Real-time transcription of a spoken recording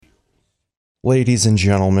Ladies and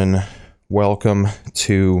gentlemen, welcome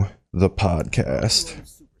to the podcast.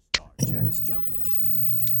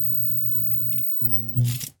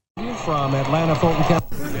 From Atlanta, Fulton County.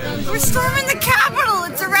 We're storming the Capitol.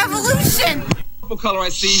 It's a revolution. Purple color I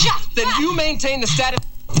see. Then you maintain the status.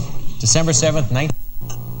 December 7th, 19...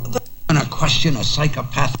 I'm gonna question a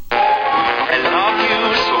psychopath. I love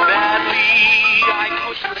you so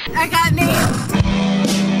badly, I got named.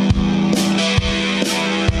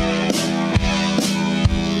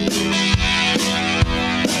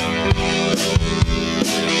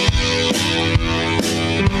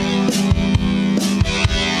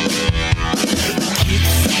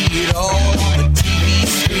 It all on the TV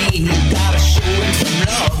screen. You gotta show it some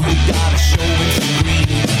love. You gotta show it some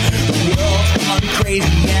green. The world's gone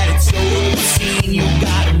crazy and it's so obscene. You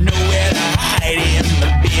gotta know where to hide in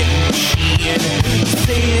the big machine.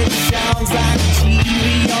 Say it sounds like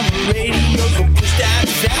TV on the radio, so push that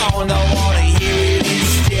down. I wanna hear it in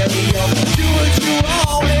stereo. Do what you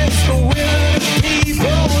want, it's the will of the people.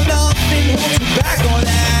 Nothing holds you back on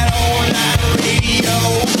that all-night radio.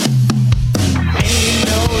 Ain't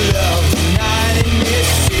no love tonight in this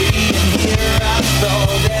city, and here I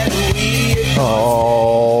thought that we...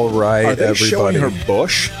 All right, Are they everybody. showing her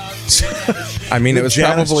bush? I mean, it was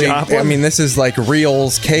Janis probably. Joplin? I mean, this is like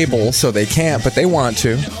Reel's cable, so they can't, but they want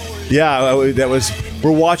to. Yeah, that was.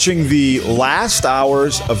 We're watching the last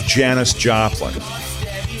hours of Janis Joplin.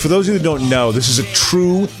 For those of you who don't know, this is a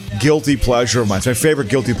true guilty pleasure of mine. It's my favorite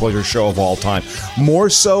guilty pleasure show of all time. More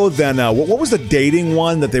so than what was the dating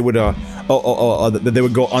one that they would that they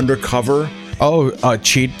would go undercover?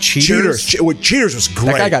 Cheaters. Cheaters was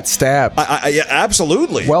great. That guy got stabbed. Yeah,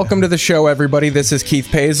 absolutely. Welcome to the show, everybody. This is Keith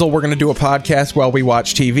Pazel. We're going to do a podcast while we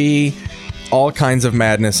watch TV. All kinds of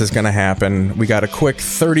madness is going to happen. We got a quick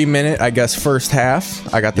 30-minute, I guess, first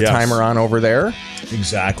half. I got the timer on over there.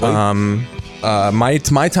 Exactly. My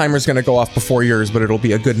timer's going to go off before yours, but it'll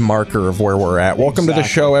be a good marker of where we're at. Welcome to the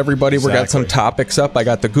show, everybody. We got some topics up. I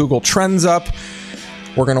got the Google Trends up.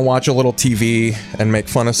 We're going to watch a little TV and make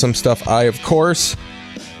fun of some stuff. I, of course,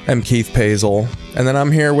 am Keith Pazel. And then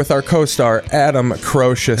I'm here with our co-star, Adam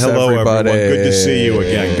Crocious. Hello, everybody. everyone. Good to see you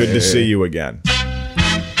again. Good to see you again.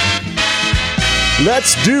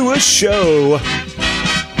 Let's do a show.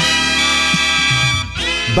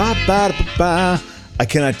 Ba-ba-da-ba-ba. I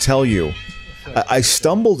cannot tell you. I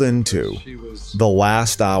stumbled into the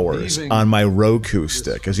last hours on my Roku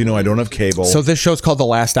stick. As you know, I don't have cable. So this show's called The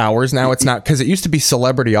Last Hours now. It's not, because it used to be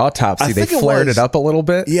Celebrity Autopsy. They flared it up a little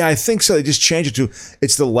bit. Yeah, I think so. They just changed it to,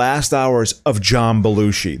 it's the last hours of John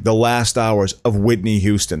Belushi, the last hours of Whitney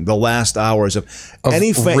Houston, the last hours of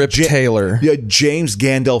Rip Taylor. Yeah, James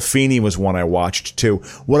Gandolfini was one I watched too.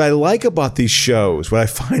 What I like about these shows, what I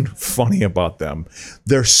find funny about them,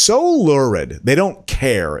 they're so lurid. They don't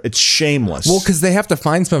care. It's shameless. Well, because they have to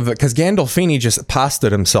find some of it, because Gandolfini just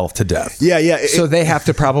pastaed himself to death. Yeah. So they have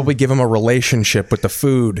to probably give him a relationship with the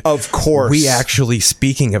food. Of course. We actually,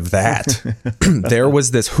 speaking of that, there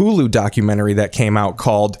was this Hulu documentary that came out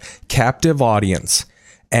called Captive Audience.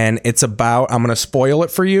 And it's about, I'm going to spoil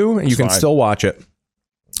it for you, and you can still watch it.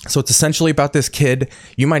 So it's essentially about this kid.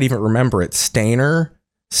 You might even remember it.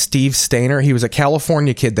 Steve Stainer. He was a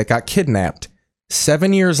California kid that got kidnapped.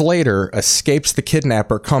 7 years later, escapes the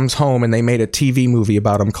kidnapper, comes home, and they made a TV movie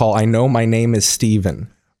about him called I Know My Name is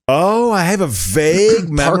Steven. Oh, I have a vague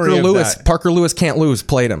memory of that. Parker Lewis Can't Lose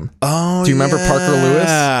played him. Oh, do you remember Parker Lewis?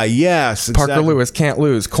 Yes, exactly. Parker Lewis Can't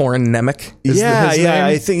Lose. Corin Nemec is his name.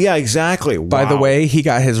 I think, exactly. Wow. By the way, he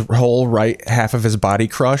got his whole right half of his body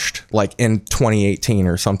crushed, like in 2018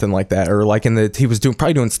 or something like that, or like he was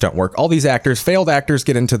probably doing stunt work. All these failed actors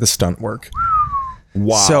get into the stunt work.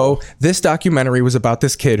 Wow. So this documentary was about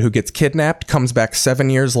this kid who gets kidnapped, comes back 7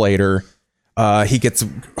 years later. He gets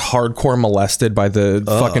hardcore molested by the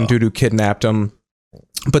fucking dude who kidnapped him.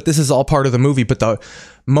 But this is all part of the movie. But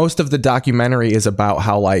most of the documentary is about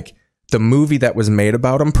how, like, the movie that was made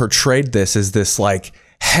about him portrayed this as this, like,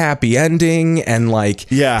 happy ending, and like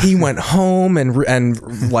he went home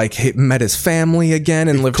and like met his family again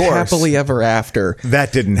and lived happily ever after.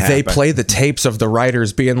 That didn't happen. They play the tapes of the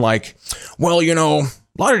writers being like, well, you know,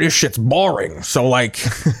 a lot of this shit's boring, so like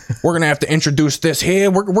we're gonna have to introduce this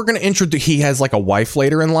here. We're gonna introduce. He has like a wife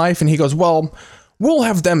later in life, and he goes, well, we'll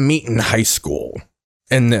have them meet in high school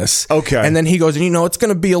in this. Okay. And then he goes, and you know, it's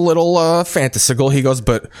going to be a little fantasical. He goes,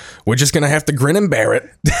 but we're just going to have to grin and bear it.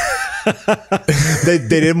 they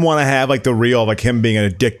didn't want to have like the real, like him being an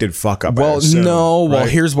addicted fuck up. Well, no. Right? Well,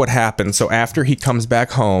 here's what happened. So after he comes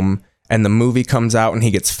back home and the movie comes out and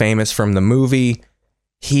he gets famous from the movie,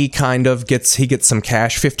 he kind of gets some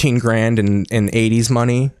cash, 15 grand in 80s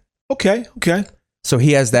money. Okay. So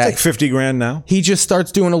he has that. Like 50 grand now. He just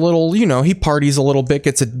starts doing a little, he parties a little bit,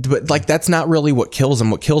 but like that's not really what kills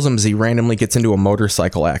him. What kills him is he randomly gets into a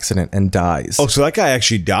motorcycle accident and dies. Oh, so that guy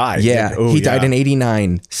actually died. Yeah, Oh, he died in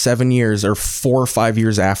 89, 7 years or 4 or 5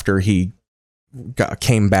 years after he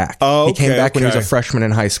came back. Oh, he came back when he was a okay. freshman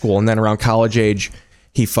in high school, and then around college age,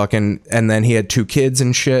 and then he had 2 kids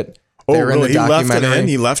and shit. Oh, They were really? in the He left it documentary. in.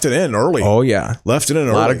 He left it in early. Oh yeah, Left it in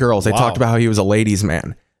early. a lot of girls. They Wow. talked about how he was a ladies'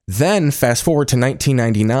 man. Then fast forward to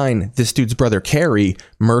 1999, this dude's brother Kerry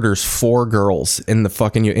murders 4 girls in the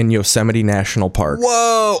fucking in Yosemite National Park.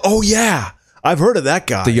 Whoa. Oh, yeah. I've heard of that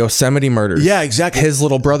guy. The Yosemite murders. Yeah, exactly. His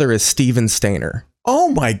little brother is Steven Stainer. Oh,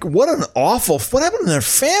 my. What an awful. What happened to their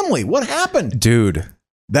family? What happened? Dude,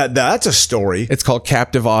 That's a story. it's called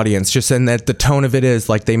Captive Audience. Just in that the tone of it is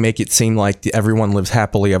like they make it seem like everyone lives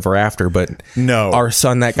happily ever after, but No. our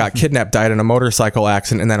son that got kidnapped died in a motorcycle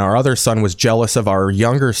accident, and then our other son was jealous of our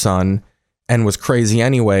younger son and was crazy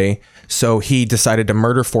anyway, so he decided to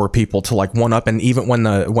murder 4 people to like one up. And even when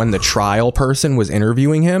the trial person was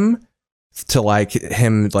interviewing him to like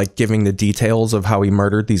him like giving the details of how he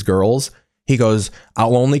murdered these girls, he goes,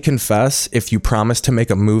 "I'll only confess if you promise to make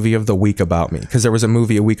a movie of the week about me," because there was a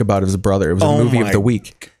movie a week about his brother. It was a Oh movie my- of the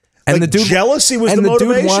week. And Like, the dude jealousy was and the the dude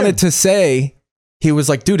motivation? wanted to say, he was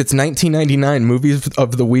like, "Dude, it's 1999. Movies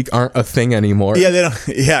of the week aren't a thing anymore." Yeah, they don't,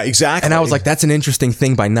 yeah, exactly. And I was like, that's an interesting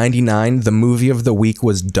thing. By 99, the movie of the week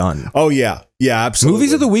was done. oh, yeah. Yeah, absolutely.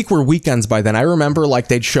 Movies of the week were weekends by then. I remember like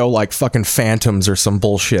they'd show like fucking Phantoms or some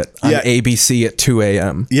bullshit on Yeah. ABC at 2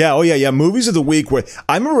 a.m. Yeah, oh, yeah, yeah. Movies of the week were,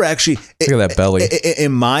 I remember actually. Look at that belly.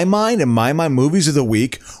 In my mind, movies of the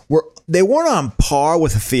week they weren't on par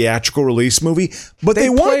with a theatrical release movie, but they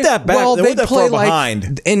weren't that bad. Well, they weren't they'd that play far behind.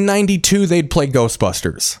 like in 92, they'd play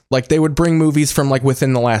Ghostbusters. Like they would bring movies from like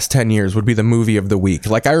within the last 10 years would be the movie of the week.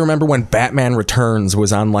 Like I remember when Batman Returns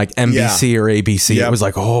was on like NBC or ABC. Yep. It was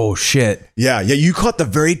like, oh shit. Yeah, you caught the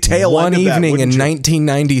very tail One end of that, evening in wouldn't you?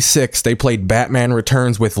 1996, they played Batman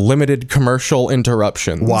Returns with limited commercial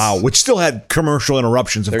interruptions. Wow, which still had commercial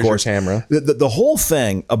interruptions, of There's your course. camera. The whole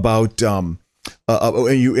thing about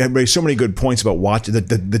and you had raised so many good points about watching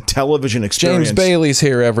the television experience. James Bailey's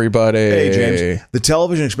here, everybody. Hey, James, the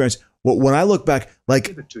television experience. When I look back,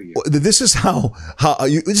 like this is how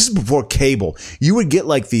this is before cable. You would get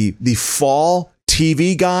like the fall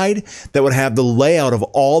TV guide that would have the layout of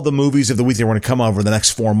all the movies of the week that were going to come out over the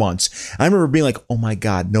next 4 months. I remember being like, oh my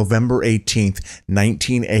God, November 18th,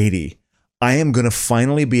 1980. I am going to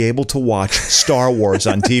finally be able to watch Star Wars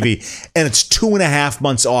on TV. And it's 2.5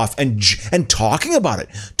 months off. And talking about it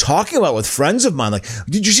with friends of mine. Like,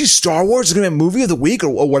 did you see Star Wars is going to be a movie of the week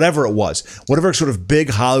or whatever it was? Whatever sort of big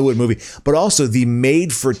Hollywood movie. But also the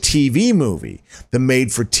made-for-TV movie. The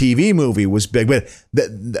made-for-TV movie was big. But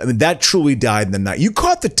that truly died in the night. You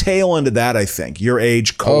caught the tail end of that, I think. Your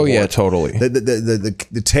age cohort. Oh, yeah, totally.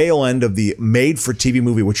 The tail end of the made-for-TV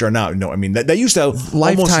movie, which are now, no, I mean, that used to Lifetime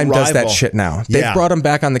almost does that rival- shit now. They've Yeah. brought them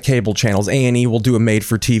back on the cable channels. A&E will do a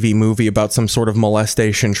made-for-TV movie about some sort of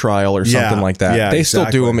molestation trial or something Yeah, like that. yeah, They still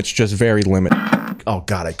exactly. do them. It's just very limited. Oh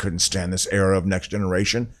God, I couldn't stand this era of Next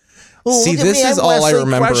Generation. See, this is all I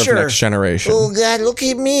remember of Next Generation. Oh God, look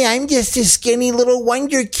at me! I'm just a skinny little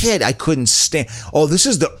wonder kid. I couldn't stand. Oh, this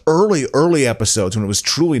is the early episodes when it was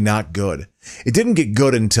truly not good. It didn't get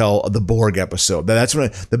good until the Borg episode. That's when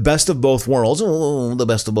the best of both worlds. Oh, the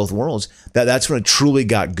best of both worlds. That's when it truly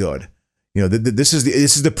got good. You know, this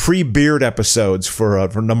is the pre-Beard episodes for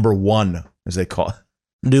number 1, as they call it.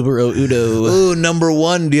 Numero uno. Oh, number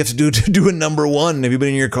 1. Do you have to do a number 1? Have you been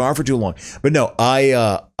in your car for too long? But no,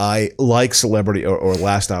 I like Celebrity or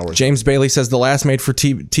Last Hours. James Bailey says the last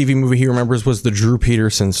made-for-TV movie he remembers was the Drew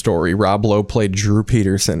Peterson story. Rob Lowe played Drew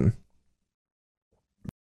Peterson.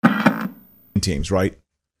 Teams, right?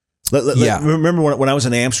 Yeah. Remember when I was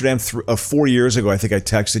in Amsterdam 4 years ago? I think I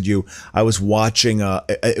texted you. I was watching.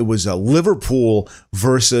 It was Liverpool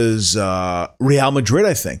versus Real Madrid.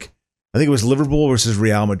 I think it was Liverpool versus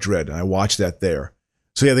Real Madrid, and I watched that there.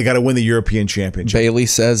 So yeah, they got to win the European Championship. Bailey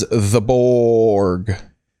says the Borg.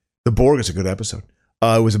 The Borg is a good episode.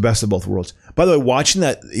 It was the best of both worlds. By the way, watching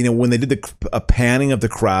that, when they did a panning of the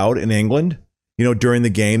crowd in England, during the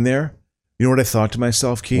game there, you know what I thought to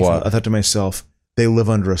myself, Keith? What? I thought to myself, they live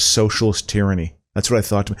under a socialist tyranny. That's what I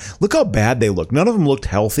thought to me. Look how bad they look. None of them looked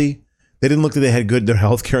healthy. They didn't look like they had their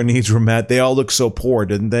healthcare needs were met. They all looked so poor,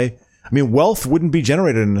 didn't they? I mean, wealth wouldn't be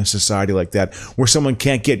generated in a society like that where someone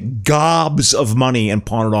can't get gobs of money and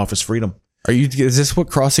pawn it off as freedom. Is this what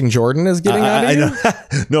Crossing Jordan is getting out of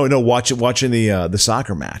you? No, watching the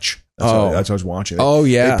soccer match. That's what I was watching. Oh,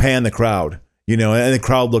 yeah. They panned the crowd, and the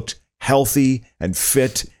crowd looked healthy and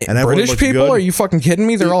fit, and everyone British looks people? good. Are you fucking kidding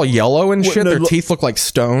me? They're all yellow and Well, shit. no, Their look- teeth look like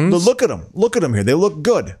stones. But look at them. Look at them here. They look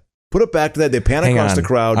good. Put it back to that. They pan Hang across on. the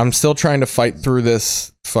crowd. I'm still trying to fight through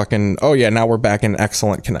this fucking. Oh yeah, now we're back in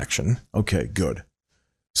excellent connection. Okay, good.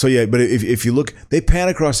 So yeah, but if you look, they pan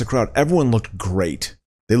across the crowd. Everyone looked great.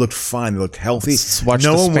 They looked fine. They looked healthy. Let's watch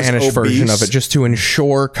No the one was Spanish version obese. of it just to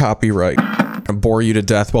ensure copyright. I bore you to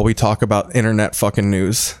death while we talk about internet fucking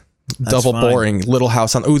news. Double fine. boring. Little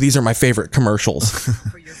House on. Ooh, these are my favorite commercials.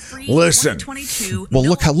 Listen. Well,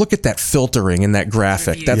 look at that filtering in that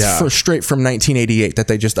graphic. That's Yeah. straight from 1988 that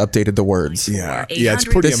they just updated the words. Yeah, it's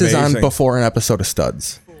pretty This amazing. is on before an episode of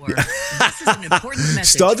Studs.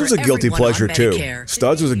 Studs was a guilty pleasure too.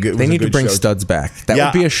 Studs was a good. They was a need to good bring show. Studs back. That Yeah.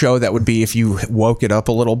 would be a show that would be if you woke it up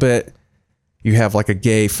a little bit. You have like a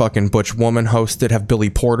gay fucking butch woman host it. Have Billy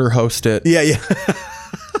Porter host it. Yeah, yeah.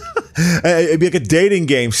 It'd be like a dating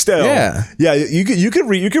game still. Yeah. Yeah, you could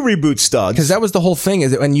reboot Studs. Because that was the whole thing,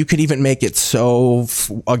 is and you could even make it so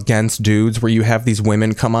against dudes, where you have these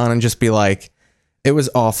women come on and just be like, it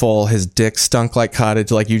was awful. His dick stunk like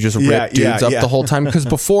cottage. Like you just Yeah, ripped dudes yeah, up yeah. the whole time. Because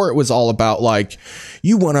before it was all about like,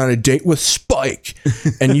 you went on a date with Spike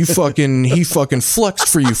and he fucking flexed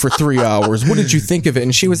for you for 3 hours. What did you think of it?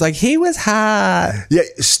 And she was like, he was hot. Yeah,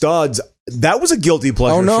 Studs. That was a guilty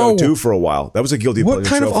pleasure Oh, no. show too for a while. That was a guilty What pleasure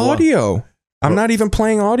kind show of for a while. audio? I'm not even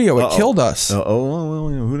playing audio. It killed us. Well,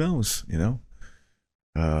 who knows? You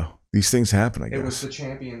know, these things happen. I guess the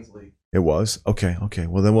Champions League. it was. Okay.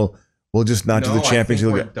 Well, then we'll just not do the Champions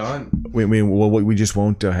League. We're done. We just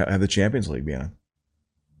won't have the Champions League be on.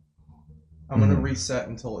 I'm gonna reset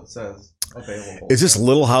until it says available. Is this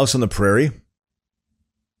Little House on the Prairie?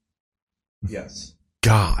 Yes.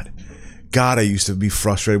 God, I used to be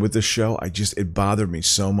frustrated with this show. It bothered me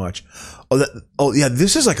so much. Oh yeah,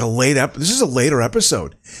 this is like this is a later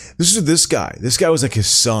episode. This is this guy. This guy was like his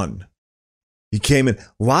son. He came in. A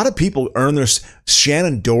lot of people earned their.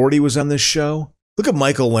 Shannon Doherty was on this show. Look at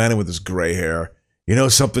Michael Landon with his gray hair. You know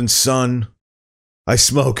something, son? I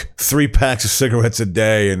smoke 3 packs of cigarettes a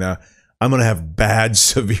day, and I'm going to have bad,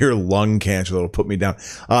 severe lung cancer that'll put me down.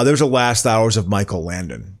 There's a last hours of Michael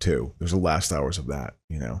Landon, too. There's a last hours of that,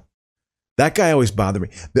 you know. That guy always bothered me.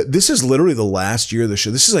 This is literally the last year of the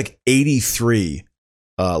show. This is like 83,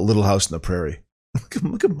 Little House on the Prairie.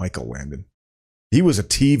 Look at Michael Landon. He was a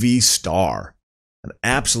TV star, an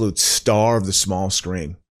absolute star of the small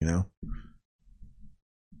screen, you know.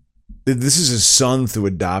 This is his son through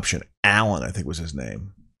adoption. Alan, I think was his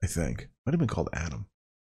name. I think. Might have been called Adam.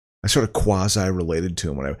 I sort of quasi-related to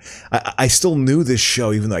him when I still knew this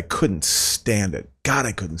show, even though I couldn't stand it. God,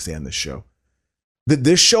 I couldn't stand this show.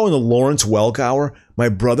 This show in the Lawrence Welk Hour, my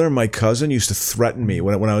brother and my cousin used to threaten me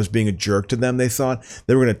when I was being a jerk to them. They thought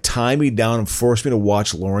they were going to tie me down and force me to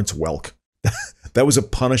watch Lawrence Welk. That was a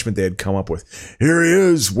punishment they had come up with. Here he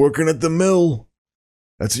is, working at the mill.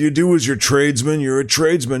 That's what you do as your tradesman. You're a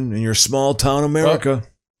tradesman in your small town America.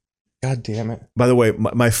 God damn it. By the way,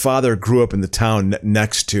 my father grew up in the town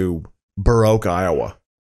next to Burr Oak, Iowa.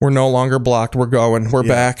 We're no longer blocked. We're going. We're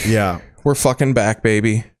back. Yeah. We're fucking back,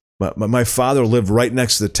 baby. My father lived right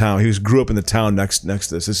next to the town. He grew up in the town next to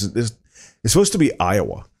this. This it's supposed to be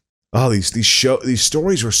Iowa. Oh, these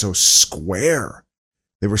stories were so square.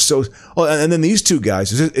 They were so. Oh, and then these two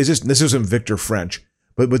guys. This wasn't Victor French,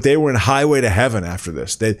 but they were in Highway to Heaven after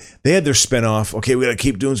this. They had their spinoff. Okay, we got to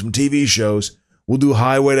keep doing some TV shows. We'll do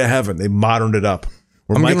Highway to Heaven. They moderned it up.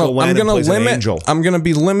 Where Michael Landon plays an angel. I'm gonna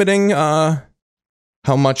be limiting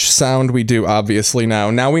how much sound we do. Obviously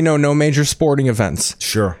now we know no major sporting events.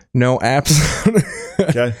 Sure. No apps.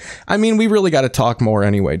 Okay. I mean, we really got to talk more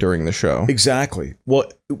anyway during the show. Exactly.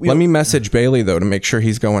 Well, Let me message Bailey though to make sure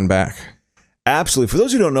he's going back. Absolutely. For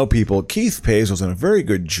those who don't know, people, Keith Paisl's done a very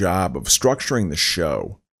good job of structuring the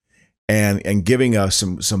show and giving us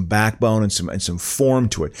some backbone and some form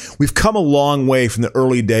to it. We've come a long way from the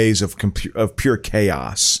early days of pure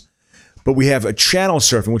chaos, but we have a channel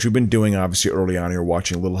surfing, which we've been doing obviously early on here,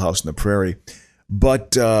 watching Little House on the Prairie.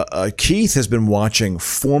 But Keith has been watching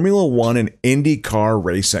Formula One and IndyCar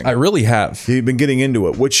racing. I really have. He's been getting into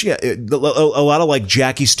it, which a lot of like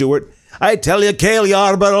Jackie Stewart. I tell you, Cale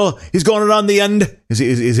Yarborough, he's going it on the end. I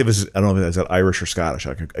don't know if that's Irish or Scottish.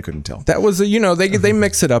 I couldn't tell. That was they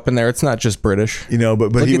mix it up in there. It's not just British. You know,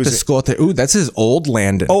 but Look he at was the Scott. Ooh, that's his old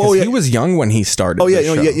Landon. Oh, yeah. He was young when he started. Oh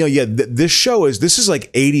yeah, this show. This show is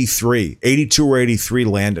like 83, 82 or 83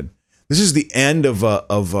 Landon. This is the end of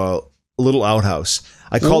Little Outhouse.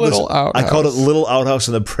 I called it Little Outhouse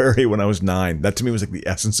on the Prairie when I was 9. That to me was like the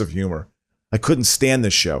essence of humor. I couldn't stand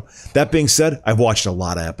this show. That being said, I've watched a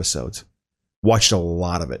lot of episodes. Watched a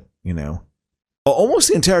lot of it, you know. Almost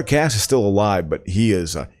the entire cast is still alive, but he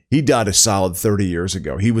is He died a solid 30 years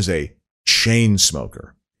ago. He was a chain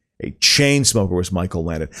smoker. A chain smoker was Michael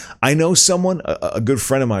Landon. I know someone, a good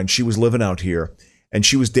friend of mine, she was living out here, and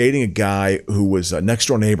she was dating a guy who was next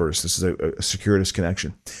door neighbors. This is a circuitous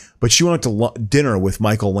connection. But she went to dinner with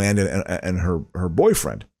Michael Landon and her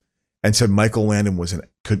boyfriend, and said Michael Landon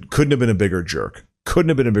couldn't have been a bigger jerk. Couldn't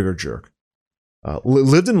have been a bigger jerk.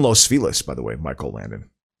 Lived in Los Feliz, by the way, Michael Landon.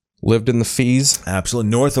 Lived in the Fees.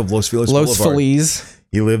 Absolutely. North of Los Feliz Los Boulevard. Feliz.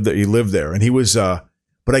 He lived there. And he was,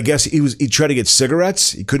 but I guess he tried to get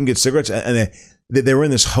cigarettes. He couldn't get cigarettes. And they were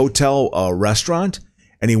in this hotel restaurant,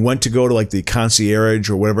 and he went to go to like the concierge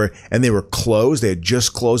or whatever, and they were closed. They had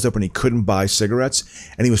just closed up, and he couldn't buy cigarettes.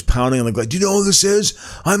 And he was pounding on the glass. Do you know who this is?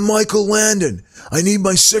 I'm Michael Landon. I need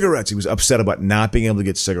my cigarettes. He was upset about not being able to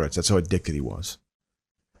get cigarettes. That's how addicted he was.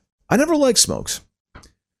 I never liked smokes.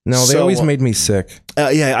 No, they always made me sick.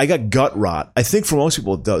 Yeah, I got gut rot. I think for most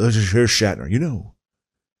people, here's Shatner. You know.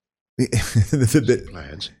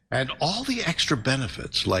 Plans and all the extra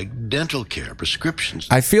benefits like dental care, prescriptions.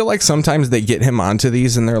 I feel like sometimes they get him onto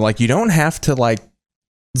these and they're like, you don't have to like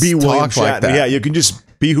be William talk like Shatner. that. Yeah, you can just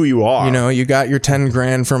be who you are. You know, you got your 10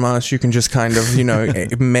 grand from us. You can just kind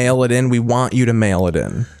of, mail it in. We want you to mail it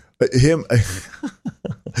in. Him,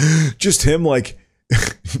 just him like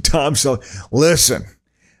Tom Selleck. Listen.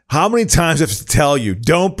 How many times do I have to tell you,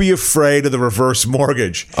 don't be afraid of the reverse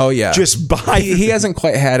mortgage? Oh, yeah. Just buy it. He hasn't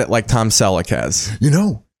quite had it like Tom Selleck has.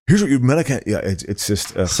 Here's what you meant. Yeah, it's just...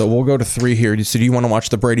 So we'll go to 3 here. So do you want to watch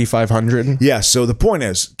the Brady 500? Yeah, so the point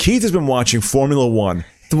is, Keith has been watching Formula One.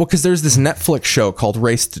 Well, because there's this Netflix show called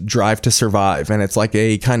Race to Drive to Survive, and it's like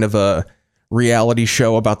a kind of a reality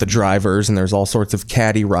show about the drivers, and there's all sorts of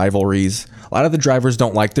catty rivalries. A lot of the drivers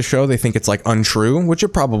don't like the show. They think it's like untrue, which it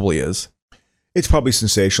probably is. It's probably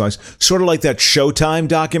sensationalized, sort of like that Showtime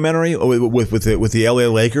documentary with the LA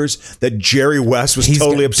Lakers that Jerry West was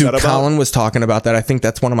totally upset about. Colin was talking about that. I think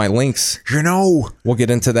that's one of my links. We'll get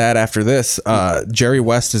into that after this. Jerry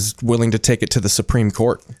West is willing to take it to the Supreme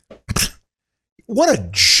Court. What a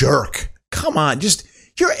jerk! Come on,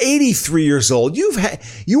 you're 83 years old. You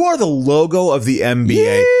are the logo of the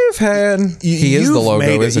NBA. He is the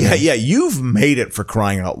logo, isn't he? Yeah, you've made it, for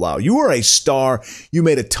crying out loud. You are a star. You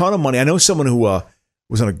made a ton of money. I know someone who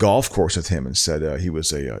was on a golf course with him and said he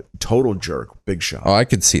was a total jerk. Big shot. Oh, I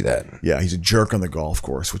could see that. Yeah, he's a jerk on the golf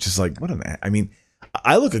course, which is like,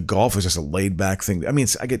 I look at golf as just a laid back thing. I mean,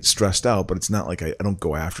 I get stressed out, but it's not like I don't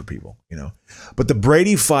go after people, But the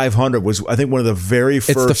Brady 500 was, I think, one of the very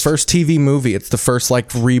first. It's the first TV movie. It's the first like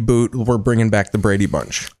reboot. We're bringing back the Brady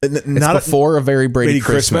Bunch. It's before a very Brady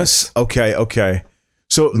Christmas. Okay.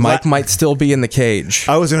 So Mike might still be in the cage.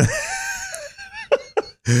 I was gonna.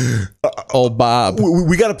 Old Bob.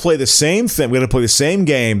 We got to play the same thing. We got to play the same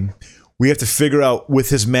game. We have to figure out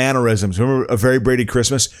with his mannerisms. Remember A Very Brady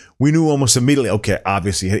Christmas? We knew almost immediately, okay,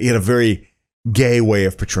 obviously, he had a very gay way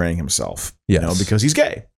of portraying himself. Yes. Because he's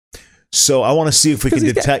gay. So I want to see if we can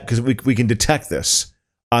detect, because we can detect this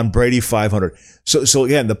on Brady 500. So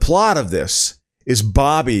again, the plot of this is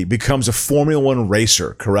Bobby becomes a Formula One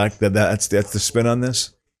racer, correct? That's the spin on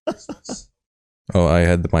this? Oh, I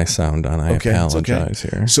had my sound on. I apologize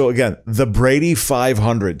here. So again, the Brady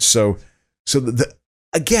 500. So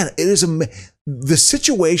again, it is the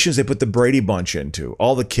situations they put the Brady Bunch into,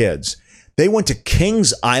 all the kids. They went to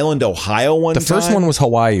Kings Island, Ohio one time. The first one was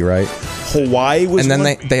Hawaii, right? Hawaii was and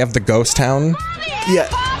then they have the ghost town. Yeah.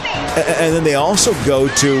 And then they also go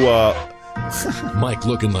to... Mike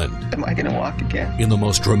Lookinland. Am I going to walk again? In the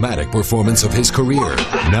most dramatic performance of his career.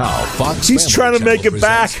 Now, Fox He's Family trying to Channel make it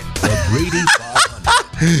back. The Brady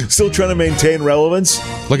 500. Still trying to maintain relevance.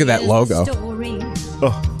 Look at that logo.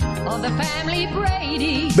 Oh. Of the family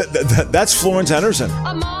Brady. That's Florence Henderson.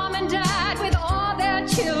 A mom and dad with all their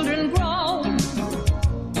children grown.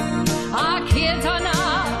 Our kids are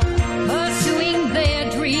not pursuing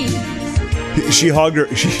their dreams. She hugged her.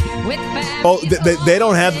 They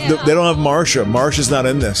don't have Marsha. Marsha's not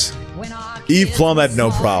in this. Eve Plum had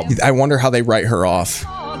no problem. I wonder how they write her off.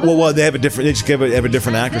 Well, they have a different. They just have a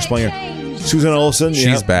different actress playing her. Susan Olsen.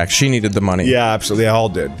 She's back. She needed the money. Yeah, absolutely. They all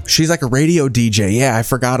did. She's like a radio DJ. Yeah, I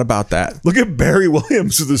forgot about that. Look at Barry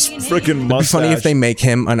Williams with this freaking mustache. It'd be funny if they make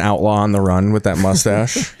him an outlaw on the run with that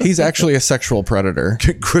mustache. He's actually a sexual predator.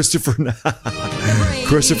 Christopher Knight.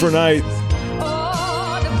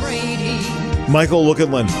 Michael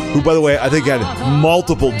Lookinland, who, by the way, I think had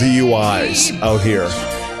multiple DUIs out here.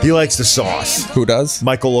 He likes the sauce. Who does?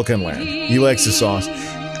 Michael Lookinland. He likes the sauce.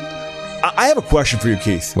 I have a question for you,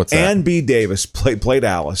 Keith. What's that? Ann B. Davis played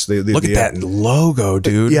Alice. Look at that logo,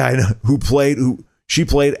 dude. Yeah, I know. She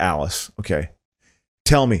played Alice. Okay.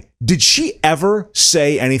 Tell me, did she ever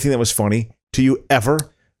say anything that was funny to you ever?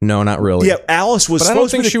 No, not really. Yeah, Alice was. But I don't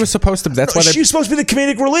think she was supposed to. That's why she's supposed to be the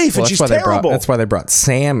comedic relief, and she's terrible. That's why they brought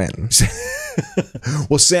Sam in.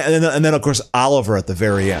 Well, Sam, and then of course Oliver at the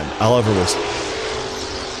very end. Oliver was. 4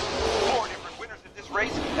 different winners at this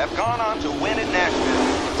race have gone on to win in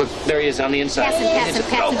Nashville. Look, there he is on the inside.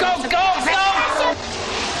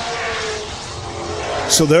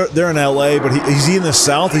 So they're in L.A., but is he in the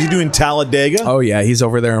South? Is he doing Talladega? Oh yeah, he's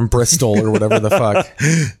over there in Bristol or whatever the fuck.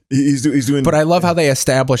 He's doing. But I love how they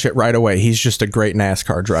establish it right away. He's just a great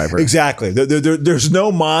NASCAR driver. Exactly. There's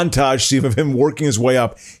no montage scene of him working his way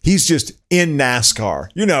up. He's just in NASCAR,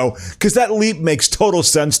 because that leap makes total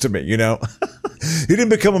sense to me, He didn't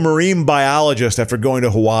become a marine biologist after going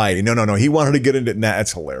to Hawaii. No. He wanted to get into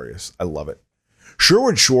That's hilarious. I love it.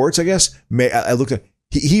 Sherwood Schwartz, I guess, I looked at,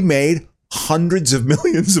 he made hundreds of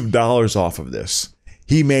millions of dollars off of this.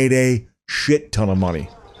 He made a shit ton of money.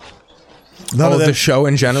 None of the show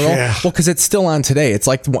in general? Yeah. Well, because it's still on today. It's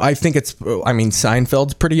like, I think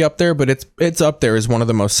Seinfeld's pretty up there, but it's up there as one of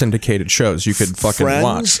the most syndicated shows you could fucking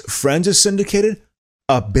watch. Friends is syndicated.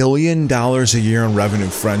 $1 billion a year in revenue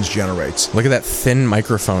Friends generates. Look at that thin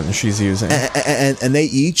microphone she's using. And they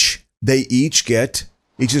each gets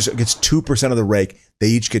 2% of the rake. They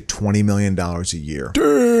each get $20 million a year.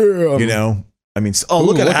 Damn.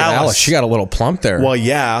 Look at Alice. She got a little plump there. Well,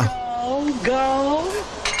 yeah.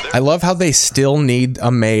 I love how they still need a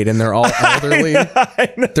maid and they're all elderly.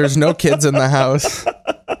 I know. There's no kids in the house.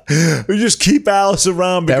 We just keep Alice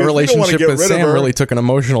around because that relationship we don't want to get with rid Sam of her. really took an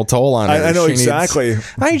emotional toll on her. I know exactly.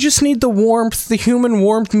 I just need the warmth, the human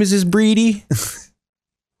warmth, Mrs. Breedy.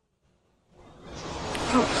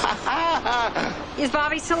 Is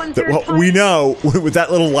Bobby still in third place? We know with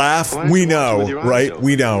that little laugh. We know, right?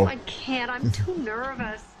 We know. I can't. I'm too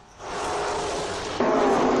nervous.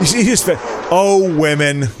 He just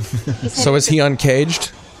women. So is he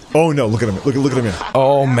uncaged? Oh no! Look at him! Look at him!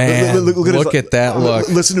 Oh man! Look at that look!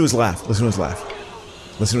 Listen to his laugh! Listen to his laugh!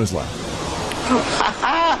 Listen to his laugh!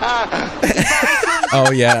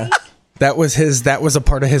 Oh yeah, that was a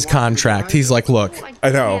part of his contract. He's like, look,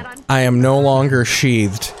 I know. I am no longer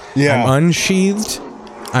sheathed. Yeah. I'm unsheathed.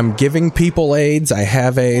 I'm giving people AIDS. I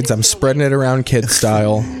have AIDS. I'm spreading it around kid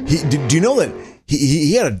style. Do you know that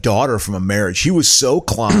he had a daughter from a marriage? He was so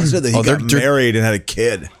closeted that he got married and had a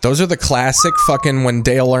kid. Those are the classic fucking when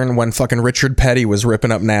fucking Richard Petty was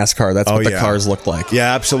ripping up NASCAR. That's what the cars looked like.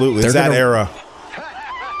 Yeah, absolutely. It's that era.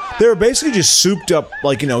 They were basically just souped up,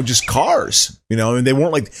 just cars. And they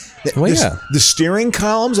weren't like. The steering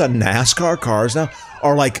columns on NASCAR cars now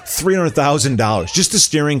are like $300,000. Just the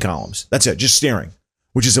steering columns. That's it. Just steering,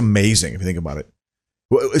 which is amazing if you think about it.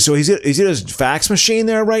 So he's at his fax machine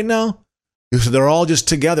there right now. So they're all just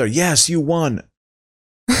together. Yes, you won.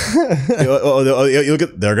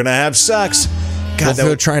 They're gonna have sex. God,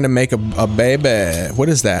 they're trying to make a baby. What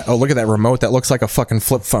is that? Oh, look at that remote. That looks like a fucking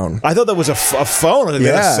flip phone. I thought that was a phone. They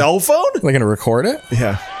had a cell phone? They're gonna record it?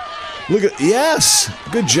 Yeah. Yes.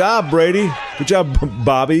 Good job, Brady. Good job,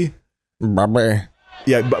 Bobby. Bobby.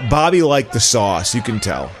 Yeah, Bobby liked the sauce. You can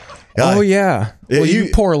tell. Oh yeah. Well,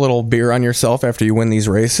 you pour a little beer on yourself after you win these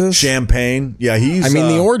races. Champagne. Yeah,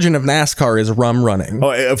 the origin of NASCAR is rum running.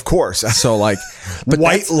 Oh, of course. So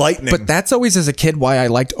White Lightning. But that's always as a kid why I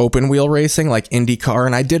liked open wheel racing, like IndyCar,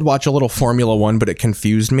 and I did watch a little Formula One, but it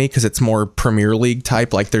confused me because it's more Premier League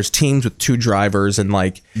type. Like there's teams with 2 drivers, and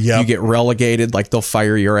you get relegated, like they'll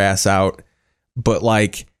fire your ass out. But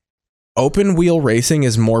open wheel racing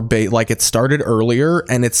is more it started earlier,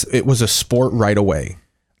 and it was a sport right away.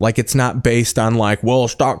 It's not based on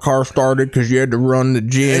stock car started because you had to run the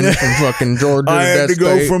gin from fucking Georgia. I had to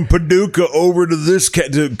go from Paducah over to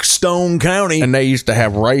to Stone County. And they used to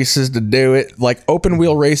have races to do it. Open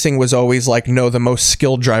wheel racing was always no, the most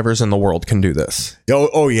skilled drivers in the world can do this.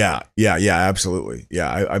 Oh yeah. Yeah, absolutely.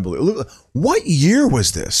 Yeah, I believe. Look, what year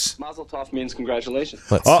was this? Mazel tov means congratulations.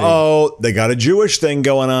 Uh-oh, they got a Jewish thing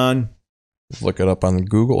going on. Look it up on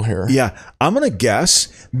Google here. Yeah, I'm going to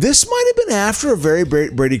guess this might have been after a very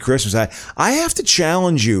Brady Christmas. I have to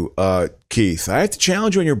challenge you, Keith. I have to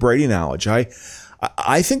challenge you on your Brady knowledge. I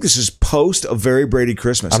think this is post a very Brady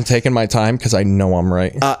Christmas. I'm taking my time because I know I'm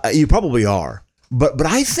right. You probably are. But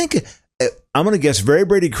I think I'm going to guess very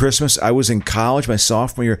Brady Christmas. I was in college my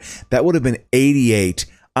sophomore year. That would have been 88.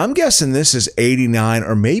 I'm guessing this is 89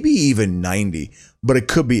 or maybe even 90, but it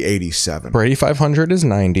could be 87. Brady 500 is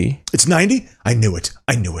 90. It's 90? I knew it.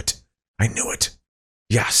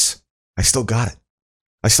 Yes. I still got it.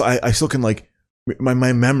 I still can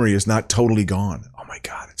my memory is not totally gone. Oh my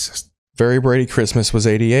God. It's just. Very Brady Christmas was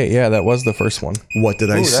 88. Yeah, that was the first one. What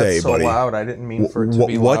did I say, that's so buddy? Loud. I didn't mean for it to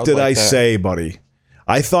be loud. What did I say, buddy?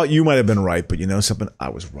 I thought you might have been right, but you know something? I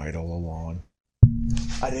was right all along.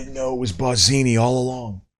 I didn't know it was Bozzini all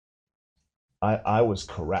along. I was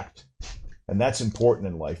correct. And that's important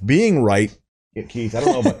in life. Being right, Keith, I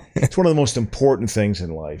don't know, but it's one of the most important things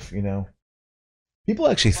in life, you know? People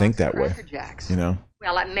actually think that way, you know?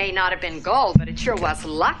 Well, it may not have been gold, but it sure was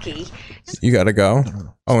lucky. You got to go?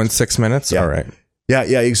 Oh, in 6 minutes? Yeah. All right.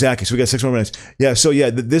 Yeah, exactly. So we got 6 more minutes. Yeah, so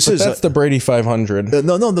yeah, this is... That's the Brady 500.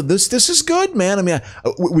 No, this is good, man. I mean,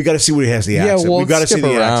 we got to see what he has the accent. We'll we got to see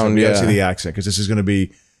the around, accent. We got to see the accent, because this is going to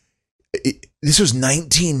be... This was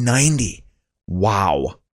 1990.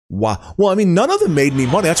 Wow. Well, I mean, none of them made any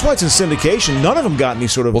money. That's why it's in syndication. None of them got any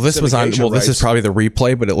sort of. Well, this was on. Well, rights. this is probably the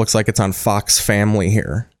replay, but it looks like it's on Fox Family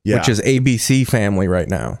here, which is ABC Family right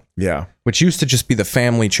now. Yeah, which used to just be the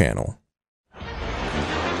Family Channel.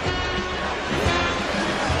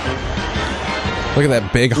 Look at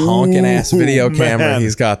that big honking ass video camera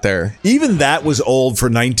he's got there. Even that was old for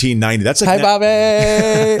 1990. That's like hi,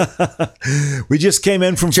 Bobby. We just came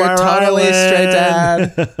in from Fire totally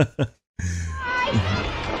Island. Straight Dad.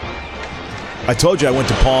 I told you I went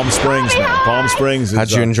to Palm Springs, man. Palm Springs.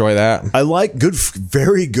 How'd you enjoy that? I like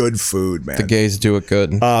very good food, man. The gays do it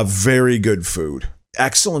good. Very good food.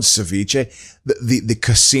 Excellent ceviche. The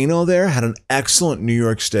casino there had an excellent New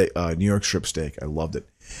York strip steak. I loved it.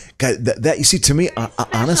 God, that you see, to me,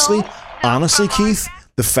 honestly, Keith,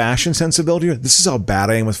 the fashion sensibility. This is how bad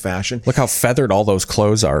I am with fashion. Look how feathered all those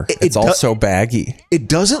clothes are. It's all so baggy. It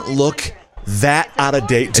doesn't look that out of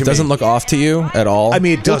date to me. It doesn't look off to you at all. I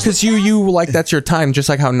mean, it does, because you like, that's your time, just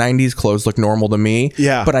like how 90s clothes look normal to me.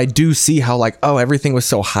 Yeah. But I do see how like, oh, everything was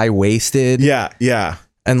so high-waisted. Yeah.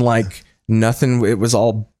 And like nothing, it was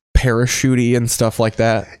all parachutey and stuff like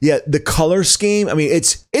that. Yeah, the color scheme, I mean,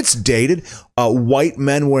 it's dated. White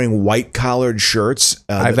men wearing white collared shirts.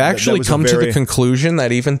 I've actually come to the conclusion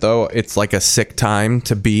that even though it's like a sick time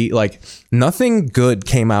to be, like, nothing good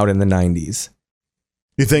came out in the 90s.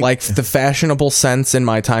 You think? Like, the fashionable sense in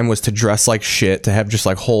my time was to dress like shit, to have just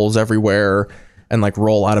like holes everywhere and like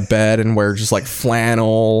roll out of bed and wear just like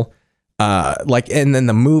flannel. Like, and then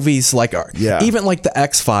the movies, like, even like the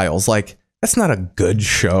X-Files, like, that's not a good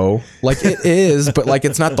show. Like, it is, but like,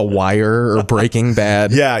 it's not The Wire or Breaking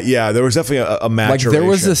Bad. Yeah. There was definitely a maturation. Like, there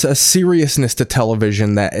was a seriousness to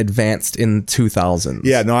television that advanced in 2000s.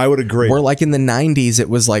 Yeah, no, I would agree. Where like in the 90s, it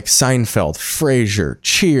was like Seinfeld, Frasier,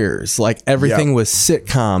 Cheers. Like, everything was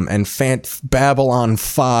sitcom and Babylon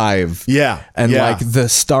 5. Yeah. And like the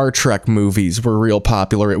Star Trek movies were real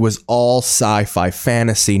popular. It was all sci-fi,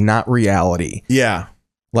 fantasy, not reality. Yeah.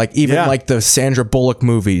 Like, even like the Sandra Bullock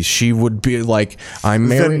movies, she would be like, I'm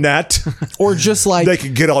married. The net. Or just like, they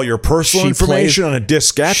could get all your personal information on a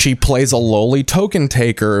diskette. She plays a lowly token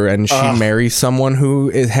taker, and she marries someone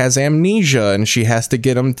who has amnesia, and she has to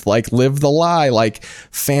get him to like live the lie, like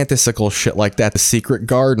fantastical shit like that. The Secret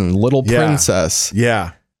Garden, Little Princess.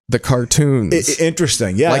 Yeah. The cartoons.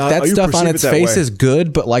 Interesting. Yeah. Like, that stuff on its face is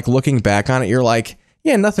good, but like looking back on it, you're like,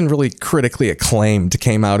 yeah, nothing really critically acclaimed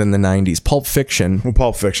came out in the 90s. Pulp Fiction.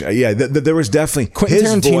 Yeah, there was definitely... Quentin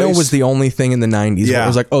Tarantino was the only thing in the 90s where it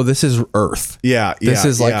was like, oh, this is Earth. Yeah. This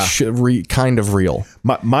is like kind of real.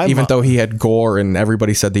 Even though he had gore and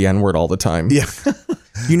everybody said the N-word all the time. Yeah.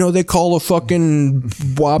 You know, they call a fucking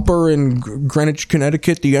Whopper in Greenwich,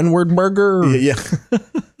 Connecticut the N-word burger. Yeah.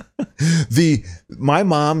 My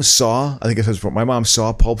mom saw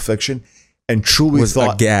Pulp Fiction and truly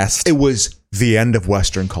thought aghast. It was the end of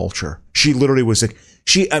Western culture. She literally was like,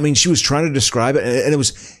 she was trying to describe it, and it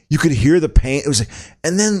was, you could hear the pain. It was like,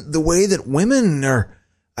 and then the way that women are,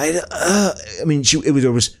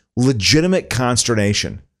 there was legitimate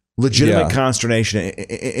consternation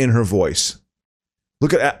in her voice.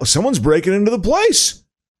 Look at, someone's breaking into the place.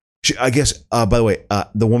 I guess, by the way,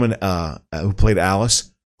 the woman who played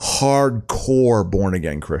Alice, hardcore born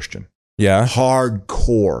again Christian. Yeah.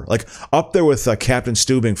 Hardcore. Like up there with Captain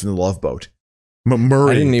Steubing from The Love Boat.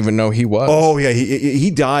 Murray. I didn't even know he was. Oh, yeah. He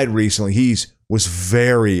died recently. Was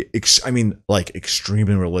very,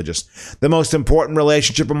 extremely religious. The most important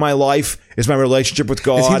relationship of my life is my relationship with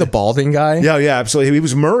God. Is he the balding guy? Yeah, absolutely. He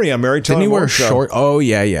was Murray on Mary Tyler Didn't he wear Moore Show. short? Oh,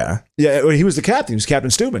 yeah. Yeah, he was the captain. He was Captain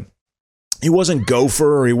Steubing. He wasn't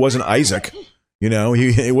Gopher or he wasn't Isaac. You know,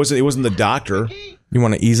 he wasn't the doctor. You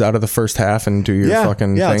want to ease out of the first half and do your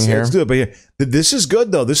fucking thing here? Let's do it. But this is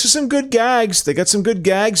good, though. This is some good gags. They got some good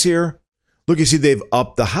gags here. Look, you see, they've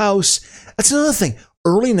upped the house. That's another thing.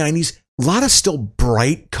 Early 90s, a lot of still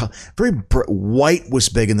bright, very bright. White was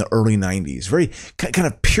big in the early 90s. Very kind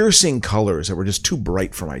of piercing colors that were just too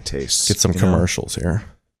bright for my tastes. Get some commercials here.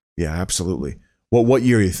 Yeah, absolutely. Well, what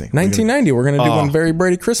year do you think? 1990. We're going to do when Very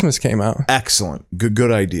Brady Christmas came out. Excellent.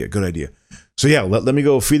 Good idea. So yeah, let me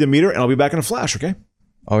go feed the meter, and I'll be back in a flash, okay?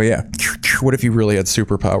 Oh yeah. What if you really had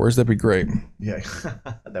superpowers? That'd be great. Yeah,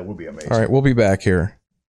 that would be amazing. All right, we'll be back here.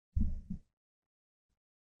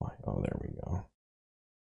 Oh, there we go.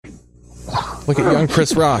 Look at young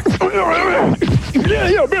Chris Rock.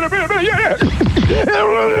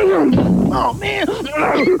 Oh, man.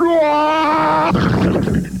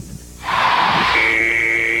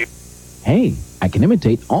 Hey, I can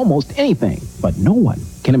imitate almost anything, but no one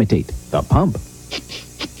can imitate the pump.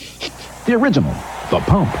 The original, the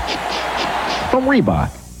pump. From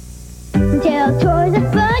Reebok. Tell toys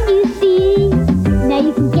are fun, you see. Now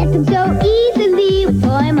you can get them so easily with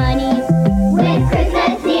toy money. With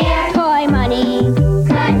Christmas near, toy money.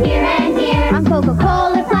 Cut here and here. On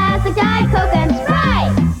Coca-Cola, Classic, Diet Coke, and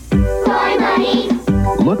Sprite. Toy money.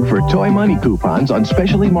 Look for Toy Money coupons on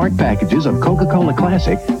specially marked packages of Coca-Cola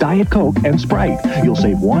Classic, Diet Coke, and Sprite. You'll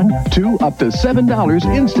save $1, $2, up to $7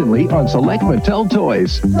 instantly on select Mattel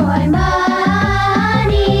toys. Toy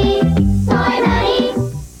money. Toy money.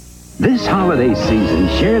 This holiday season,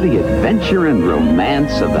 share the adventure and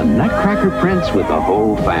romance of the Nutcracker Prince with the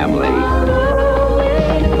whole family.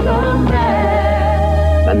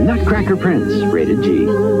 The Nutcracker Prince, rated G.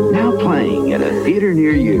 Now playing at a theater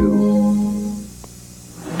near you.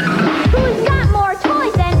 Who's got more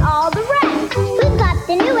toys than all the rest? Who's got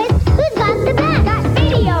the newest? Who's got the best? Got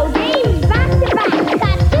video games back to back.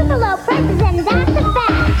 Got super low prices and that's a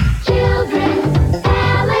fact. Children's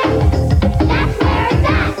Palace, that's where it's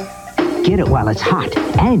at. Get it while it's hot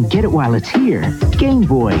and get it while it's here. Game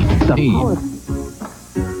Boy, the power.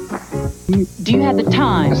 Do you have the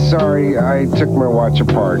time? Sorry, I took my watch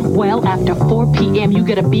apart. Well, after 4 p.m., you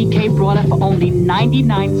get a BK broiler for only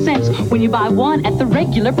 99 cents when you buy one at the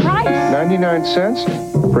regular price. 99 cents?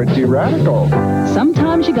 Pretty radical.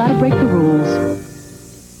 Sometimes you gotta break the rules.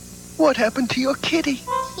 What happened to your kitty?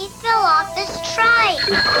 He fell off the strike.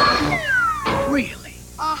 Really?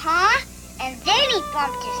 Uh-huh. And then he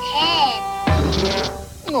bumped his head.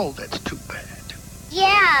 Oh, that's too bad.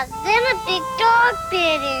 Yeah, then a big dog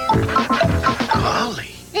bit him.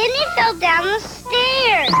 Golly. Then he fell down the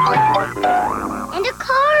stairs. And a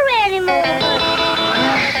car ran him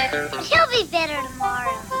over. But he'll be better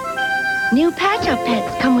tomorrow. New Patch-Up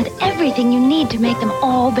pets come with everything you need to make them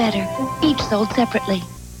all better, each sold separately.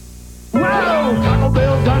 Well, Taco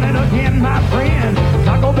Bell done it again, my friend.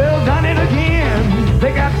 Taco Bell done it again.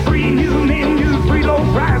 They got 3 new menus, 3 low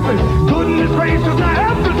prices. Goodness gracious,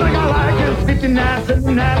 now everything I like is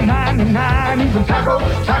 $59.99. Even Taco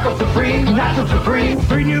Supreme, Nacho Supreme.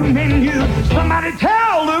 3 new menus. Somebody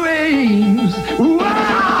tell Louise.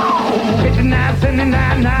 Wow!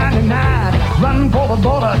 $59.99. Run for the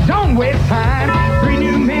border, don't waste time. 3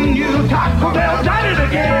 new menus, Taco Bell done it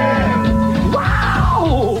again.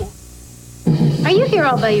 Wow! Are you here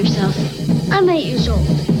all by yourself? I'm 8 years old.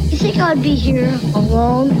 You think I'd be here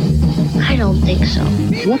alone? I don't think so.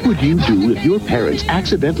 What would you do if your parents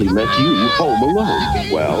accidentally left you home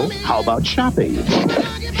alone? Well, how about shopping?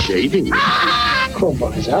 Shaving?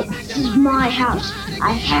 Crowbar's up. This is my house.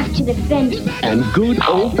 I have to defend it. And good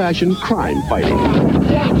old-fashioned crime fighting.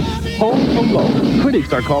 Yes. Home Alone.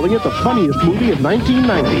 Critics are calling it the funniest movie of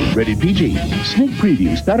 1990. Rated PG. Sneak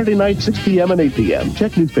preview Saturday night, 6 p.m. and 8 p.m.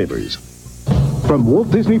 Check newspapers. From Walt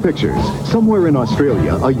Disney Pictures, somewhere in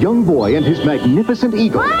Australia, a young boy and his magnificent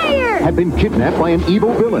eagle had been kidnapped by an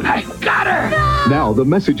evil villain. I got her! No! Now the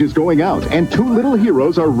message is going out, and 2 little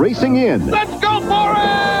heroes are racing in. Let's go for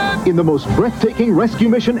it! In the most breathtaking rescue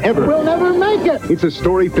mission ever. We'll never make it! It's a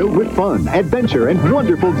story filled with fun, adventure, and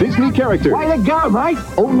wonderful Disney characters. Way to go, Mike!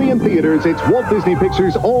 Only in theaters, it's Walt Disney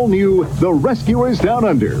Pictures' all-new The Rescuers Down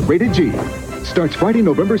Under, rated G. Starts Friday,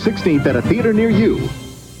 November 16th at a theater near you.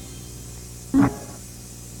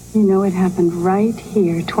 You know, it happened right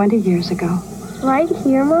here 20 years ago. Right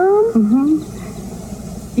here, Mom? Mm-hmm.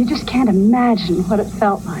 You just can't imagine what it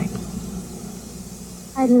felt like.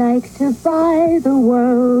 I'd like to buy the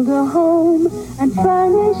world a home and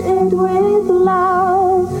furnish it with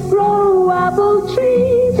love. Grow apple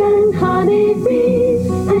trees and honey bees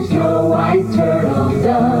and snow white turtle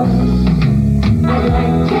doves. I'd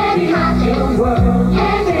like to have the world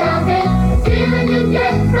and have it, feeling you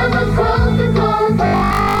get from a Coca-Cola brand.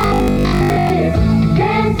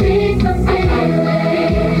 Can't beat the feeling the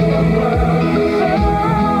world.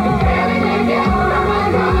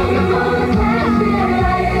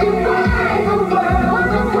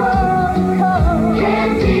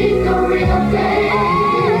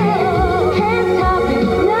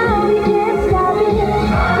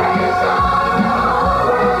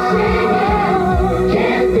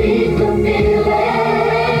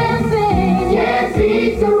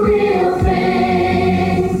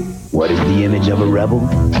 What is the image of a rebel?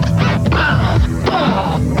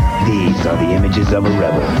 These are the images of a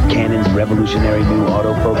rebel. Canon's revolutionary new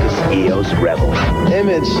autofocus EOS Rebel.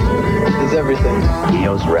 Image is everything.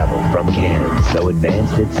 EOS Rebel from Canon. So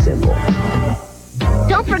advanced, it's simple.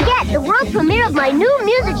 Don't forget, the world premiere of my new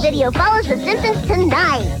music video follows The Simpsons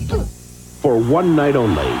tonight. For one night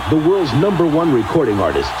only, the world's #1 recording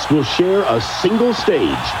artists will share a single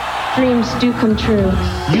stage. Dreams do come true.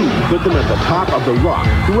 You put them at the top of the rock,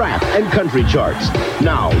 rap, and country charts.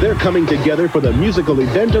 Now they're coming together for the musical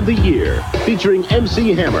event of the year, featuring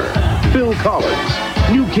MC Hammer, Phil Collins,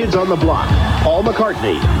 New Kids on the Block, Paul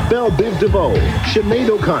McCartney, Belle Biv DeVoe, Sinead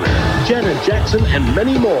O'Connor, Janet Jackson, and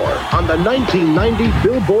many more on the 1990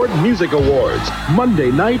 Billboard Music Awards,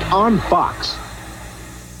 Monday night on Fox.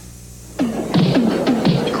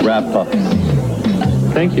 Crab puffs.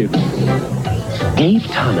 Thank you. Dave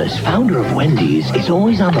Thomas, founder of Wendy's, is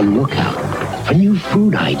always on the lookout for new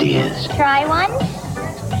food ideas. Try one?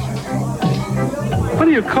 What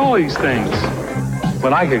do you call these things?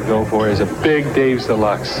 What I could go for is a Big Dave's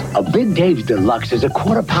Deluxe. A Big Dave's Deluxe is a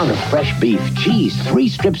 1/4 pound of fresh beef, cheese, 3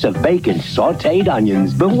 strips of bacon, sauteed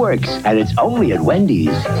onions. The works, and it's only at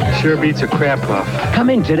Wendy's. Sure beats a crab puff. Come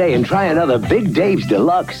in today and try another Big Dave's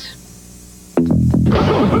Deluxe.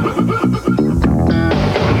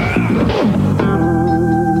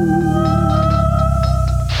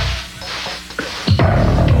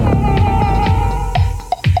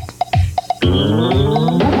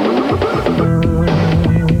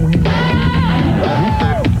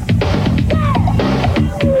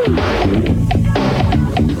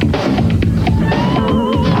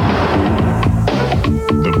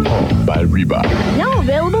 Now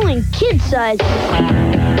available in kid size.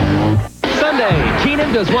 Sunday,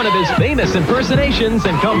 Keenan does one of his famous impersonations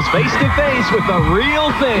and comes face to face with the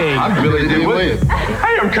real thing. I'm Billy D. Williams.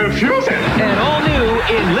 I am confusing. And all new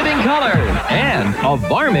in living color. And a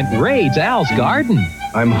varmint raids Al's garden.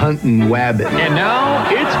 I'm hunting wabbit. And now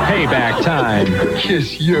it's payback time.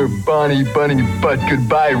 Kiss your Bonnie Bunny butt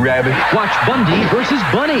goodbye, rabbit. Watch Bundy versus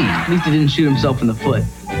Bunny. At least he didn't shoot himself in the foot.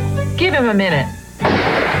 Give him a minute.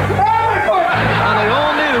 On the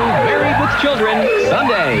all-new Married with Children,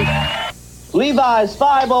 Sunday. Levi's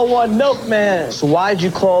 501 Milkman. So why'd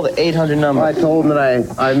you call the 800 number? I told him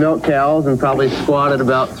that I milk cows and probably squatted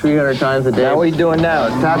about 300 times a day. Now what are you doing now?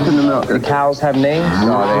 Tapping the milk. The cows have names?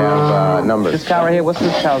 No, they have numbers. This cow right here, what's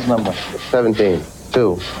this cow's number? 17.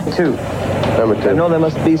 2. Number 2. I know there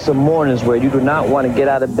must be some mornings where you do not want to get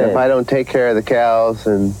out of bed. If I don't take care of the cows,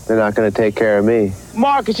 then they're not going to take care of me.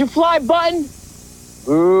 Marcus, you fly button?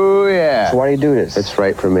 Ooh, yeah. So why do you do this? It's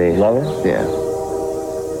right for me. Love it? Yeah.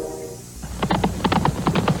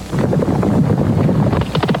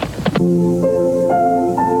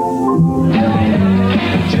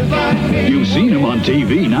 You've seen him on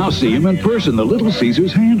TV, now see him in person. The Little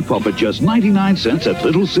Caesars hand puppet, just 99 cents at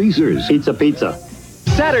Little Caesars. Pizza.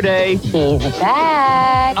 Saturday, She's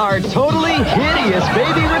back. our totally hideous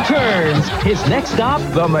baby returns. His next stop,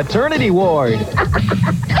 the maternity ward.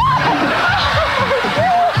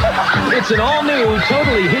 It's an all-new,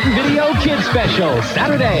 totally hidden video kid special,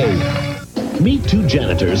 Saturday. Meet 2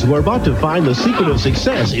 janitors who are about to find the secret of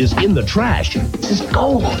success is in the trash. This is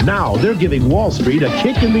gold. Now they're giving Wall Street a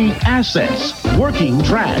kick in the assets. Working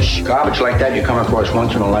trash. Garbage like that you come across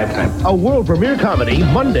once in a lifetime. A world premiere comedy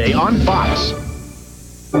Monday on Fox.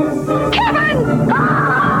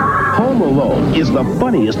 Home Alone is the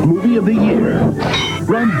funniest movie of the year.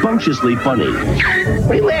 Rambunctiously funny.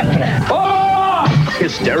 What are you laughing at? Oh!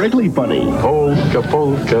 Hysterically funny. Polka,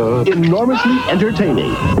 polka. Enormously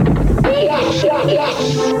entertaining. Yes.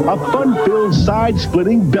 A fun-filled,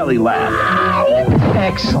 side-splitting belly laugh.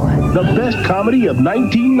 Excellent. The best comedy of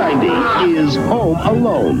 1990 is Home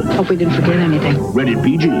Alone. Hope we didn't forget anything. Rated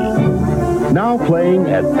PG. Now playing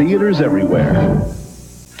at theaters everywhere.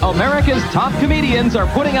 America's top comedians are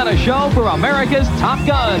putting on a show for America's top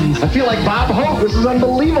guns. I feel like Bob Hope. This is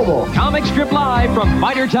unbelievable. Comic Strip Live from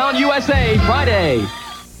Fightertown, USA, Friday.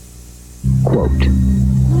 Quote.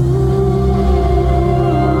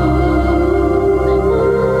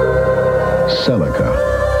 Celica,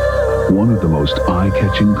 one of the most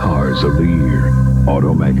eye-catching cars of the year.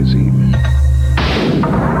 Auto Magazine.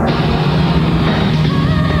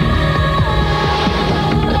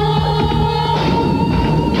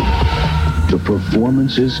 The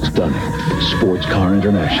performance is stunning. Sports Car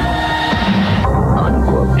International.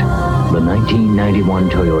 Unquote. The 1991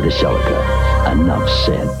 Toyota Celica. Enough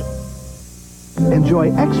said.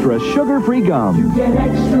 Enjoy extra sugar-free gum. You get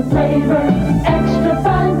extra flavor, extra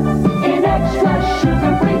fun in extra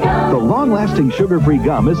sugar-free gum. The long-lasting sugar-free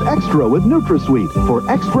gum is extra with NutraSweet for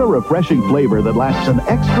extra refreshing flavor that lasts an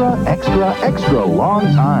extra long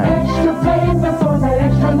time. Extra flavor for that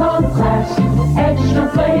extra extra long class.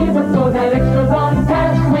 Extra flavor for that extra long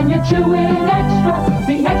pass. When you're chewing extra,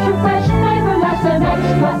 the extra fresh flavor lasts an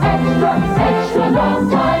extra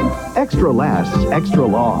long time. Extra lasts extra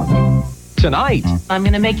long. Tonight, I'm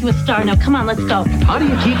gonna make you a star. Now, come on, let's go. how do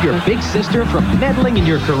you keep your big sister from meddling in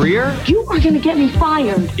your career? You are gonna get me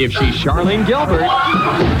fired. If she's Charlene Gilbert,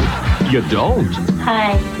 you don't.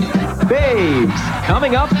 Hi. Babes,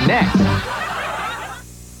 coming up next.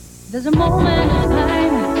 There's a moment in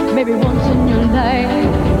time, maybe once in your life, you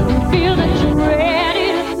feel that you're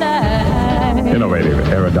ready to fly. Innovative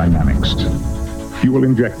aerodynamics.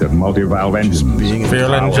 Fuel-injected multi-valve engines.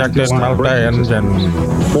 Fuel-injected multi-engine.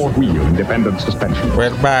 Four-wheel independent suspension.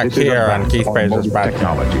 We're back here on Keith Baser's back.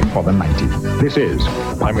 Technology for the 90s. This is...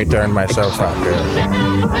 Let me turn myself out here.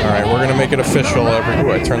 All right, we're going to make it official.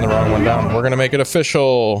 Ooh, I turned the wrong one down. We're going to make it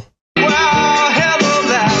official.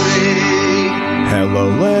 Hello,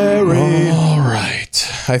 Larry. All right.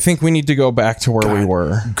 I think we need to go back to where we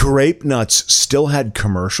were. Grape Nuts still had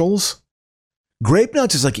commercials? Grape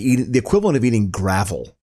Nuts is like eating the equivalent of eating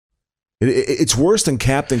gravel. It's worse than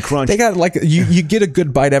Captain Crunch. They got like you get a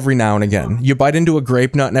good bite every now and again. You bite into a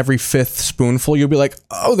grape nut, and every fifth spoonful, you'll be like,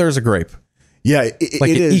 "Oh, there's a grape." Yeah,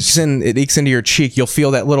 it ekes into your cheek. You'll feel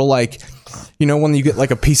that little like, you know, when you get like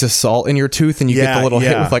a piece of salt in your tooth, and you get the little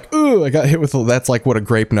hit with like, "Ooh, I got hit with." That's like what a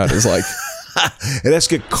grape nut is like. It has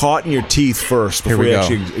to get caught in your teeth first before you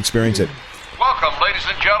actually experience it. Welcome, ladies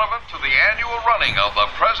and gentlemen, to the annual running of the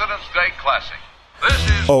President's Day Classic.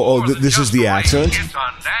 This is the accident? It's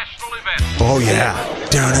a national event. Oh, yeah.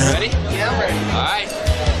 Ready? Yeah, I'm ready. All right.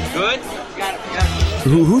 Good? Got it.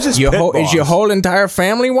 Who's this pit boss? Is your whole entire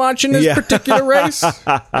family watching this particular race?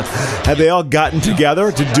 Have they all gotten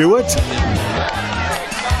together to do it?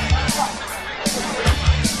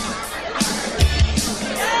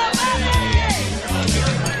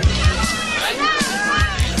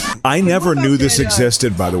 I never knew this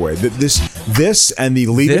existed, by the way. This and the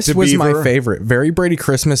Leave It to Beaver. This was my favorite. Very Brady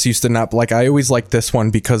Christmas used to not like. I always liked this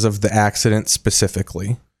one because of the accident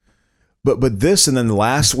specifically. But this and then the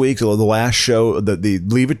last week, the last show, the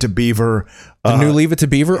Leave It to Beaver, the new Leave It to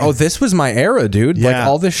Beaver. Oh, this was my era, dude. Yeah. Like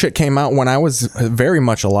all this shit came out when I was very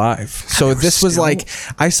much alive. So this was like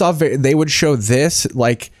I saw. They would show this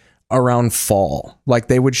like around fall. Like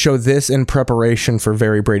they would show this in preparation for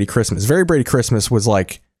Very Brady Christmas. Very Brady Christmas was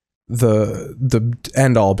like the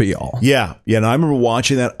end all be all. Yeah. And I remember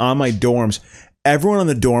watching that on my dorms. Everyone on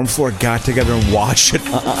the dorm floor got together and watched it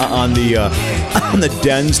on the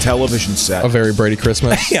Den's television set. A Very Brady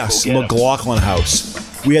Christmas. Yes, McLaughlin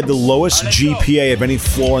House. We had the lowest GPA of any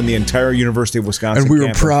floor in the entire University of Wisconsin. And we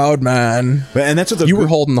were proud, man. And that's what you were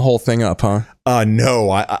holding the whole thing up, huh?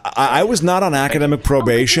 No, I was not on academic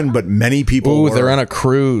probation, but many people were. They're on a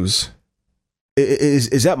cruise.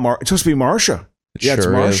 Is that it's supposed to be Marcia? Yeah, it's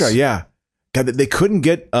Marcia. Is. Yeah. God, they couldn't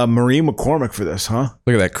get Marie McCormick for this, huh?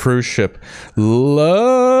 Look at that cruise ship.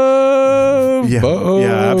 Love boat.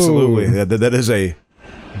 Yeah, absolutely. That is a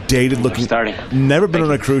dated looking. Never been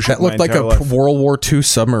on a cruise ship. That looked like a World War II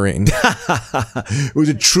submarine. It was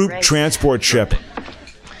a troop transport ship.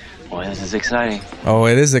 Boy, this is exciting. Oh,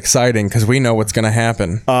 it is exciting because we know what's going to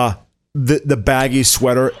happen. The baggy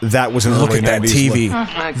sweater, that was an Look early at that 90s TV.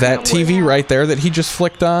 That TV right there that he just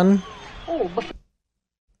flicked on.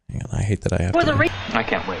 Hang on, I hate that I have to. I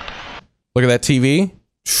can't wait. Look at that TV.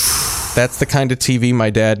 That's the kind of TV my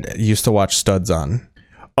dad used to watch studs on.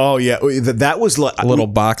 Oh yeah, that was like a little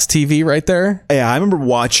box TV right there. Yeah, I remember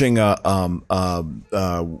watching Cosby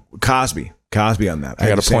on that. I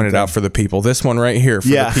got to point it out for the people. This one right here for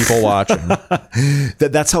the people watching.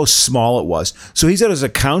 That's how small it was. So he's at his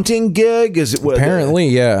accounting gig. Is it apparently?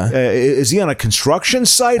 Yeah. Is he on a construction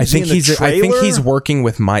site? I think he's working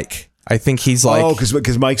with Mike. I think he's like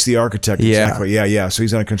because Mike's the architect. Yeah. Exactly. Yeah. So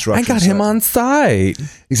he's on a construction. I got him on site.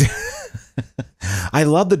 I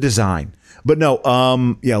love the design. But no,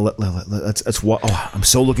 let's what. Oh, I'm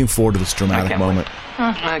so looking forward to this dramatic moment.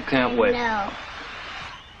 I can't wait. No.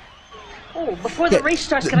 Oh, before the race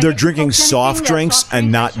starts, they're drinking soft drinks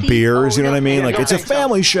and not beers. You know what I mean? Like it's a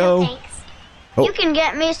family show. No, oh. You can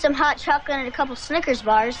get me some hot chocolate and a couple Snickers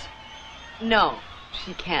bars. No,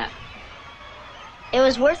 she can't. It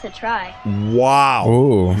was worth a try. Wow.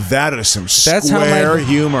 Ooh. That is some square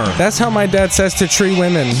humor. That's how my dad says to tree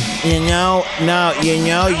women. You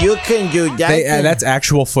can do that. That's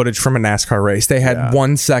actual footage from a NASCAR race. They had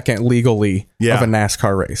 1 second legally of a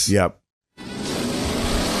NASCAR race. Yep.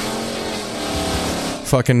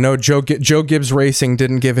 Fucking no, Joe Gibbs Racing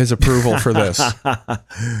didn't give his approval for this.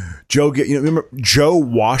 Remember Joe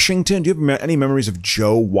Washington? Do you have any memories of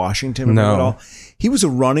Joe Washington? Remember No. at all? He was a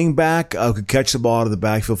running back who could catch the ball out of the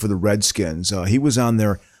backfield for the Redskins. He was on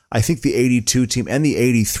their, I think, the 82 team and the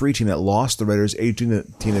 83 team that lost the Raiders, 82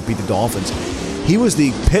 team that beat the Dolphins. He was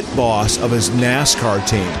the pit boss of his NASCAR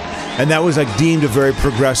team. And that was like deemed a very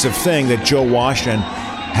progressive thing that Joe Washington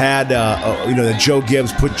had, that Joe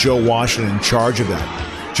Gibbs put Joe Washington in charge of that.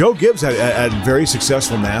 Joe Gibbs had very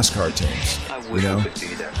successful NASCAR teams.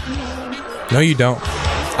 No, you don't.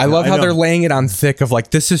 I love how they're laying it on thick of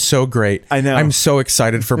like, this is so great. I know. I'm so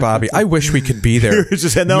excited for Bobby. I wish we could be there.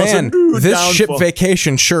 Man, this ship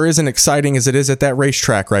vacation sure isn't exciting as it is at that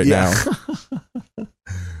racetrack right now.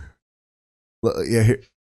 Yeah.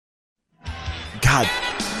 God.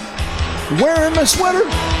 Wearing my sweater.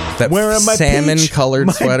 Wearing my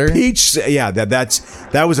salmon-colored sweater. Peach. Yeah,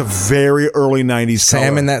 that was a very early 90s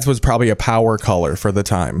salmon. color. That was probably a power color for the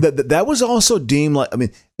time. That was also deemed like, I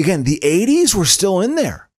mean, again, the 80s were still in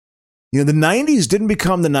there. The 90s didn't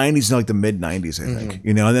become the 90s until like the mid-90s, I think.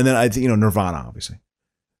 And then I think, Nirvana, obviously.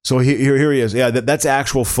 So here he is. Yeah, that's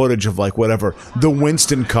actual footage of like whatever. The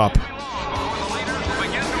Winston Cup.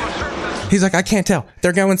 He's like, I can't tell.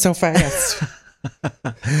 They're going so fast.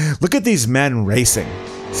 Look at these men racing.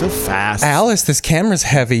 So fast. Alice, this camera's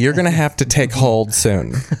heavy. You're going to have to take hold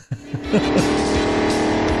soon.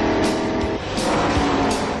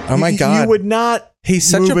 Oh my God. You would not He's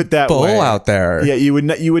such move a it that bull way. out there. Yeah, you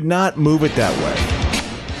would not move it that way.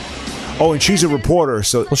 Oh, and she's a reporter,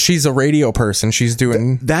 so well, she's a radio person. She's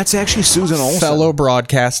doing that's actually Susan Olsen. Fellow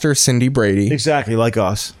broadcaster Cindy Brady. Exactly, like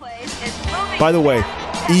us. By the way,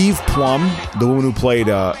 Eve Plum, the woman who played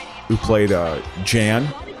Jan.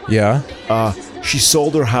 Yeah. She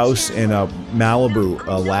sold her house in Malibu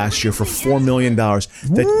last year for $4 million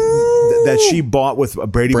that she bought with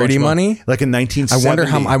Brady money, like in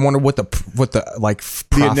 1970. I wonder what the profit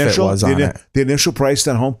was on it. The initial price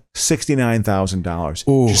at home,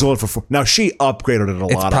 $69,000. She sold it for $4. Now she upgraded it a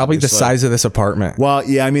lot. It's probably the size of this apartment. Well,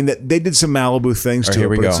 yeah, I mean they did some Malibu things too. Here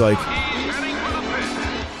we go. It's like.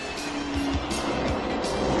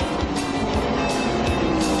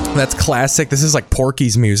 That's classic. This is like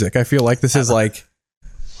Porky's music. I feel like this is like,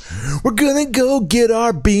 we're gonna go get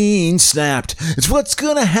our beans snapped. It's what's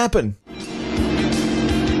gonna happen.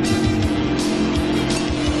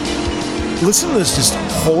 Listen to this just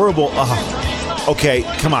horrible. Okay,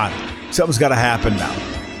 come on. Something's got to happen now.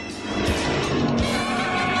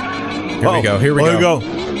 Here we go. Here we go.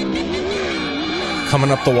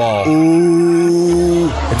 Coming up the wall. Ooh.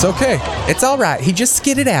 It's okay. It's all right. He just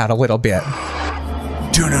skidded out a little bit.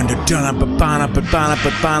 So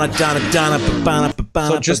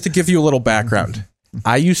just to give you a little background,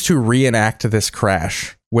 I used to reenact this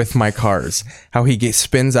crash with my cars. How he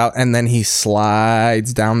spins out and then he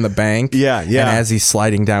slides down the bank. Yeah. And as he's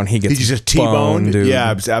sliding down, he gets just T-boned. Dude.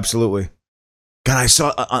 Yeah, absolutely. God, I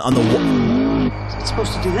saw on the wall. It's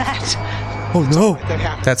supposed to do that. Oh no!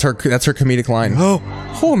 That's her comedic line. Oh,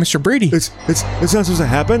 Mr. Brady. It's not supposed to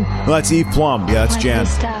happen. Well, that's Eve Plum. Yeah, that's Jan.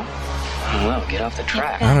 Well, get off the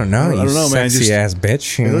track. I don't know. I don't know, man. Sexy ass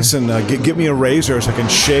bitch. Hey, listen, get me a razor so I can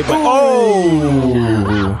shave my.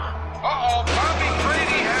 Oh!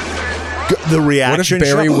 The reaction. What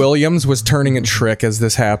if Barry shot? Williams was turning a trick as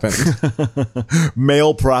this happened?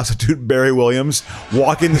 Male prostitute Barry Williams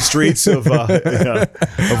walking the streets of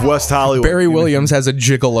West Hollywood. Barry Williams has a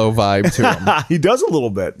gigolo vibe to him. He does a little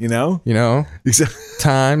bit, You know?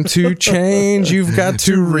 Time to change. You've got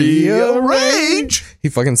to rearrange. He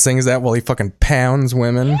fucking sings that while he fucking pounds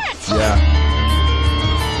women.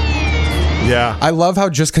 Yeah. I love how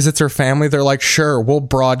just because it's her family, they're like, sure, we'll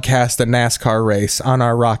broadcast a NASCAR race on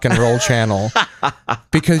our rock and roll channel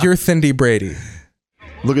because you're Cindy Brady.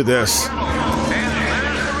 Look at this.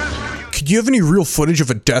 Could you have any real footage of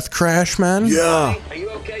a death crash, man? Yeah.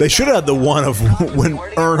 They should have had the one of when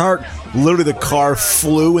Earnhardt, literally the car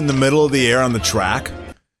flew in the middle of the air on the track.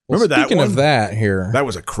 Remember that one? Speaking of that here. That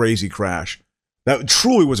was a crazy crash. That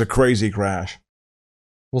truly was a crazy crash.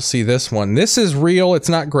 We'll see this one. This is real. It's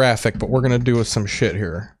not graphic, but we're going to do some shit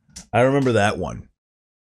here. I remember that one.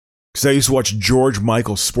 Because I used to watch George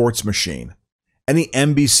Michael Sports Machine. Any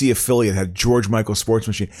NBC affiliate had George Michael Sports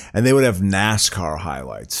Machine, and they would have NASCAR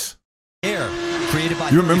highlights. You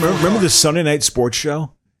remember the Sunday night sports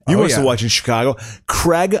show? You must have watched in Chicago.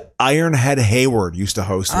 Craig Ironhead Hayward used to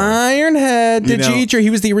host one. Ironhead. Did you eat your... He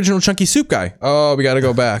was the original Chunky Soup guy. Oh, we got to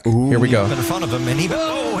go back. Ooh. Here we go. In front of him, and he...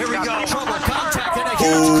 Oh, here we go. Trouble contact and a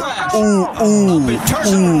huge crash.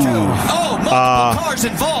 Multiple cars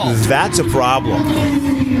involved. That's a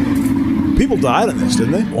problem. People died on this,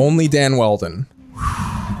 didn't they? Only Dan Weldon.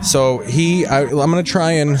 So I'm going to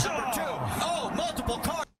try and...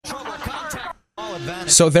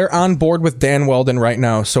 So they're on board with Dan Weldon right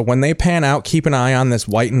now. So when they pan out, keep an eye on this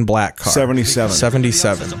white and black car. 77.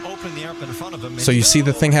 So you see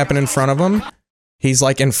the thing happen in front of him? He's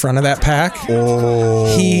like in front of that pack.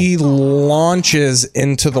 Oh. He launches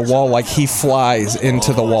into the wall like he flies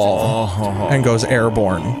into the wall and goes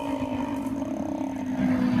airborne.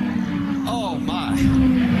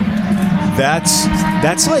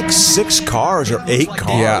 That's like 6 cars or 8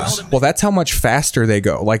 cars. Yeah. Well, that's how much faster they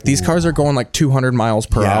go. Like these cars are going like 200 miles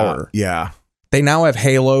per hour. Yeah. They now have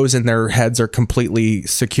halos and their heads are completely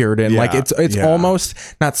secured in. Like it's almost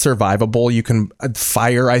not survivable. You can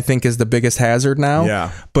fire, I think, is the biggest hazard now.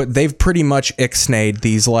 Yeah. But they've pretty much ixnayed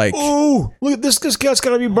these like. Ooh, look at this cat's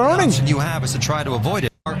gotta be burning. The option you have is to try to avoid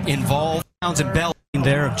it. Involved sounds and bell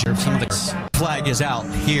there of some of the flag is out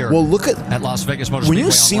here. Well, look at Las Vegas Motor when Speedway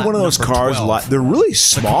you see one of those cars, they're really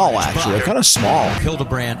small. Actually, they're kind of small.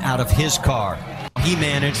 Hildebrand out of his car. He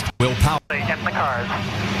managed Will Power. Get in the cars.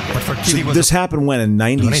 But for So this happened when in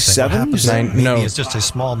 '97? Maybe it's just a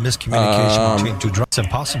small miscommunication between two drugs. It's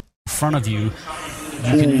impossible. In front of you,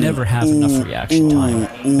 you can never have enough reaction time.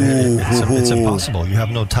 It's impossible. You have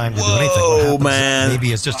no time to do anything. Oh man!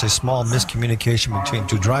 Maybe it's just a small miscommunication between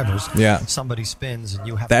two drivers. Yeah. Somebody spins and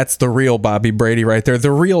you have. That's the real Bobby Brady right there.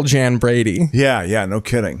 The real Jan Brady. Yeah, no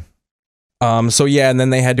kidding. So yeah, and then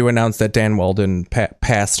they had to announce that Dan Weldon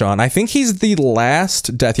passed on. I think he's the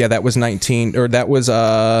last death. Yeah, that was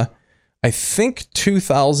I think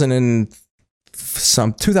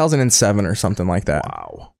 2007 or something like that.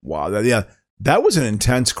 Wow. That was an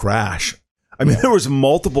intense crash. I mean, there was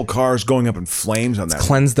multiple cars going up in flames on that.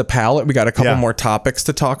 Cleanse the palate. We got a couple more topics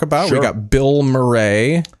to talk about. Sure. We got Bill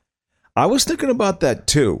Murray. I was thinking about that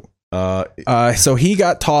too. So he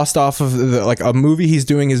got tossed off of a movie he's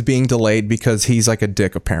doing is being delayed because he's like a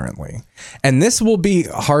dick apparently. And this will be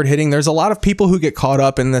hard hitting. There's a lot of people who get caught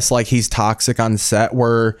up in this like he's toxic on set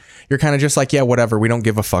where you're kind of just like, yeah, whatever. We don't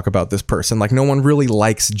give a fuck about this person. Like no one really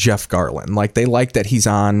likes Jeff Garlin. Like they like that he's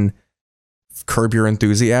on Curb Your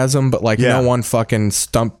Enthusiasm, but like no one fucking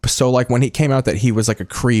stump. So like when he came out that he was like a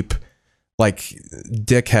creep, like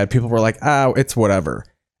dickhead, people were like, oh, it's whatever.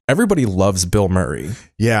 Everybody loves Bill Murray.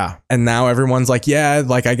 Yeah. And now everyone's like, yeah,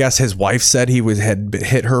 like I guess his wife said he had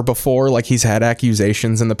hit her before. Like he's had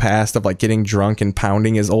accusations in the past of like getting drunk and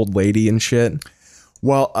pounding his old lady and shit.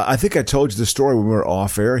 Well, I think I told you the story when we were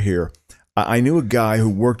off air here. I knew a guy who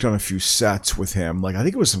worked on a few sets with him. Like I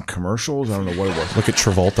think it was some commercials. I don't know what it was. Look at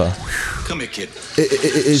Travolta. Come here, kid.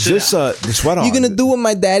 Is this the sweat on? You gonna do what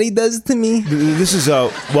my daddy does to me? This is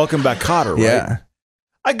Welcome Back, Kotter, right? Yeah.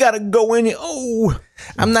 I gotta go in. Oh,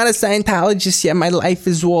 I'm not a Scientologist yet. My life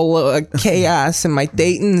is all chaos, and my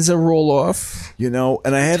dating's a roll off. You know,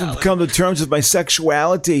 and I haven't come to terms with my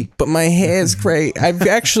sexuality. But my hair's great. I've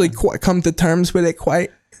actually come to terms with it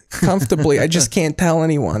quite comfortably. I just can't tell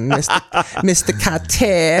anyone, Mr. Carter.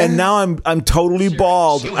 And now I'm totally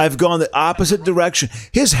bald. I've gone the opposite direction.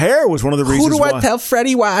 His hair was one of the reasons. Who do I tell?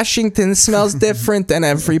 Freddie Washington smells different than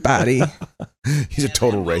everybody. He's a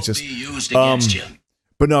total racist.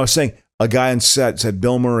 But no, I was saying a guy on set said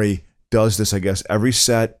Bill Murray does this, I guess, every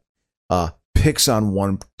set, picks on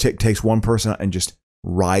one, takes one person out and just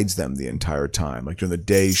rides them the entire time, like during the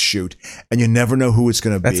day's shoot, and you never know who it's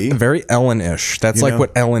going to be. That's very Ellen-ish. That's like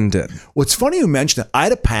what Ellen did. Well, it's funny you mentioned that. I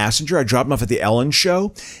had a passenger. I dropped him off at the Ellen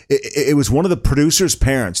show. It was one of the producer's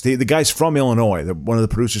parents. The guy's from Illinois. One of the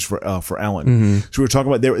producers for Ellen. Mm-hmm. So we were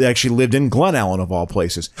talking about they actually lived in Glen Ellen of all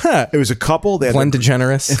places. It was a couple. They had Glenn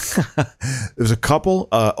DeGeneres. There was a couple,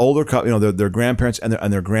 older couple, their grandparents and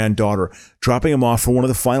their granddaughter, dropping him off for one of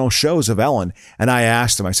the final shows of Ellen. And I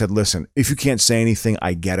asked him. I said, "Listen, if you can't say anything,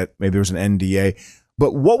 I get it. Maybe there was an NDA,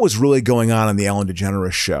 but what was really going on the Ellen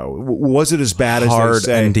DeGeneres show? Was it as bad as they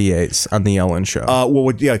say? NDAs on the Ellen show?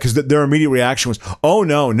 Because their immediate reaction was, "Oh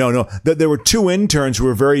no!" There were 2 interns who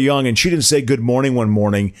were very young, and she didn't say good morning one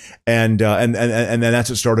morning, and then that's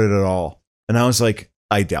what started it all. And I was like,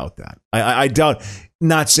 I doubt that. I doubt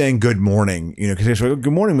not saying good morning. Because they say,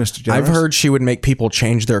 "Good morning, Mr. DeGeneres." I've heard she would make people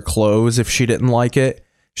change their clothes if she didn't like it.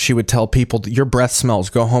 She would tell people, "Your breath smells.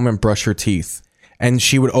 Go home and brush your teeth." And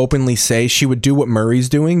she would openly say she would do what Murray's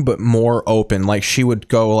doing, but more open. Like she would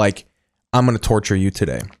go like, "I'm going to torture you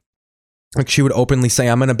today." Like she would openly say,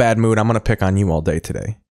 "I'm in a bad mood. I'm going to pick on you all day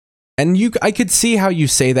today." And I could see how you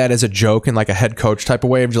say that as a joke in like a head coach type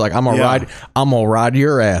of way of just like, I'm gonna ride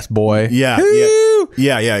your ass, boy. Yeah.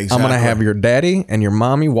 Exactly. I'm gonna have your daddy and your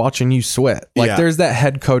mommy watching you sweat. Like there's that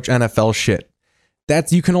head coach NFL shit.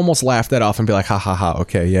 You can almost laugh that off and be like, ha ha ha.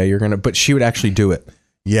 Okay, yeah, you're gonna. But she would actually do it.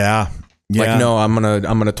 Yeah. Like, no, I'm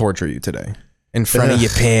gonna torture you today. in front of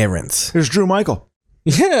your parents. There's Drew Michael.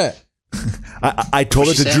 Yeah. I told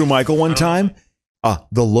it to Drew Michael one time.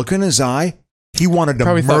 The look in his eye, he wanted to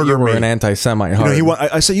Probably murder thought you were me. an anti-Semite.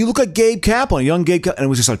 I said, you look like Gabe Kaplan, young Gabe Kaplan. And it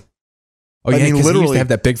was just like, oh, yeah, because he used to have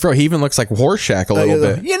that big fro. He even looks like Horseshack a little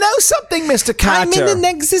bit. You know something, Mr. Carter? I'm in an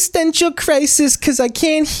existential crisis because I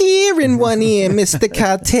can't hear in one ear, Mr.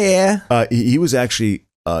 Carter. He was actually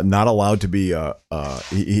not allowed to be.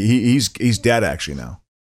 He's dead actually now.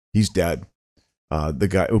 He's dead. The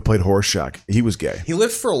guy who played Horseshack, he was gay. He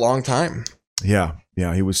lived for a long time. Yeah,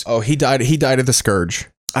 he was. Oh, he died. He died of the scourge.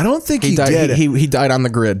 I don't think he died. did. He died on the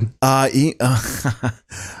grid. I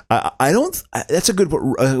don't. That's a good.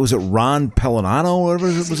 Was it Ron Pellegrino or whatever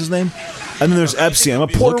was his name? And then there's Epstein. I'm a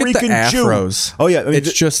Puerto Rican Jew. Afros. Oh yeah,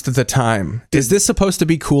 it's just the time. Is this supposed to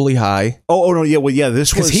be Cooley High? Oh no, yeah. Well, yeah.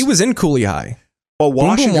 This was because he was in Cooley High. Oh,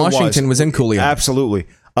 Washington was in Cooley High. Absolutely.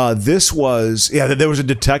 This was there was a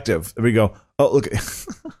detective. There we go. Oh look,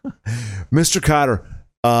 Mr. Cotter.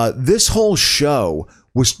 This whole show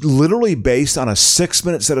was literally based on a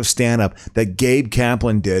 6-minute set of stand-up that Gabe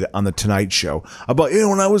Kaplan did on The Tonight Show about,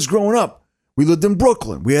 when I was growing up, we lived in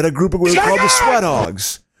Brooklyn. We had a group, we were called the Sweat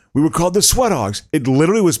Hogs. We were called the Sweat Hogs. It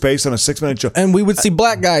literally was based on a 6-minute show. And we would see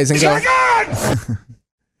black guys and go,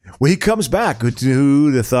 well, he comes back.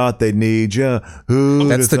 Who'd have thought they'd need you?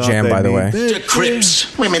 That's the jam, by the way. The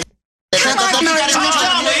Crips. Women.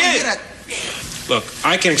 Look,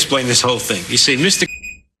 I can explain this whole thing. You see, Mr.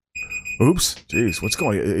 Oops. Jeez, what's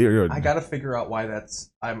going on? I got to figure out why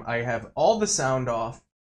that's... I have all the sound off.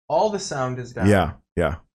 All the sound is down.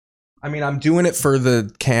 Yeah. I mean, I'm doing it for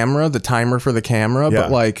the camera, the timer for the camera,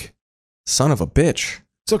 but like, son of a bitch.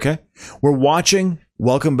 It's okay. We're watching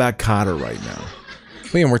Welcome Back Kotter right now.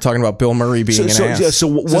 And we're talking about Bill Murray being an ass. Yeah, so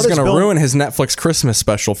what this is going to ruin his Netflix Christmas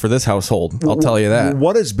special for this household. I'll tell you that.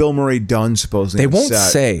 What has Bill Murray done, supposedly? They won't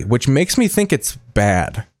say, which makes me think it's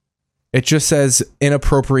bad. It just says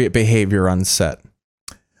inappropriate behavior on set.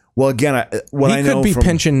 Well, again, he could be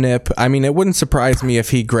pinch and nip. I mean, it wouldn't surprise me if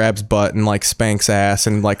he grabs butt and like spanks ass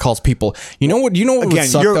and like calls people. You know what? Again, would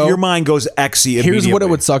suck, though? Your mind goes exy. Here's what it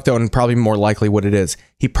would suck though, and probably more likely what it is.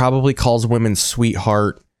 He probably calls women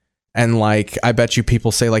sweetheart, and like I bet you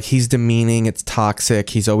people say like he's demeaning. It's toxic.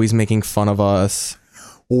 He's always making fun of us.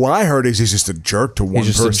 Well, what I heard is he's just a jerk to one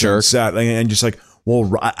person on set, and just like.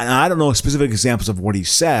 Well, I don't know specific examples of what he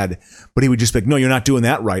said, but he would just be like, no, you're not doing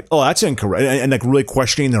that right. Oh, that's incorrect. And like really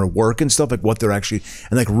questioning their work and stuff, like what they're actually,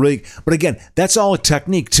 and like really, but again, that's all a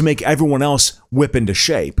technique to make everyone else whip into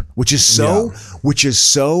shape, which is so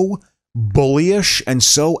bullyish and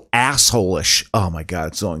so asshole-ish. Oh my God,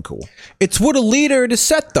 it's so uncool. It's what a leader at a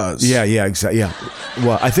set does. Yeah, exactly. Yeah.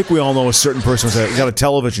 Well, I think we all know a certain person who's got a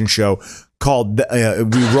television show called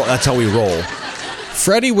That's How We Roll.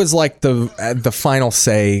 Freddie was like the final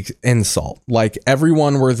say insult. Like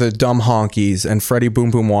everyone were the dumb honkies, and Freddie Boom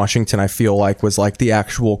Boom Washington, I feel like, was like the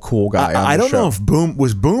actual cool guy. I don't know if Boom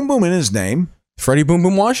Boom in his name. Freddie Boom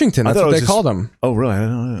Boom Washington. That's what they called him. Oh, really? I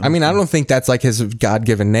don't know. I mean, I don't think that's like his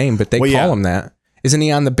God-given name, but they call him that. Isn't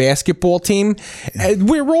he on the basketball team?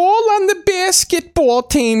 We're all on the basketball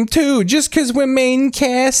team too, just because we're main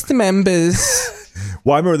cast members.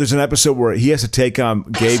 Well, I remember there's an episode where he has to take on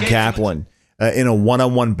Gabe Kaplan. In a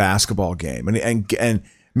one-on-one basketball game, and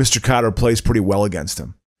Mr. Cotter plays pretty well against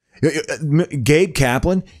him. Gabe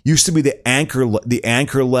Kaplan used to be the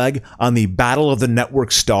anchor leg on the Battle of the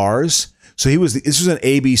Network Stars. So this was an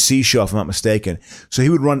ABC show, if I'm not mistaken. So he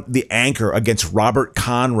would run the anchor against Robert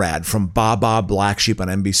Conrad from Baba Black Sheep on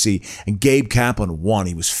NBC, and Gabe Kaplan won.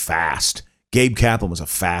 He was fast. Gabe Kaplan was a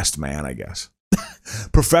fast man, I guess.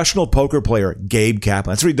 Professional poker player Gabe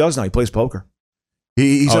Kaplan. That's what he does now. He plays poker.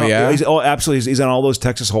 Absolutely. He's on all those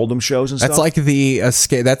Texas Hold'em shows and stuff. That's like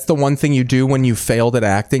that's the one thing you do when you failed at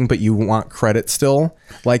acting, but you want credit still.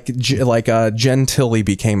 Like Jen Tilly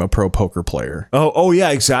became a pro poker player. Oh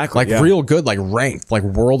yeah, exactly. Like real good, like ranked, like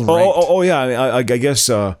world ranked. Oh yeah. I guess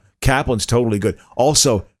Kaplan's totally good.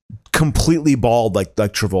 Also, completely bald like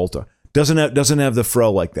Travolta. Doesn't have the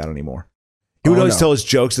fro like that anymore. He would always tell his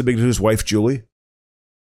jokes to his wife Julie.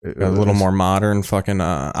 A little more modern, fucking.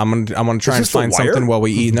 I'm gonna try and find something while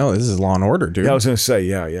we eat. No, this is Law and Order, dude. Yeah, I was gonna say,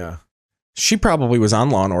 yeah. She probably was on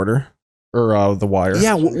Law and Order or The Wire.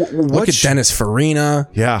 Yeah, look at Dennis Farina.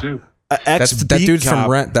 Yeah, that dude from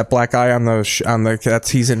Rent. That black guy on the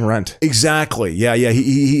he's in Rent. Exactly. Yeah.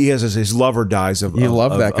 He has his lover dies of. You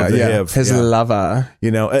love that guy. Yeah, his lover. You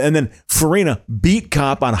know, and then Farina beat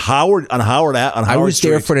cop on Howard. I was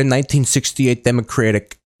there for the 1968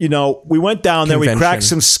 Democratic. You know, we went down there, we cracked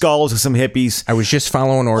some skulls with some hippies. I was just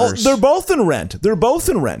following orders. They're both in Rent.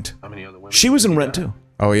 How many other women? She was in Rent too.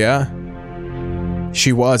 Oh, yeah?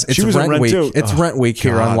 She was. It's She was in Rent Rent Week. too. It's Oh, Rent Week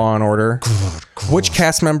here God. on Law and Order. Which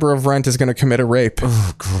cast member of Rent is going to commit a rape?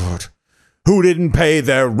 Oh God. Who didn't pay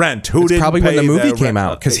their rent? Who didn't Probably when pay the movie their came rent?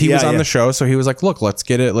 out because he was on the show. So he was like, look, let's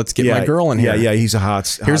get my girl in here. Yeah, he's a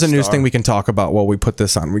hot Here's a news star. thing we can talk about while we put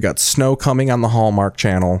this on. We got Snow coming on the Hallmark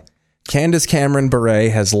Channel. Candace Cameron Bure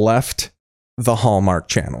has left the Hallmark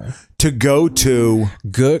Channel to go to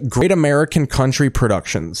Great American Country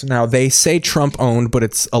Productions. Now, they say Trump owned, but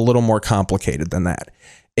it's a little more complicated than that.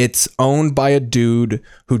 It's owned by a dude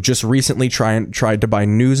who just recently tried to buy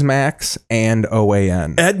Newsmax and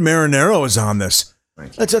OAN. Ed Marinero is on this.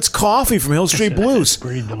 That's Coffee from Hill Street Blues.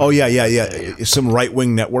 Oh yeah. Some right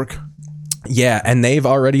wing network. Yeah, and they've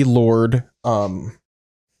already lured. Oh,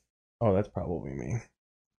 that's probably me.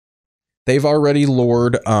 They've already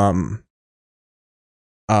lured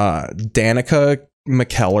Danica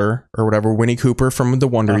McKellar or whatever, Winnie Cooper from the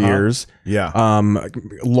Wonder Years. Yeah.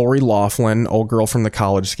 Lori Loughlin, old girl from the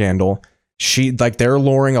College Scandal. They're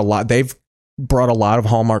luring a lot. They've brought a lot of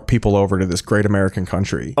Hallmark people over to this Great American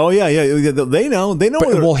Country. Oh yeah. They know.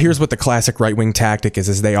 Well, here's what the classic right wing tactic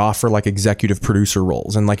is they offer like executive producer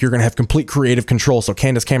roles, and like you're gonna have complete creative control. So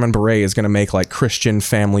Candace Cameron Bure is gonna make like Christian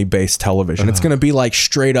family based television. It's gonna be like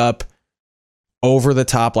straight up over the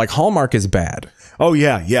top. Like Hallmark is bad. Oh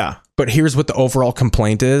yeah. But here's what the overall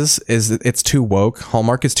complaint is that it's too woke.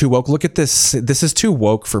 Hallmark is too woke. Look at this. This is too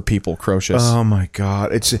woke for people, Crocious. Oh my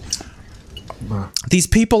God. These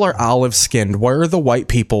people are olive skinned. Where are the white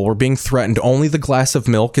people? We're being threatened. Only the glass of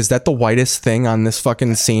milk. Is that the whitest thing on this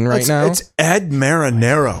fucking scene right now? It's Ed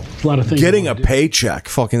Marinero getting a paycheck.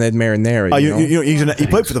 Fucking Ed Marinero. He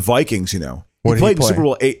played for the Vikings, What he played did he play? Super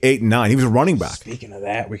Bowl 8 and 9. He was a running back. Speaking of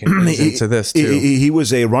that, we can get into this too. He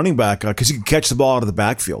was a running back because he could catch the ball out of the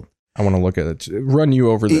backfield. I want to look at it. Run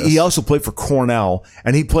you over this. He also played for Cornell,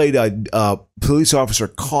 and he played police officer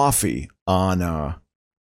Coffee on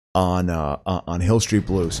Hill Street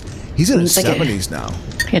Blues. He's in his 70s now.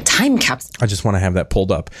 Like a time capsule. I just want to have that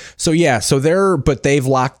pulled up. So yeah, they've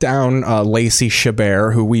locked down Lacey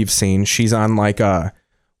Chabert, who we've seen. She's on like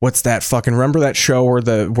what's that fucking? Remember that show where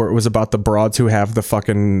it was about the broads who have the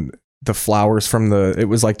flowers from it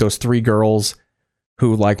was like those three girls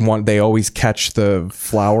who they always catch the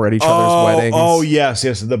flower at each other's weddings. Oh yes,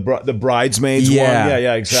 the bridesmaids one.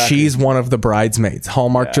 Yeah, exactly. She's one of the bridesmaids.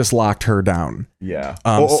 Hallmark just locked her down. Yeah.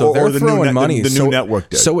 So they're throwing money. The new network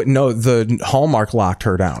did. The Hallmark locked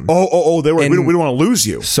her down. They were. We don't want to lose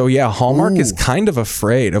you. So yeah, Hallmark is kind of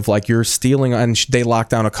afraid of like you're stealing, and they locked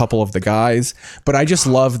down a couple of the guys. But I just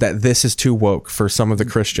love that this is too woke for some of the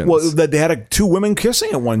Christians. Well, that they had two women kissing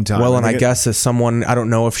at one time. Well, and I guess as someone, I don't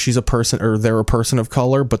know if she's a person or they're a person of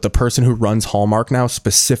color, but the person who runs Hallmark now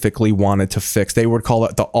specifically wanted to fix. They would call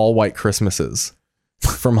it the all white Christmases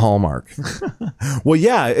from Hallmark. Well,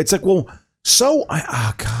 yeah, it's like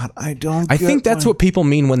I think that's what people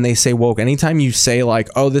mean when they say woke. Anytime you say like,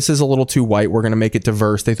 oh, this is a little too white, we're going to make it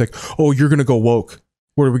diverse. They think, oh, you're going to go woke.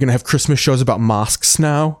 What are we going to have Christmas shows about mosques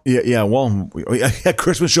now? Yeah. Well,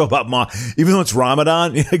 Christmas show about even though it's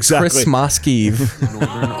Ramadan. Exactly. Chris Mosque Eve.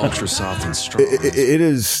 Northern ultra soft and strong. It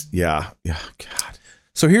is. Yeah. God.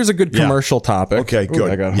 So here's a good commercial topic. Okay,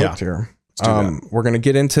 good. I got hooked here. We're going to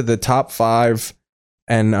get into the top 5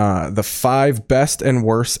 and the 5 best and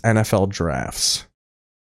worst NFL drafts.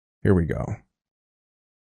 Here we go.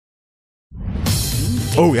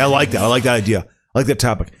 Oh, yeah, I like that. I like that idea. I like that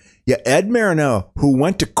topic. Yeah, Ed Marinero, who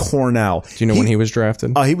went to Cornell. Do you know when he was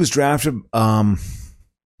drafted? He was drafted. So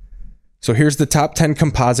here's the top 10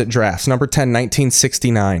 composite drafts. Number 10,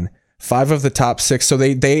 1969. 5 of the top 6. So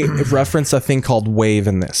they reference a thing called WAVE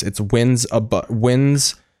in this. It's wins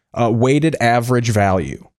weighted average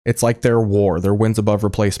value. It's like their WAR, their wins above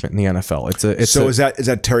replacement in the NFL. Is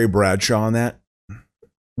that Terry Bradshaw on that?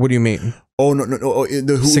 What do you mean? Oh no.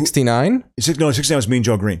 69? 69 was Mean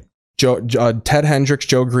Joe Green. Ted Hendricks,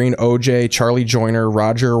 Joe Green, OJ, Charlie Joyner,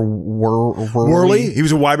 Roger Worley. He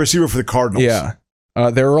was a wide receiver for the Cardinals. Yeah.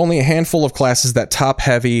 There are only a handful of classes that top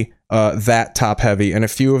heavy, and a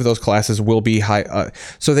few of those classes will be high.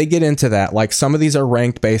 So they get into that. Like some of these are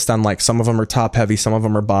ranked based on like some of them are top heavy, some of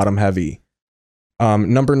them are bottom heavy.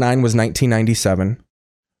 Number 9 was 1997.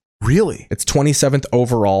 Really? It's 27th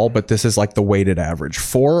overall, but this is like the weighted average.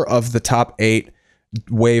 4 of the top 8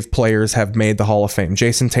 Wave players have made the Hall of Fame.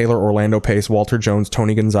 Jason Taylor, Orlando Pace, Walter Jones,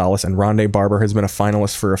 Tony Gonzalez, and Rondé Barber has been a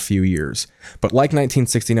finalist for a few years. But like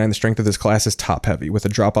 1969, the strength of this class is top heavy, with a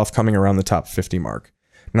drop-off coming around the top 50 mark.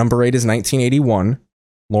 Number 8 is 1981.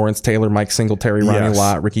 Lawrence Taylor, Mike Singletary, Ronnie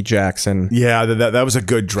Lott, Ricky Jackson. Yeah, that was a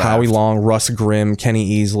good draft. Howie Long, Russ Grimm,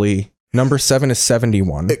 Kenny Easley. Number 7 is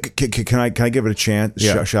 71. Can I give it a chance?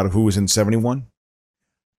 Yeah. Shout out who was in 71?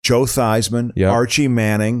 Joe Theismann, Archie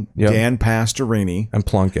Manning, Dan Pastorini, and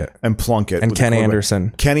Plunkett, and Ken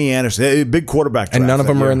Anderson. Kenny Anderson, big quarterback draft. And none of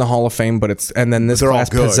them are in the Hall of Fame, but then this class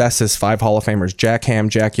possesses 5 Hall of Famers: Jack Ham,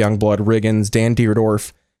 Jack Youngblood, Riggins, Dan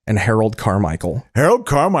Dierdorf, and Harold Carmichael.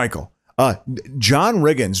 John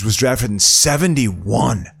Riggins was drafted in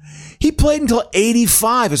 71. He played until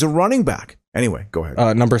 85 as a running back. Anyway, go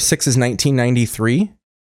ahead. Number 6 is 1993.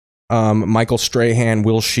 Michael Strahan,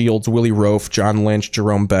 Will Shields, Willie Rofe, John Lynch,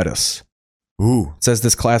 Jerome Bettis. Ooh. It says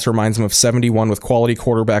this class reminds him of 71 with quality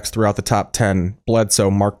quarterbacks throughout the top 10. Bledsoe,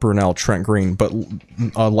 Mark Brunell, Trent Green, but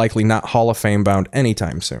likely not Hall of Fame bound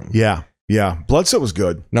anytime soon. Yeah. Bledsoe was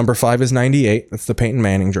good. Number 5 is 98. That's the Peyton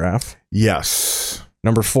Manning draft. Yes.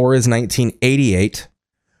 Number 4 is 1988.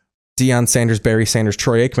 Deion Sanders, Barry Sanders,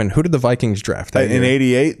 Troy Aikman. Who did the Vikings draft that in year?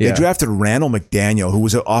 88? They drafted Randall McDaniel, who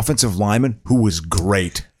was an offensive lineman who was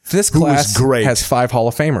great. This class has 5 Hall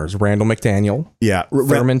of Famers: Randall McDaniel,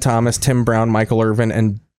 Thurman Thomas, Tim Brown, Michael Irvin,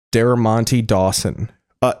 and Daramonte Dawson.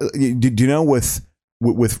 Do you know with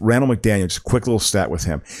Randall McDaniel, just a quick little stat with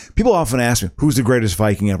him. People often ask me, who's the greatest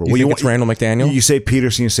Viking ever? You think it's Randall McDaniel? You say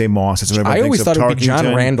Peterson, you say Moss. That's what everyone I always thinks thought of. it would be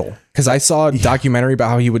John Randall, because I saw a documentary about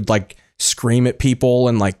how he would like scream at people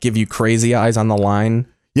and like give you crazy eyes on the line.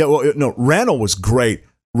 Yeah, well, no, Randall was great.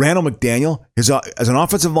 Randall McDaniel, as an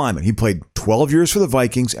offensive lineman, he played 12 years for the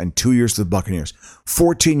Vikings and 2 years for the Buccaneers.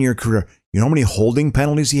 14-year career. You know how many holding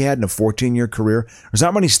penalties he had in a 14-year career? There's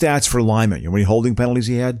not many stats for linemen. You know how many holding penalties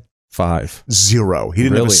he had? 5. 0. He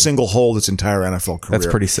didn't have a single hold his entire NFL career. That's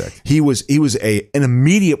pretty sick. He was an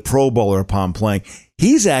immediate Pro Bowler upon playing.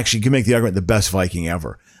 He's actually, can make the argument, the best Viking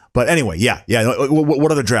ever. But anyway, yeah.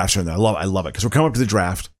 What other drafts are in there? I love it because we're coming up to the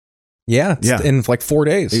draft. Yeah, it's in like 4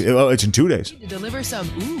 days. It's in 2 days. To deliver some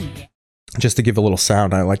Just to give a little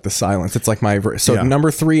sound, I like the silence. It's like my...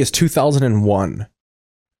 number 3 is 2001.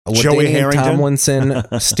 Joey Harrington. Tomlinson,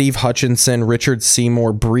 Steve Hutchinson, Richard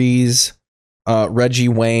Seymour, Breeze, Reggie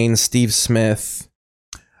Wayne, Steve Smith.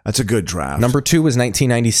 That's a good draft. Number 2 was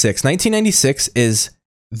 1996. 1996 is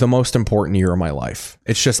the most important year of my life.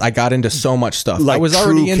 It's just, I got into so much stuff. Like I was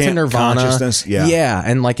already into Nirvana. Consciousness. Yeah,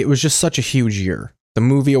 and like it was just such a huge year. The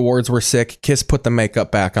movie awards were sick. Kiss put the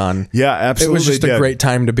makeup back on. Yeah, absolutely. It was just a great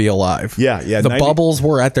time to be alive. Yeah. The bubbles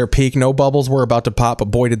were at their peak. No bubbles were about to pop, but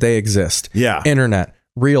boy, did they exist. Yeah. Internet,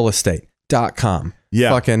 real estate.com.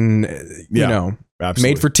 Yeah. Fucking, you know,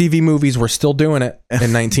 absolutely. Made for TV movies were still doing it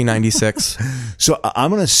in 1996. So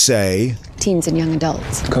I'm going to say... Teens and young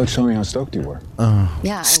adults. Coach told me how stoked you were.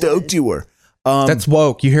 Yeah. Stoked you were. That's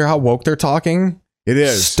woke. You hear how woke they're talking? It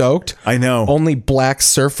is. Stoked. I know. Only black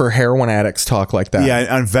surfer heroin addicts talk like that.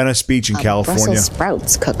 Yeah, on Venice Beach in California. Brussels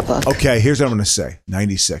sprouts cookbook. Okay, here's what I'm going to say.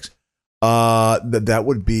 96. That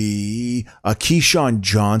would be Keyshawn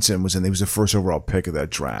Johnson was in. He was the first overall pick of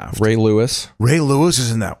that draft. Ray Lewis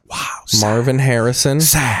is in that. Wow. Marvin Harrison.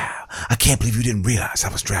 Sal, I can't believe you didn't realize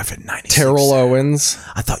I was drafted in 96. Terrell Owens.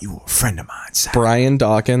 I thought you were a friend of mine, Sal. Brian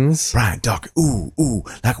Dawkins. Ooh,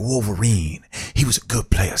 like a Wolverine. He was a good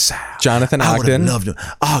player, Sal. Jonathan I would have Ogden. loved him.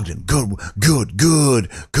 Ogden,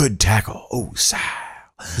 good tackle. Oh, Sal.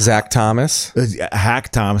 Zach Thomas.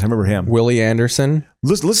 Hack Thomas. I remember him. Willie Anderson.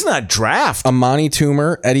 Listen to that draft. Amani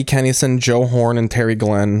Toomer, Eddie Kennison, Joe Horn, and Terry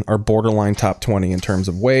Glenn are borderline top 20 in terms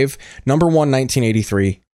of wave. Number 1,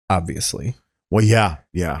 1983, obviously. Well, yeah.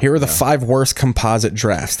 Here are the 5 worst composite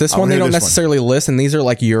drafts. This one they don't necessarily list, and these are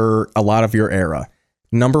like a lot of your era.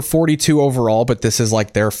 Number 42 overall, but this is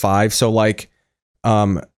like their 5. So like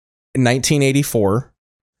 1984.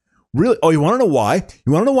 Really? Oh, you want to know why?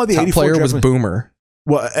 You want to know why the top 84 player was Boomer?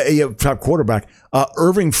 Well, top quarterback.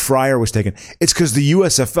 Irving Fryer was taken. It's because the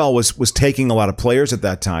USFL was taking a lot of players at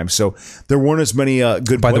that time, so there weren't as many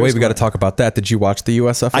good. By the way, we got to talk about that. Did you watch the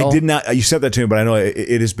USFL? I did not. You said that to me, but I know it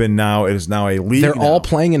is now a league. They're all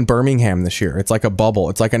playing in Birmingham this year. It's like a bubble.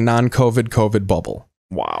 It's like a non-COVID bubble.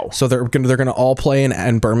 Wow. So they're gonna all play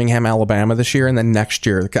in Birmingham, Alabama this year, and then next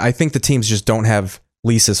year, I think the teams just don't have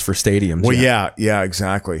leases for stadiums. Well, yet. yeah,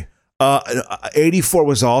 exactly. 84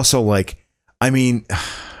 was also like. I mean,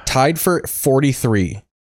 tied for 43,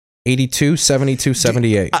 82, 72,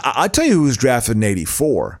 78. I'll tell you who was drafted in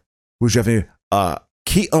 84. Who was drafted?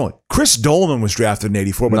 Chris Dolman was drafted in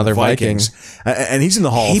 84 by the Vikings. And he's in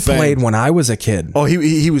the Hall of Fame. He played when I was a kid. Oh,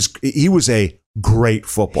 he was a great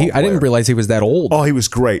football player. I didn't realize he was that old. Oh, he was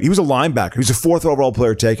great. He was a linebacker. He was a 4th overall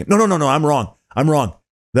player taken. No, I'm wrong.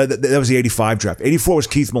 That was the 85 draft. 84 was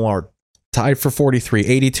Keith Millard. Tied for 43,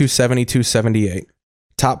 82, 72, 78.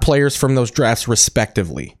 Top players from those drafts,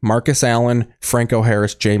 respectively: Marcus Allen, Franco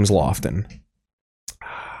Harris, James Lofton.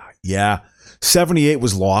 Yeah. 78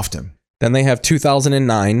 was Lofton. Then they have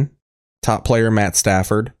 2009, top player Matt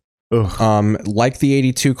Stafford. Like the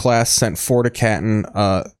 82 class sent 4 to Canton.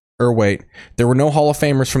 There were no Hall of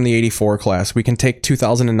Famers from the 84 class. We can take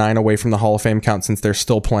 2009 away from the Hall of Fame count since they're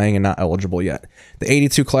still playing and not eligible yet. The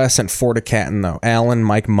 82 class sent 4 to Canton, though. Allen,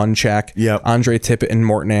 Mike Munchak, Andre Tippett, and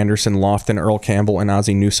Morton Anderson, Lofton, Earl Campbell, and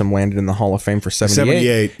Ozzie Newsome landed in the Hall of Fame for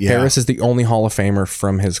 78. Yeah. Harris is the only Hall of Famer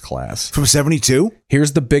from his class. From 72?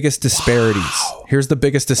 Here's the biggest disparities. Wow. Here's the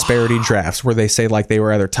biggest disparity drafts where they say like they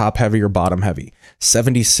were either top heavy or bottom heavy.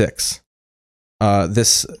 76.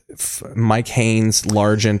 Mike Haynes,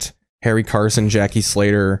 Largent, Harry Carson, Jackie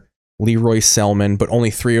Slater, Leroy Selman, but only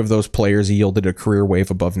 3 of those players yielded a career wave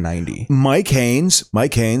above 90. Mike Haynes,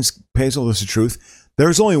 pays all this the truth.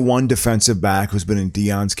 There's only one defensive back who's been in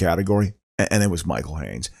Dion's category, and it was Michael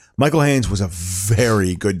Haynes. Michael Haynes was a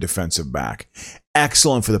very good defensive back.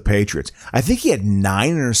 Excellent for the Patriots. I think he had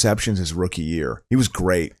 9 interceptions his rookie year. He was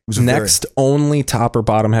great. Only top or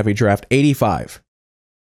bottom heavy draft, 85.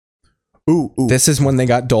 Ooh. This is when they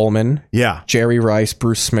got Dolman, Jerry Rice,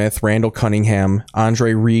 Bruce Smith, Randall Cunningham,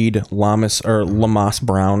 Andre Reed, Lomas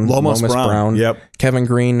Brown, Kevin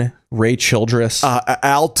Green, Ray Childress.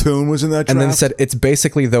 Al Toon was in that draft. And then said it's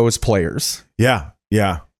basically those players. Yeah.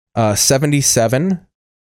 77,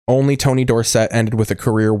 only Tony Dorsett ended with a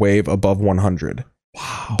career wave above 100.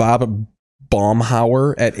 Wow. Bob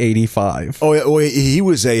Baumhauer at 85. He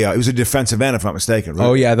was a defensive end, if I'm not mistaken. Right?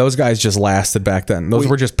 Oh yeah, those guys just lasted back then. Those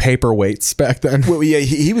were just paperweights back then. Well, yeah,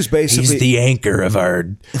 he was basically he's the anchor of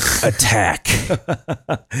our attack.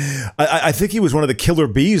 I think he was one of the killer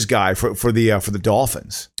bees guy for the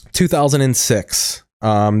Dolphins. 2006.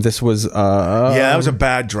 This was that was a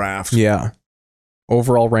bad draft. Yeah,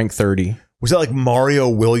 overall rank 30. Was that like Mario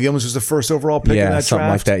Williams was the first overall pick in that draft? Something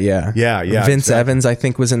like that, yeah. Yeah. Vince Evans, I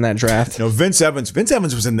think, was in that draft. No, Vince Evans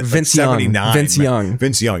was in the 79. Vince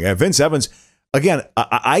Young. Yeah, Vince Evans. Again,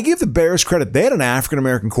 I give the Bears credit. They had an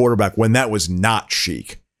African-American quarterback when that was not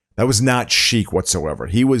chic. That was not chic whatsoever.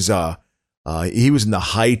 He was in the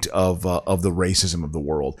height of the racism of the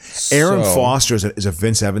world. Aaron Foster is a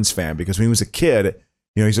Vince Evans fan because when he was a kid,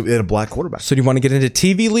 he had a black quarterback. So do you want to get into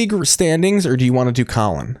TV league standings or do you want to do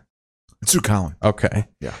Colin? Let's do Colin. Okay.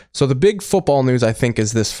 Yeah. So the big football news, I think,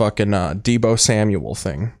 is this fucking Debo Samuel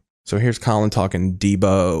thing. So here's Colin talking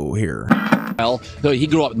Debo here. Well, he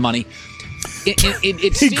grew up with money. He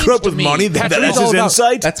grew up with money? That's his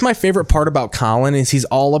insight? That's my favorite part about Colin is he's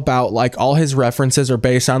all about, like, all his references are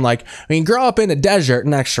based on, like, I mean, grow up in a desert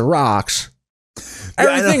next to rocks.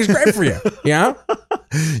 Everything's great for you. Yeah?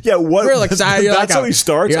 Yeah, what? Really excited. That's how he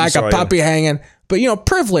starts. You're like a puppy hanging. But,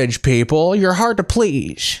 privileged people, you're hard to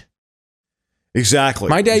please. Exactly.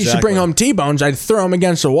 My dad used to bring home T-bones. I'd throw them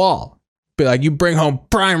against the wall. Be like, you bring home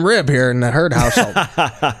prime rib here in the Herd household.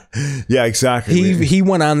 Yeah, exactly. He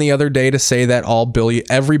went on the other day to say that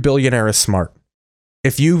every billionaire is smart.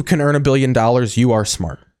 If you can earn $1 billion, you are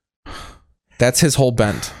smart. That's his whole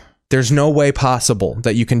bent. There's no way possible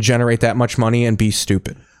that you can generate that much money and be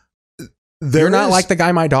stupid. You're not like the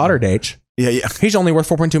guy my daughter dates. Yeah. He's only worth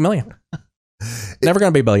 $4.2 million. Never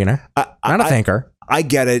going to be a billionaire. Not a thinker. I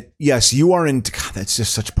get it. Yes, you are in. God, that's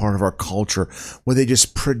just such part of our culture where they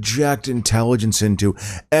just project intelligence into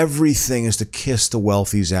everything is to kiss the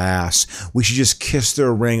wealthy's ass. We should just kiss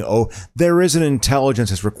their ring. Oh, there is an intelligence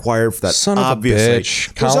that's required for that. Son obviously. Of a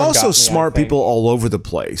bitch. There's also smart people all over the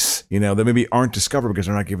place, that maybe aren't discovered because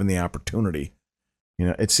they're not given the opportunity.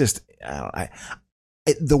 It's just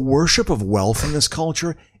the worship of wealth in this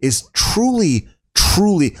culture is truly,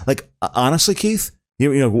 like, honestly, Keith.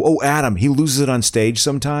 Adam, he loses it on stage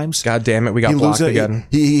sometimes. God damn it, we got blocked again.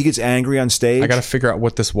 He gets angry on stage. I got to figure out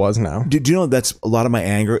what this was now. Do you know that's a lot of my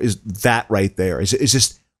anger is that right there? It's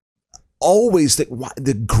just always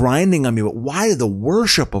the grinding on me. But why the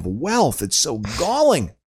worship of wealth? It's so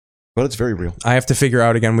galling. But it's very real. I have to figure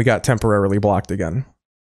out again. We got temporarily blocked again.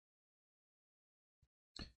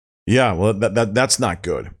 Yeah, well, that's not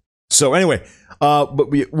good. So anyway, but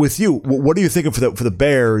with you, what are you thinking for the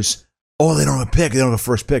Bears? Oh, they don't have a pick. They don't have a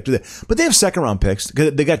first pick, do they? But they have second-round picks.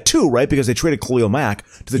 They got 2, right? Because they traded Khalil Mack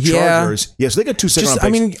to the Chargers. Yeah, so they got 2 second-round picks.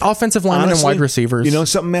 I mean, offensive linemen and wide receivers. You know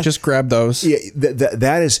something, man? Just grab those. Yeah,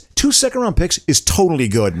 that is 2 second-round picks is totally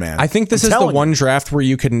good, man. I think this is the one draft where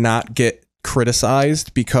you could not get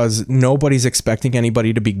criticized because nobody's expecting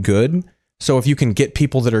anybody to be good. So if you can get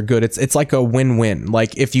people that are good, it's like a win-win.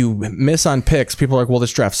 Like if you miss on picks, people are like, well,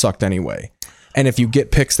 this draft sucked anyway. And if you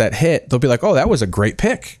get picks that hit, they'll be like, "Oh, that was a great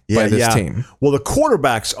pick by this team." Well, the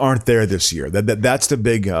quarterbacks aren't there this year. That's the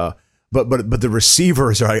big. But the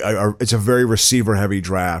receivers are. It's a very receiver heavy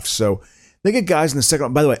draft. So they get guys in the second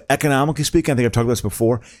round. By the way, economically speaking, I think I've talked about this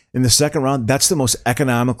before. In the second round, that's the most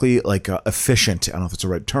economically efficient. I don't know if it's the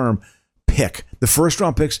right term. Pick the first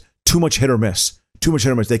round picks too much hit or miss. Too much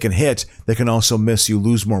hit or miss. They can hit. They can also miss. You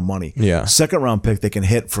lose more money. Yeah. Second round pick, they can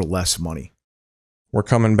hit for less money. We're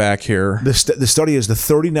coming back here. The study is the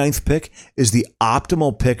 39th pick is the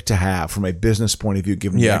optimal pick to have from a business point of view,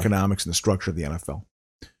 given the economics and the structure of the NFL.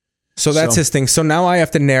 So that's his thing. So now I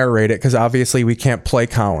have to narrate it because obviously we can't play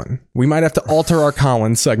Colin. We might have to alter our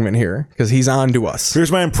Colin segment here because he's on to us.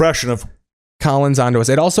 Here's my impression of Colin's on to us.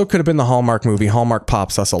 It also could have been the Hallmark movie. Hallmark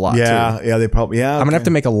pops us a lot too. Yeah, they probably, yeah. I'm going to have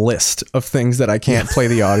to make a list of things that I can't play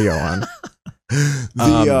the audio on.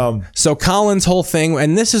 So Colin's whole thing,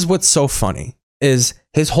 and this is what's so funny, is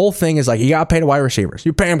his whole thing is like, you got to pay the wide receivers.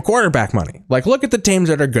 You pay them quarterback money. Like, look at the teams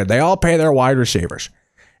that are good. They all pay their wide receivers.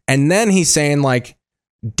 And then he's saying like,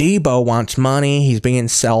 Debo wants money. He's being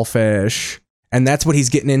selfish. And that's what he's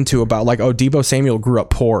getting into about like, oh, Debo Samuel grew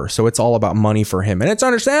up poor. So it's all about money for him. And it's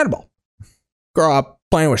understandable. Grew up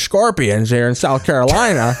playing with scorpions here in South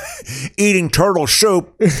Carolina. Eating turtle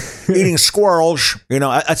soup, eating squirrels. You know,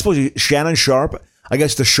 I suppose Shannon Sharp, I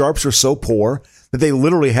guess the Sharps are so poor that they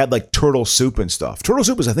literally had like turtle soup and stuff. Turtle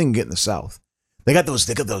soup is a thing you get in the South. They got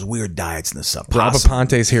those weird diets in the South. Rob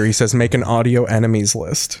Aponte's here. He says, make an audio enemies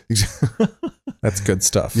list. That's good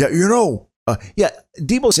stuff. Yeah, you know,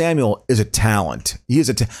 Debo Samuel is a talent. He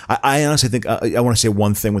is I honestly think, I want to say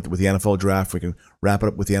one thing with the NFL draft. We can wrap it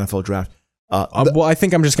up with the NFL draft. Well, I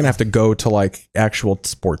think I'm just going to have to go to like actual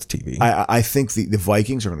sports TV. I think the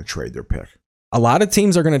Vikings are going to trade their pick. A lot of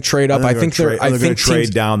teams are going to trade up. I think they're going to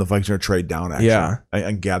trade down. The Vikings are going to trade down, actually. Yeah.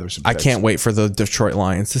 And gather some picks. I can't wait for the Detroit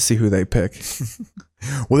Lions to see who they pick.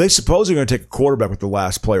 Well, they suppose they're going to take a quarterback with the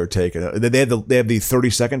last player taken. They have the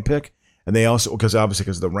 32nd pick, and they also, because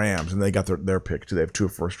of the Rams, and they got their pick too. They have 2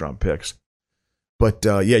 first-round picks. But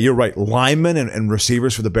yeah, you're right. Linemen and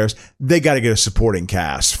receivers for the Bears, they got to get a supporting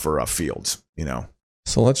cast for Fields, you know.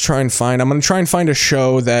 So let's try and I'm going to try and find a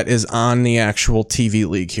show that is on the actual TV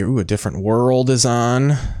league here. Ooh, A Different World is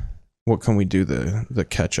on. What can we do the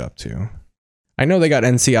catch up to? I know they got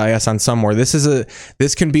NCIS on somewhere.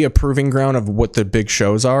 This can be a proving ground of what the big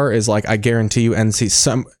shows are. Is like, I guarantee you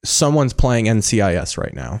someone's playing NCIS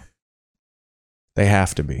right now. They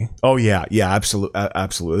have to be. Oh yeah,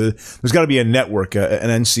 absolutely. There's got to be a network,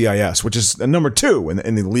 an NCIS, which is number 2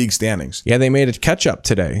 in the league standings. Yeah, they made a catch up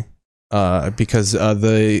today. Because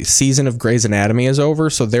the season of Grey's Anatomy is over,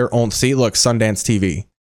 so they're on. See, look, Sundance TV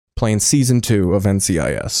playing season 2 of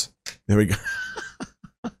NCIS. There we go.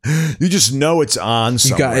 You just know it's on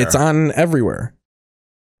somewhere. It's on everywhere.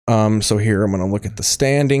 So here I'm gonna look at the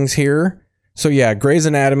standings here. So yeah, Grey's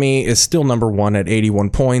Anatomy is still number 1 at 81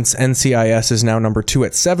 points. NCIS is now number 2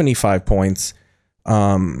 at 75 points.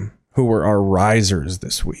 Who were our risers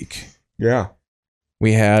this week? Yeah.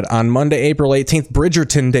 We had on Monday, April 18th,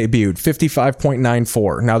 Bridgerton debuted,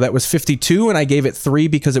 55.94. Now that was 52, and I gave it 3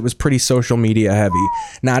 because it was pretty social media heavy.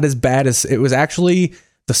 Not as bad as it was actually.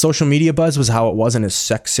 The social media buzz was how it wasn't as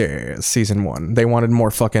sexy as season 1. They wanted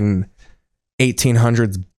more fucking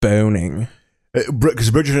 1800s boning. Because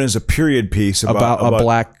Bridgerton is a period piece about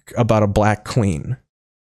a black queen.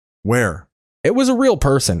 Where? It was a real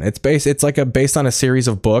person. It's based on a series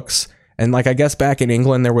of books, and like I guess back in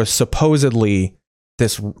England there was supposedly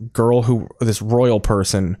this royal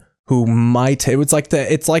person who it's like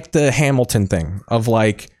the Hamilton thing of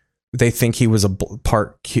like they think he was a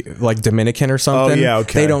part like Dominican or something. Oh yeah,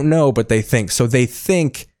 okay. They don't know, but they think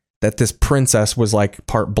that this princess was like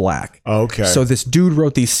part black. Okay. So this dude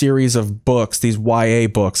wrote these series of books, these YA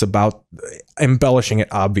books about embellishing it,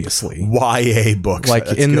 obviously. YA books. Like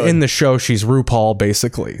in the show, she's RuPaul,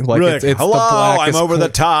 basically. Like really? It's hello, the I'm over the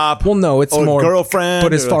top. Well, no, it's more girlfriend.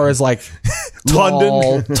 But as far as like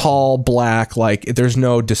London, tall, black, like there's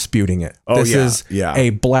no disputing it. Oh, this is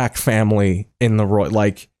a black family in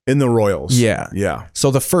the in the Royals. Yeah. Yeah.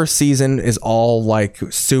 So the first season is all like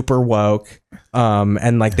super woke.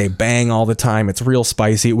 And like they bang all the time. It's real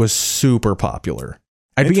spicy. It was super popular.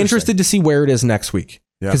 I'd be interested to see where it is next week.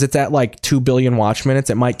 Because it's at like 2 billion watch minutes.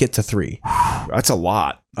 It might get to 3. That's a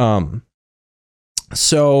lot.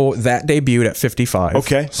 So that debuted at 55.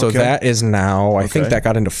 Okay. So that is now, I think that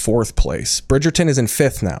got into 4th place. Bridgerton is in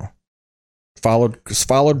 5th now.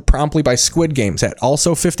 Followed promptly by Squid Games at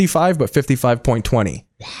also 55, but 55.20.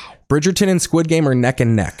 Wow. Bridgerton and Squid Game are neck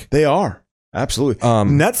and neck. They are. Absolutely.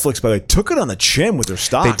 Netflix, by the way, took it on the chin with their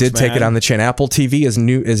stocks. They did take it on the chin. Apple TV is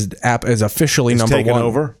officially number 1.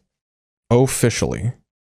 Over. Officially.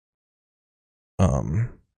 I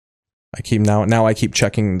keep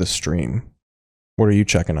checking the stream. What are you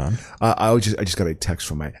checking on? I just got a text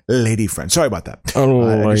from my lady friend. Sorry about that.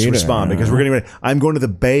 Oh, I just respond because we're getting ready. I'm going to the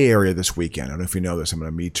Bay Area this weekend. I don't know if you know this. I'm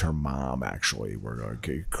going to meet her mom. Actually, we're going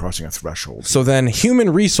to crossing a threshold. So then,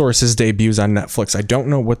 Human Resources debuts on Netflix. I don't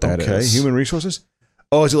know what that is. Okay, Human Resources.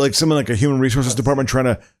 Oh, is it like something like a Human Resources department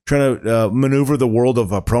trying to maneuver the world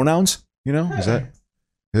of pronouns? You know, is that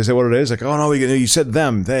what it is? Like, oh no, you said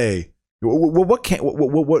them, they.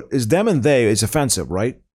 What is them and they is offensive,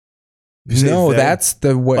 right? No, that's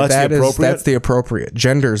the way. That's the appropriate.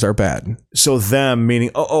 Genders are bad. So them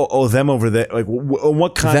meaning them over there. Like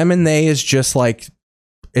what kind? Them and they is just like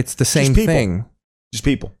it's the same thing. Just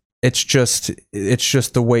people. It's just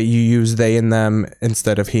the way you use they and them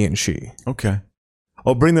instead of he and she. Okay.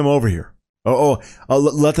 Oh, bring them over here.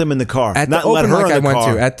 Let them in the car. At the open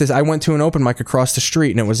mic I went to an open mic across the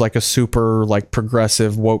street, and it was like a super like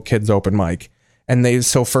progressive woke kids open mic. And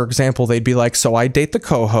for example, they'd be like, so I date the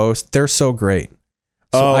co-host. They're so great.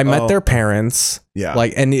 So I met their parents. Yeah.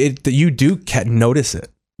 Like, and you do notice it.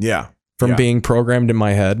 Yeah. From being programmed in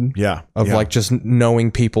my head. Yeah. Of like just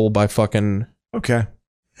knowing people by fucking. Okay.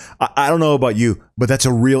 I don't know about you, but that's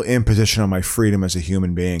a real imposition on my freedom as a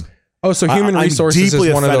human being. Oh, so Human Resources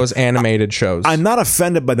is one of those animated shows. I'm not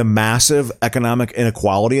offended by the massive economic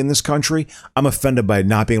inequality in this country. I'm offended by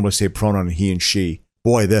not being able to say pronoun he and she.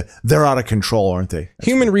 Boy, they're out of control, aren't they? That's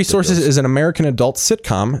Human Resources is an American adult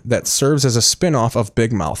sitcom that serves as a spin-off of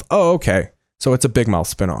Big Mouth. Oh, okay. So it's a Big Mouth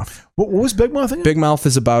spin-off. What was Big Mouth again? Big Mouth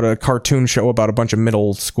is about a cartoon show about a bunch of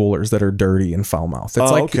middle schoolers that are dirty and foul-mouthed.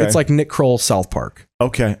 It's like Nick Kroll's South Park.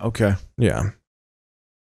 Okay. Yeah.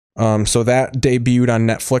 So that debuted on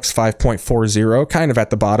Netflix 5.40, kind of at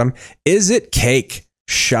the bottom. Is It Cake?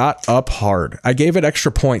 Shot up hard. I gave it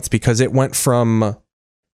extra points because it went from...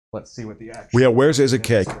 Let's see what the actual... Yeah, where's Is It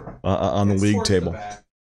Cake? On the league table.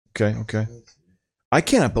 Okay. I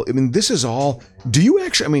can't believe... I mean, this is all... Do you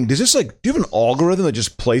actually... I mean, does this like... Do you have an algorithm that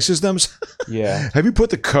just places them? Yeah. Have you put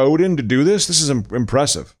the code in to do this? This is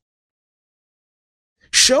impressive.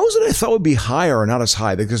 Shows that I thought would be higher are not as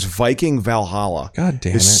high. Because Viking Valhalla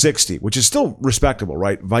is 60, which is still respectable,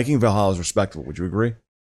 right? Viking Valhalla is respectable. Would you agree?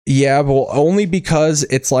 Yeah, well, only because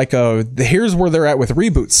it's like here's where they're at with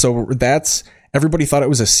reboots. So that's... Everybody thought it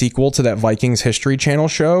was a sequel to that Vikings History Channel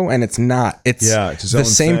show, and it's not. It's the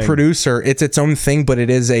same producer. It's its own thing, but it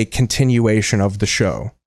is a continuation of the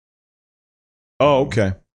show. Oh,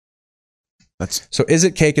 okay. So Is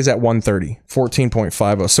It Cake is at 130,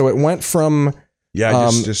 14.50. So it went from... Yeah,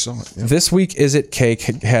 I just saw it. Yeah. This week, Is It Cake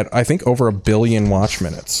had, I think, over 1 billion watch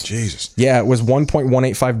minutes. Jesus. Yeah, it was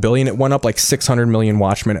 1.185 billion. It went up like 600 million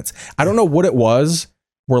watch minutes. I don't know what it was.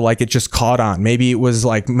 Where like it just caught on. Maybe it was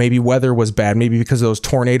like maybe weather was bad. Maybe because of those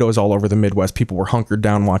tornadoes all over the Midwest, people were hunkered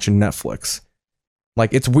down watching Netflix.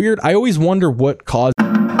 Like it's weird. I always wonder what caused.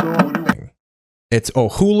 It's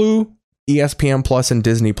Hulu, ESPN Plus, and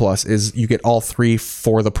Disney Plus is you get all three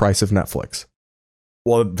for the price of Netflix.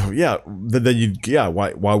 Well, yeah. Then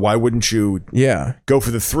why wouldn't you? Yeah. Go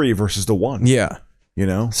for the 3 versus the 1. Yeah. You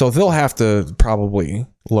know. So they'll have to probably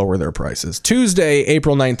lower their prices. Tuesday,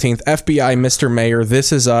 April 19th, FBI Mr. Mayor,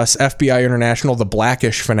 This Is Us, FBI International, the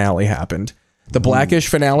Blackish finale happened. The Blackish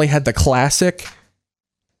finale had the classic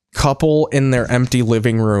couple in their empty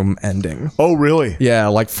living room ending. Oh, really? Yeah,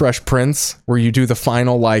 like Fresh Prince, where you do the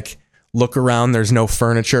final, like, look around, there's no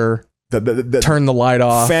furniture, turn the light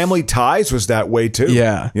off. Family Ties was that way, too.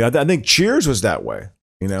 Yeah. I think Cheers was that way,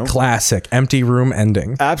 you know? Classic, empty room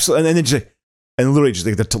ending. Absolutely. And then and literally just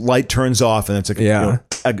like the light turns off and it's like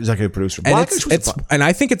executive producer. And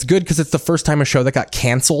I think it's good because it's the first time a show that got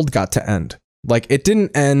canceled got to end. Like it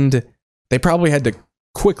didn't end. They probably had to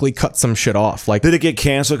quickly cut some shit off. Like did it get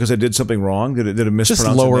canceled because they did something wrong? Did it mispronounce?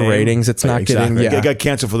 Just lower ratings. It's not getting. Yeah, it got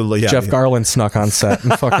canceled for the. Yeah, Jeff Garland snuck on set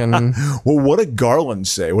and fucking. Well, what did Garland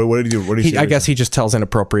say? What did he do? What did he say? I guess he just tells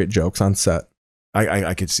inappropriate jokes on set.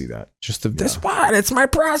 I could see that. Just this what? It's my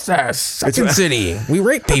process. Second City. We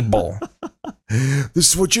rape people. This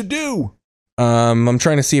is what you do. I'm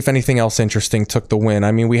trying to see if anything else interesting took the win.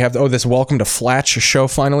 I mean, we have this Welcome to Flatch show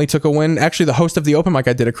finally took a win. Actually, the host of the open mic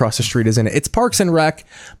I did across the street is in it. It's Parks and Rec,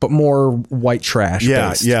 but more white trash.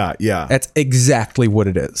 Yeah. That's exactly what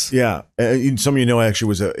it is. Yeah. Some of you know actually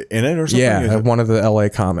was in it or something? Yeah, one of the LA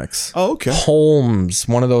comics. Oh, okay. Holmes,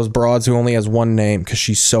 one of those broads who only has one name because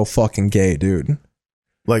she's so fucking gay, dude.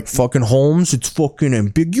 Like fucking Holmes, it's fucking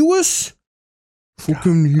ambiguous.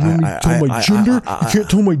 Fucking, you don't tell my gender. You can't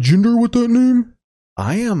tell my gender with that name.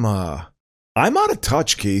 I'm out of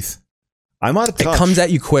touch, Keith. I'm out of touch. It comes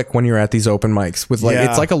at you quick when you're at these open mics with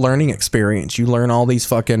it's like a learning experience. You learn all these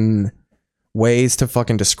fucking ways to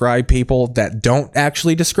fucking describe people that don't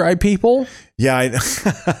actually describe people. Yeah,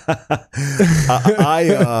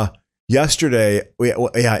 I yesterday,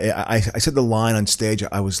 I said the line on stage.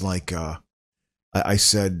 I was like, I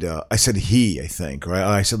said he, I think, right?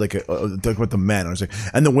 I said like with the men. I was like,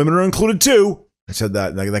 and the women are included too. I said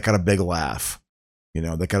that. That got a big laugh.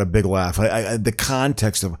 That got a big laugh. The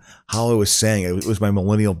context of how I was saying it was my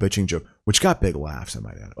millennial bitching joke, which got big laughs. I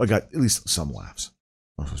might add. I got at least some laughs.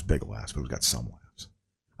 It was big laughs, but it got some laughs.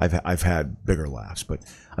 I've had bigger laughs, but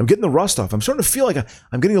I'm getting the rust off. I'm starting to feel like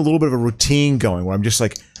I'm getting a little bit of a routine going where I'm just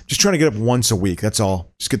trying to get up once a week. That's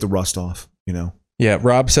all. Just get the rust off. Yeah,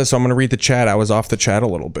 Rob says, so I'm going to read the chat. I was off the chat a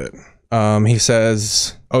little bit. He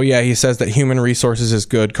says, he says that human resources is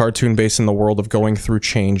good, cartoon based in the world of going through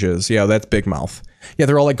changes. Yeah, that's Big Mouth. Yeah,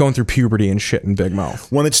 they're all like going through puberty and shit in Big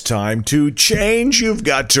Mouth. When it's time to change, you've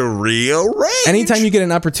got to rearrange. Anytime you get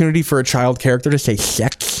an opportunity for a child character to say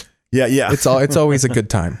sex, yeah, it's always a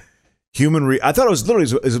good time. I thought it was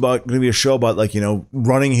literally about going to be a show about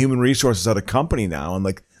running human resources at a company now and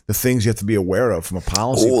like the things you have to be aware of from a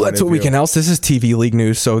policy. Oh, that's what we can else. This is TV League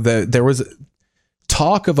news. So there was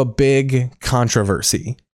talk of a big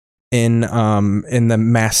controversy in the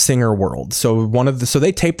Masked Singer world. So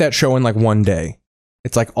they taped that show in like one day.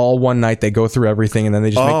 It's like all one night. They go through everything and then they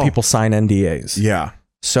just make people sign NDAs. Yeah.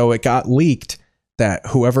 So it got leaked that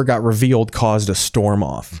whoever got revealed caused a storm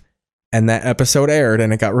off, and that episode aired,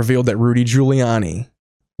 and it got revealed that Rudy Giuliani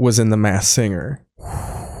was in the Masked Singer.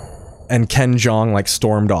 And Ken Jeong like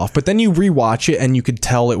stormed off. But then you rewatch it and you could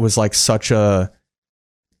tell it was like such a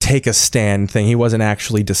take a stand thing. He wasn't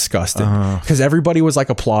actually disgusted because everybody was like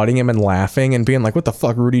applauding him and laughing and being like, what the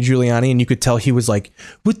fuck, Rudy Giuliani? And you could tell he was like,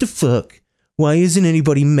 what the fuck? Why isn't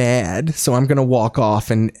anybody mad? So I'm going to walk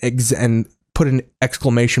off and put an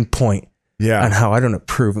exclamation point on how I don't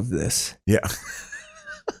approve of this. Yeah.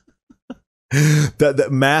 That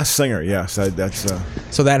Masked Singer, yes, that's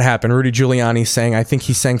so that happened. Rudy Giuliani sang, I think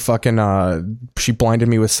he sang fucking She Blinded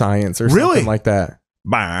Me with Science or something like that.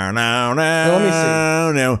 Let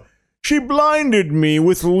me see. She blinded me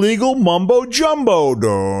with legal mumbo jumbo.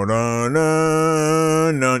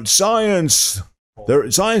 Science.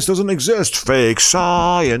 Science doesn't exist. Fake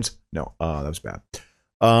science. No, that was bad.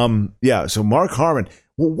 So Mark Harmon.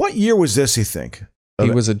 Well, what year was this, you think? He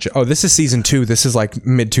was this is season 2. This is like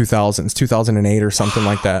mid 2000s, 2008 or something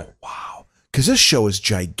like that. Wow. Because this show is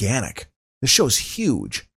gigantic. This show is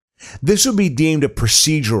huge. This would be deemed a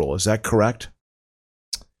procedural. Is that correct?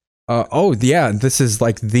 This is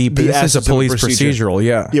like this is a police procedural.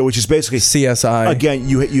 Yeah, which is basically CSI. Again,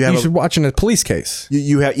 you should watch in a police case.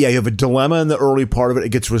 You have a dilemma in the early part of it. It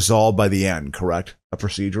gets resolved by the end. Correct? A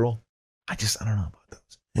procedural. I don't know about those.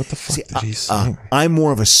 What the fuck did he sing? I'm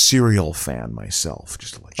more of a Serial fan myself.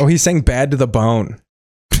 Just to let you he sang "Bad to the Bone,"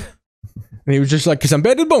 and he was just like, "Cause I'm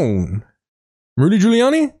bad to the bone." Rudy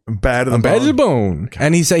Giuliani, I'm bad to the bone. Okay.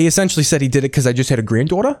 And he essentially said he did it because I just had a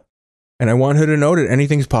granddaughter. And I want her to know that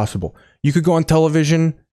anything's possible. You could go on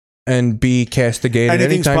television and be castigated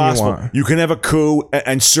anytime you want. You can have a coup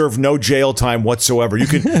and serve no jail time whatsoever. You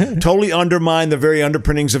can totally undermine the very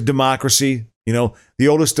underpinnings of democracy. The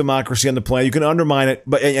oldest democracy on the planet. You can undermine it,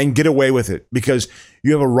 and get away with it because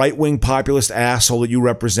you have a right-wing populist asshole that you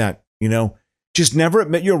represent. Just never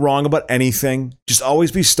admit you're wrong about anything. Just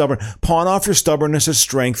always be stubborn. Pawn off your stubbornness as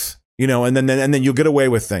strength. And then you'll get away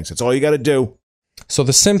with things. That's all you got to do. So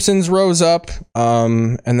The Simpsons rose up,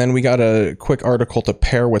 and then we got a quick article to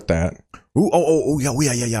pair with that.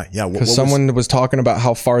 Yeah. Because someone was talking about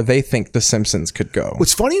how far they think The Simpsons could go.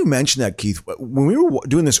 It's funny you mentioned that, Keith. When we were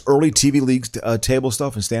doing this early TV League table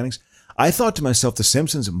stuff and standings, I thought to myself, The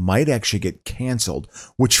Simpsons might actually get canceled,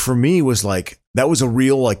 which for me was like, that was a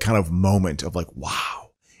real like kind of moment of like,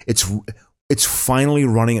 wow, it's finally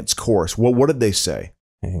running its course. What did they say?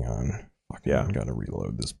 Hang on. I gotta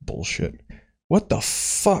reload this bullshit. What the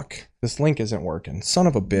fuck? This link isn't working. Son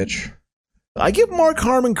of a bitch. I give Mark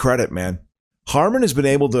Harmon credit, man. Harmon has been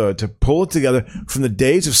able to pull it together from the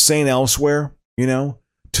days of St. Elsewhere, to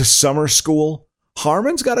summer school.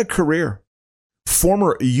 Harmon's got a career.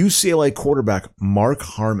 Former UCLA quarterback Mark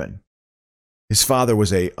Harmon. His father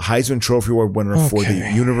was a Heisman Trophy Award winner for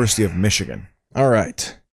the University of Michigan. All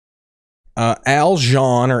right. Al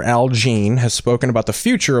Jean has spoken about the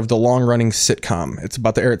future of the long-running sitcom. It's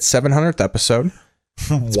about to air its 700th episode.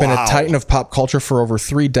 It's been a titan of pop culture for over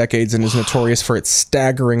 3 decades and is notorious for its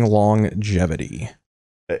staggering longevity.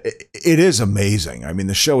 It is amazing. I mean,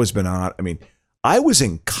 the show has been on. I mean, I was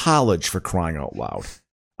in college, for crying out loud.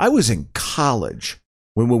 I was in college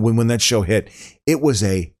when that show hit. It was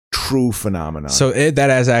a true phenomenon. So that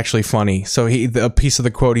is actually funny. So a piece of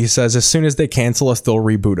the quote, he says, as soon as they cancel us, they'll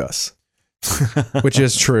reboot us. which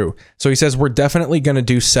is true. So he says, we're definitely going to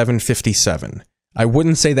do 757. I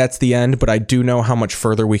wouldn't say that's the end, but I do know how much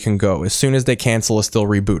further we can go. As soon as they cancel us, they'll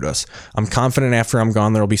reboot us. I'm confident after I'm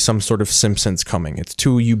gone, there'll be some sort of Simpsons coming. It's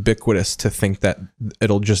too ubiquitous to think that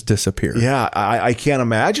it'll just disappear. Yeah, I can't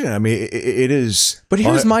imagine. I mean, it is. But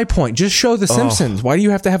here's my point. Just show the Simpsons. Why do you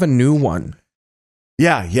have to have a new one?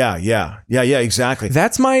 Yeah, exactly.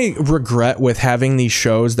 That's my regret with having these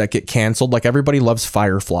shows that get canceled. Like, everybody loves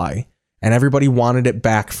Firefly. And everybody wanted it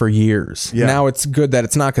back for years. Yeah. Now it's good that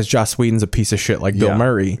it's not, because Joss Whedon's a piece of shit like Bill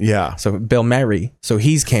Murray. Yeah. So Bill Murray. So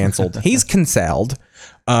he's canceled. He's cancelled.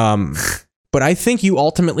 But I think you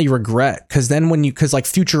ultimately regret, because then because like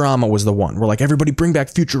Futurama was the one. We're like, everybody bring back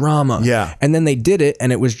Futurama. Yeah. And then they did it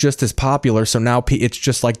and it was just as popular. So now it's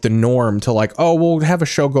just like the norm to like, oh, we'll have a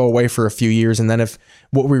show go away for a few years. And then if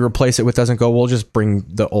what we replace it with doesn't go, we'll just bring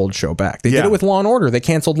the old show back. They did it with Law and Order. They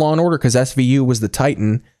canceled Law and Order because SVU was the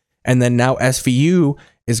Titan. And then now SVU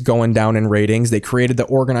is going down in ratings. They created the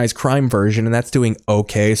organized crime version, and that's doing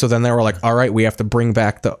okay. So then they were like, all right, we have to bring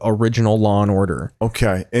back the original Law and Order.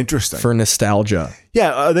 Okay, interesting. For nostalgia.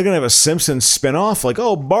 Yeah, they're going to have a Simpsons spinoff, like,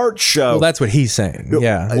 oh, Bart's show. Well, that's what he's saying.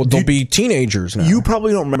 Yeah, well, they'll be teenagers now. You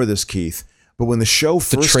probably don't remember this, Keith, but when the show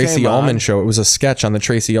first came on... The Tracy Ullman show. It was a sketch on the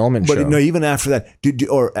Tracy Ullman show. But no, even after that,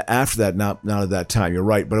 or after that, not at that time, you're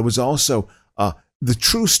right, but it was also... the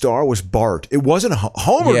true star was Bart. It wasn't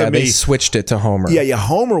Homer. Yeah, to me. They switched it to Homer. Yeah.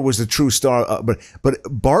 Homer was the true star, but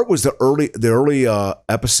Bart was the early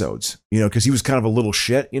episodes. You know, because he was kind of a little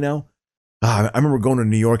shit. You know, I remember going to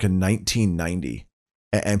New York in 1990,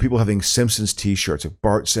 and people having Simpsons T-shirts, like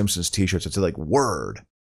Bart Simpson's T-shirts. It's like word.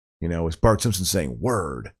 You know, it's Bart Simpson saying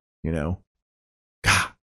word. You know, God,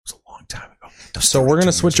 it was a long time ago. So we're going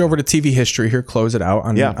to switch over to TV history here, close it out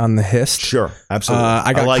on the Hist. Sure, absolutely.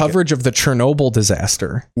 I got coverage of the Chernobyl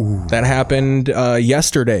disaster that happened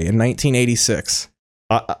yesterday in 1986.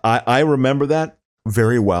 I remember that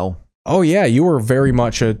very well. Oh yeah, you were very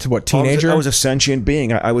much a teenager? I was a sentient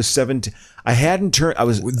being. I was 17. I hadn't turned. I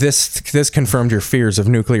was. This confirmed your fears of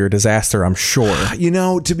nuclear disaster, I'm sure. You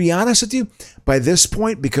know, to be honest with you, by this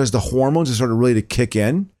point, because the hormones have started really to kick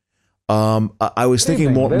in. I was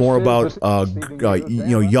thinking more about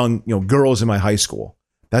young girls in my high school.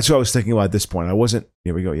 That's what I was thinking about at this point. I wasn't.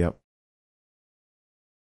 Here we go. Yep.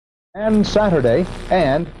 And Saturday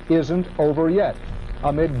isn't over yet.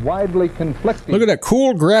 Amid widely conflicting. Look at that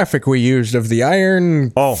cool graphic we used of the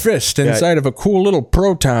iron fist inside of a cool little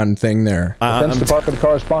proton thing there. Defense Department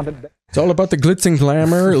correspondent. It's all about the glitz and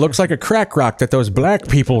glamour. It looks like a crack rock that those black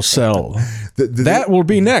people sell. That will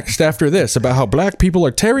be next after this, about how black people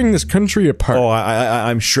are tearing this country apart. Oh,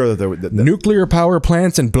 I'm sure that nuclear power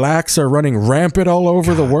plants and blacks are running rampant all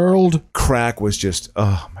over the world. Crack was just,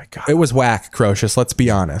 oh my God. It was whack, Crocious, let's be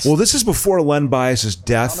honest. Well, this is before Len Bias's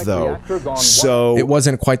death, though. So it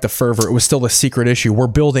wasn't quite the fervor. It was still a secret issue. We're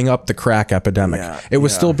building up the crack epidemic. It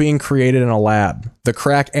was still being created in a lab. The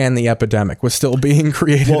crack and the epidemic was still being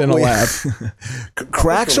created in a lab.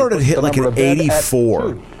 Crack started hit like in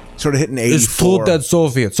 84. Started hitting 84. It's true that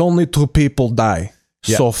Soviets, only 2 people die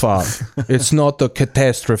so far. It's not a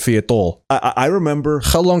catastrophe at all. I remember.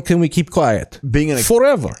 How long can we keep quiet?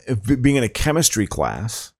 Forever. Being in a chemistry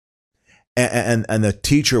class, and the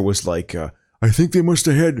teacher was like, I think they must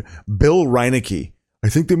have had Bill Reinecke. I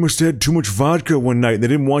think they must have had too much vodka one night. They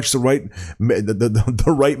didn't watch the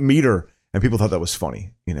right meter. And people thought that was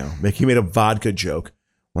funny, you know. He made a vodka joke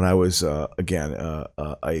when I was a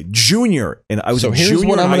junior, and I was. So here's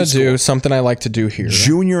what I'm going to do. Something I like to do here.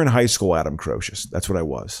 Junior in high school, Adam Crocious. That's what I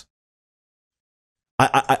was.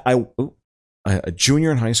 A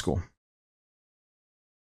junior in high school.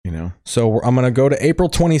 You know. So I'm going to go to April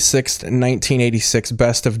 26th, 1986,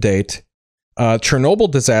 best of date. Chernobyl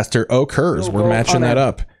disaster occurs. We're matching that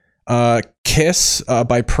up. Kiss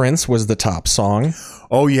by Prince was the top song.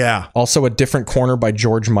 Oh yeah. Also A Different Corner by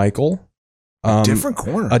George Michael. Different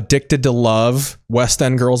Corner. Addicted to Love. West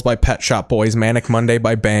End Girls by Pet Shop Boys. Manic Monday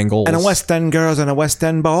by Bangles. And a West End Girls and a West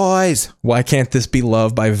End Boys. Why Can't This Be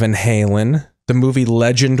Love by Van Halen. The movie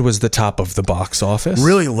Legend was the top of the box office.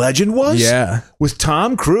 Really? Legend was? Yeah. With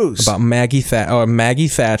Tom Cruise. About Maggie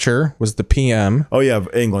Thatcher was the PM. Oh yeah,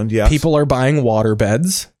 England, yes. People are buying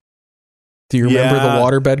waterbeds. Do you remember the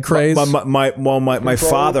waterbed craze? My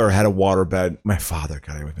father had a waterbed. My father,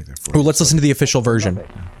 God, I would make that for. Oh, let's listen to the official version.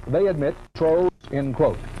 They admit trolls in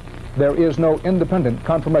quote. There is no independent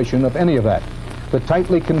confirmation of any of that. The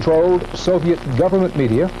tightly controlled Soviet government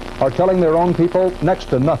media are telling their own people next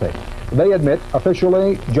to nothing. They admit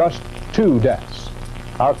officially just 2 deaths.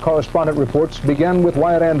 Our correspondent reports begin with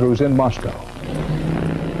Wyatt Andrews in Moscow.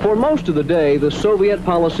 For most of the day, the Soviet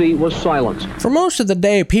policy was silence. For most of the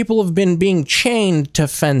day, people have been being chained to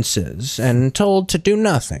fences and told to do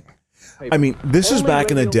nothing. I mean, this is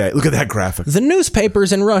back in the day. Look at that graphic. The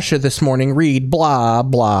newspapers in Russia this morning read blah,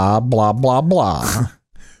 blah, blah, blah, blah.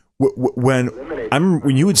 When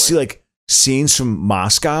you would see like scenes from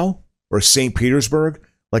Moscow or St. Petersburg,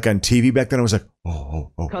 like on TV back then, I was like,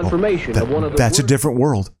 Confirmation of one of the that's a different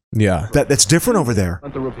world. Yeah. That's different over there.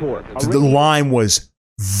 The report. The line was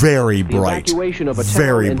very bright. Evacuation of a town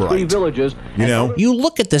Very and 3 bright. villages. You know? You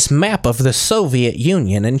look at this map of the Soviet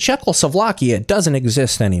Union, and Czechoslovakia doesn't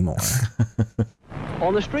exist anymore.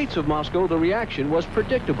 On the streets of Moscow, the reaction was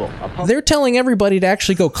predictable. They're telling everybody to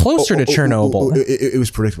actually go closer to Chernobyl. It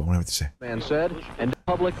was predictable. What do I have to say? Man said, and the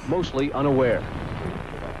public mostly unaware.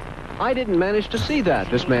 I didn't manage to see that,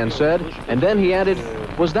 this man said. And then he added,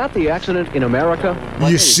 was that the accident in America?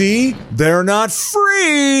 You see, they're not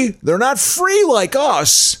free. They're not free like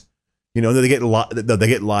us. You know, they get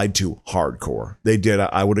lied to hardcore. They did.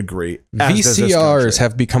 I would agree. VCRs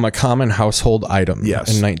have become a common household item in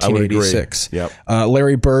 1986. Yep.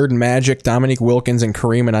 Larry Bird, Magic, Dominique Wilkins, and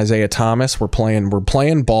Kareem and Isaiah Thomas were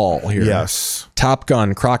playing ball here. Yes. Top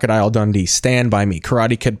Gun, Crocodile Dundee, Stand By Me,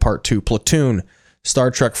 Karate Kid Part 2, Platoon,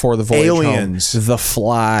 Star Trek 4, The Voyage Aliens. Home, The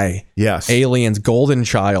Fly. Yes. Aliens, Golden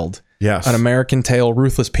Child. Yes. An American Tale,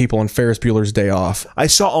 Ruthless People, and Ferris Bueller's Day Off. I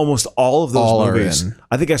saw almost all of those All are movies. in.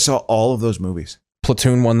 I think I saw all of those movies.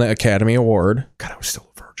 Platoon won the Academy Award. God, I was still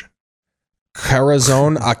a virgin.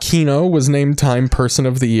 Corazon Aquino was named Time Person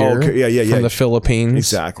of the Year from the Philippines.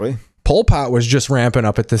 Exactly. Pol Pot was just ramping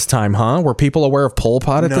up at this time, huh? Were people aware of Pol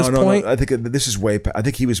Pot at this point? No. I think this is way past. I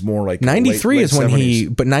think he was more like 93 late is when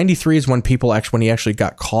 70s. 93 is when when he actually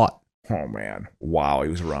got caught. Oh man! Wow, he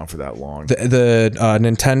was around for that long. The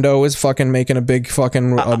Nintendo is fucking making a big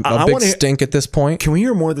fucking big stink at this point. Can we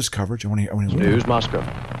hear more of this coverage? I want to hear. News Moscow.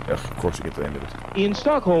 Yeah, of course, we get to the end of it. In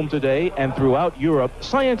Stockholm today and throughout Europe,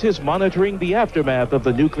 scientists monitoring the aftermath of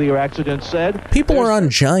the nuclear accident said People are on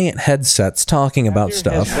giant headsets talking about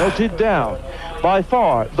stuff. has melted down. By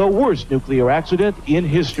far, the worst nuclear accident in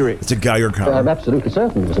history. It's a Geiger counter. I'm absolutely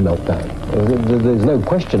certain it was a meltdown. There's no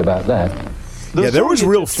question about that. There was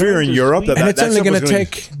real fear in Europe. And it's only going to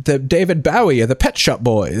take the David Bowie of the Pet Shop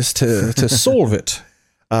Boys to solve it.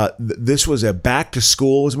 This was a back to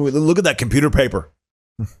school movie. Look at that computer paper.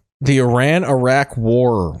 The Iran-Iraq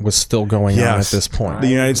war was still going on at this point. The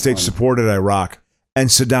United States supported Iraq and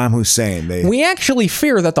Saddam Hussein. We actually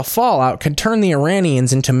fear that the fallout could turn the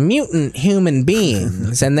Iranians into mutant human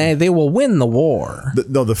beings, and they will win the war.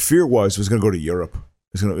 The fear was going to go to Europe.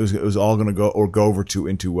 It was all going to go over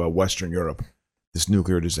into Western Europe. This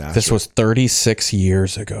nuclear disaster. This was 36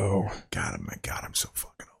 years ago. God, I'm so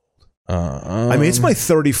fucking old. I mean, it's my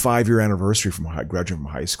 35-year anniversary from graduating from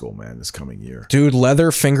high school, man, this coming year. Dude,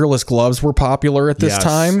 leather fingerless gloves were popular at this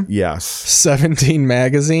time. Yes. 17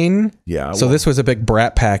 magazine. Yeah. So this was a big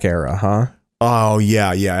Brat Pack era, huh? Oh,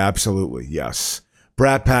 yeah, absolutely. Yes.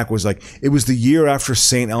 Brat Pack was it was the year after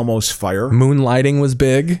St. Elmo's fire. Moonlighting was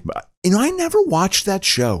big. You know, I never watched that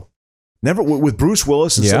show. Never with Bruce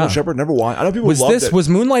Willis and Sybil Shepherd. Never watched. I know people loved it. Was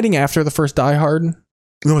Moonlighting after the first Die Hard? No,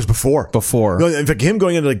 it was before. No, in fact, him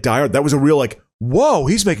going into Die Hard, that was a real whoa,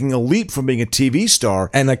 he's making a leap from being a TV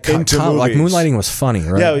star and into movies. Moonlighting was funny,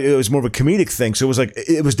 right? Yeah, it was more of a comedic thing. So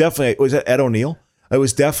it was definitely was that Ed O'Neill? It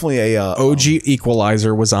was definitely a OG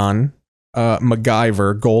Equalizer was on.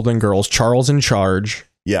 MacGyver, Golden Girls, Charles in Charge.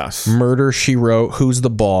 Yes. Murder, She Wrote, Who's the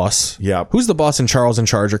Boss? Yeah. Who's the Boss and Charles in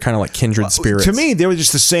Charge are kind of like kindred spirits. To me, they were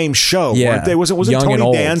just the same show. Yeah. Weren't they? Wasn't Young Tony and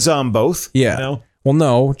old. Danza on both? Yeah. You know? Well,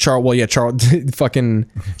 no. Charles, fucking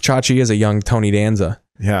Chachi is a young Tony Danza.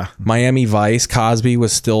 Yeah. Miami Vice, Cosby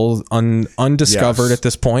was still undiscovered at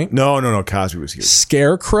this point. No. Cosby was huge.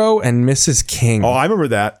 Scarecrow and Mrs. King. Oh, I remember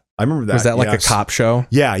that. Was that like a cop show?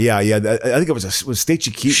 Yeah. I think it was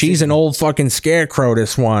Stacey Keach. She's an old fucking scarecrow,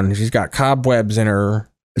 this one. She's got cobwebs in her.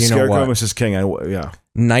 Scarecrow, Mrs. King. Yeah.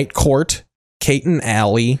 Night Court, Kate and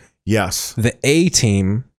Alley. Yes. The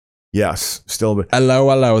A-Team. Yes. Still a bit.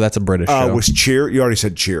 Hello. That's a British show. Was Cheers? You already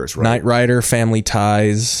said Cheers, right? Knight Rider, Family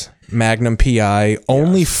Ties, Magnum P.I.,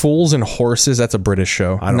 Only Fools and Horses. That's a British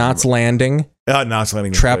show. Knots Landing. Knots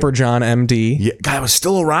Landing. Trapper John M.D. Yeah. God, I was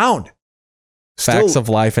still around. Facts of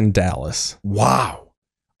Life in Dallas. Wow.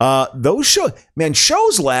 Those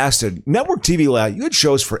shows lasted. Network TV lasted. You had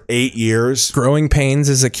shows for 8 years. Growing Pains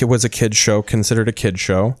was a kid show, considered a kid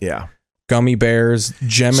show. Yeah. Gummy Bears,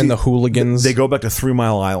 Jem and the Hooligans. They go back to 3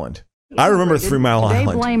 Mile Island. I remember 3 Mile They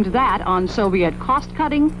Island. blamed that on Soviet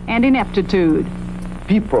cost-cutting and ineptitude.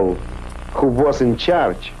 People who was in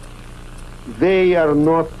charge, they are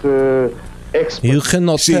not You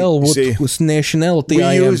cannot tell what nationality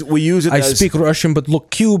I am. We use it I as, speak Russian but look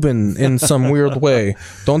Cuban in some weird way.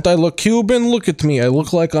 Don't I look Cuban? Look at me. I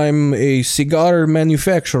look like I'm a cigar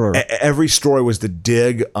manufacturer. Every story was the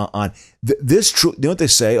dig on this. True, you know what they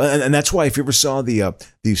say, and that's why if you ever saw the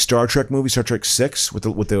Star Trek movie, Star Trek 6 with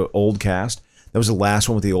the old cast, that was the last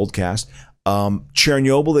one with the old cast.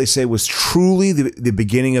 Chernobyl, they say, was truly the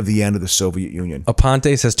beginning of the end of the Soviet Union.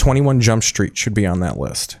 Aponte says 21 Jump Street should be on that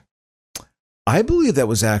list. I believe that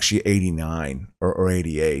was actually 89 or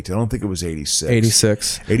 88. I don't think it was 86.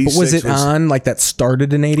 86. 86 but was it on, like, that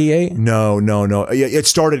started in 88? No. Yeah, it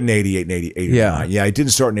started in 88 and 89. Yeah, it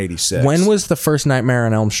didn't start in 86. When was the first Nightmare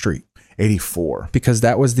on Elm Street? 84. Because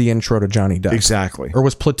that was the intro to Johnny Depp. Exactly. Or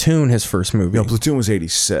was Platoon his first movie? No, Platoon was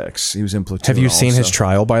 86. He was in Platoon. Have you seen also. his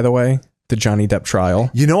trial, by the way? The Johnny Depp trial?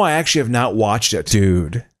 You know, I actually have not watched it.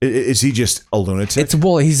 Dude. Is he just a lunatic?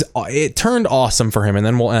 It turned awesome for him, and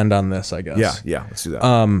then we'll end on this, I guess. Yeah, let's do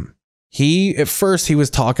that. At first he was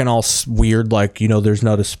talking all weird, like, there's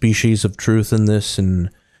not a species of truth in this,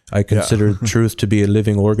 and I consider truth to be a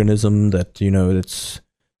living organism that, it's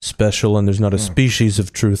special, and there's not a species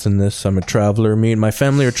of truth in this. I'm a traveler. Me and my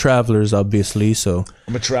family are travelers, obviously, so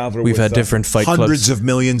I'm a traveler. We've had different fight clubs. Hundreds of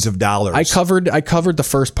millions of dollars. I covered the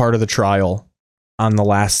first part of the trial on the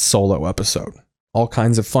last solo episode. All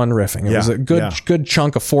kinds of fun riffing. It was a good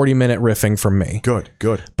chunk of 40-minute riffing from me. Good.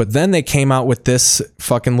 But then they came out with this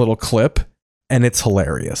fucking little clip, and it's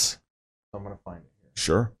hilarious. I'm gonna find it.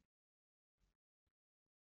 Sure.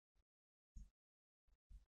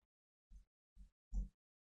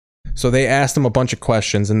 So they asked him a bunch of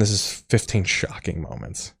questions, and this is 15 shocking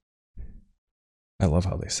moments. I love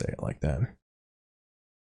how they say it like that.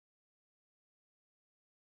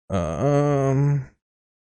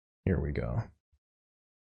 Here we go.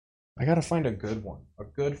 I gotta find a good one. A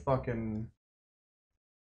good fucking...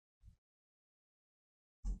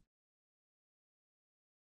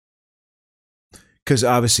 Because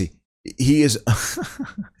obviously, he is...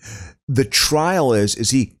 The trial is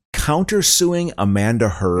he countersuing Amanda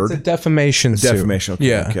Heard? It's a defamation suit. Defamation, okay.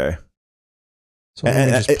 Yeah. Okay. So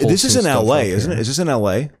this is in LA, isn't it? Is this in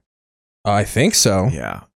LA? I think so.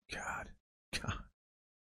 Yeah. God.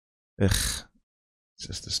 Ugh. It's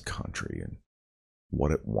just this country and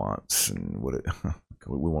what it wants and what it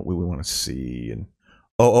we want to see and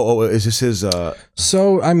is this his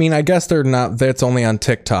So I mean, I guess they're not. That's only on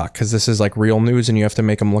TikTok because this is like real news and you have to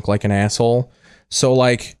make him look like an asshole. So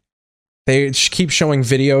like they keep showing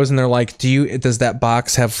videos and they're like, does that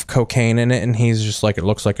box have cocaine in it? And he's just like, it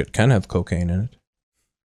looks like it can have cocaine in it.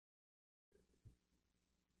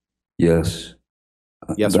 Yes.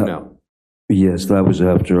 Yes or no? Yes, that was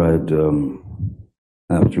after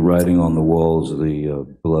after writing on the walls, the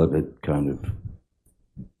blood had kind of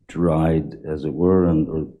dried, as it were,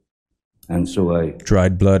 and so I...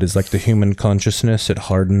 Dried blood is like the human consciousness. It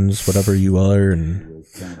hardens whatever you are, and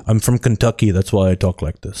I'm from Kentucky. That's why I talk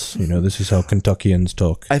like this. This is how Kentuckians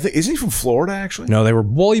talk. I think, isn't he from Florida, actually? No,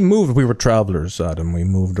 we moved. We were travelers, Adam. We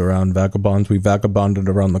moved around, vagabonds. We vagabonded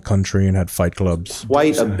around the country and had fight clubs.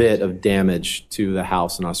 Quite a bit of damage to the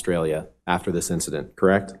house in Australia after this incident,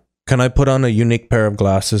 correct? Can I put on a unique pair of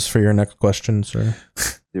glasses for your next question, sir?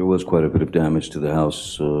 There was quite a bit of damage to the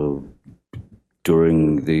house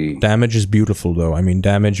during the... Damage is beautiful, though. I mean,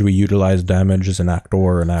 we utilize damage as an actor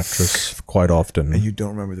or an actress quite often. And you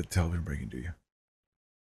don't remember the television breaking, do you?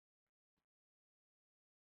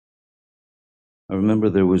 I remember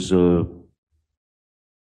there was I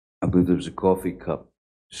believe there was a coffee cup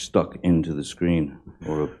stuck into the screen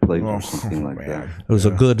or a plate or something like that. It was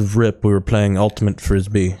a good rip. We were playing Ultimate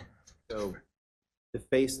Frisbee. So,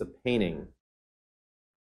 defaced the painting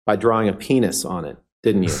by drawing a penis on it,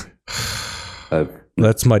 didn't you?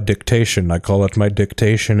 That's my dictation. I call it my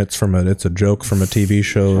dictation. It's a joke from a TV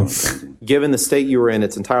show. Given the state you were in,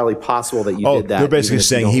 it's entirely possible that you did that. They're basically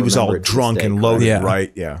saying he was all drunk and loaded,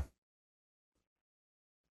 right? Yeah.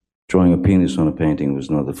 Drawing a penis on a painting was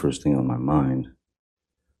not the first thing on my mind.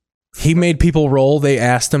 He made people roll. They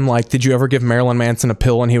asked him, like, did you ever give Marilyn Manson a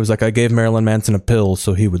pill? And he was like, I gave Marilyn Manson a pill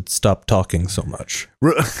so he would stop talking so much.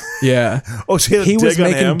 Yeah. Oh, so he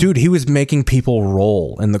was making people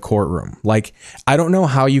roll in the courtroom. Like, I don't know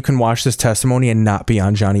how you can watch this testimony and not be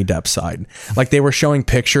on Johnny Depp's side. Like, they were showing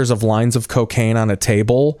pictures of lines of cocaine on a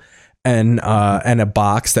table and a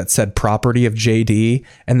box that said property of JD.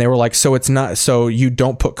 And they were like, so you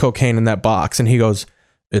don't put cocaine in that box. And he goes,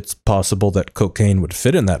 it's possible that cocaine would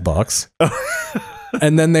fit in that box.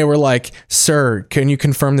 And then they were like, "Sir, can you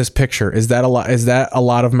confirm this picture? Is that a lot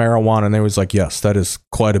of marijuana?" And they was like, "Yes, that is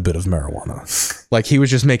quite a bit of marijuana." Like he was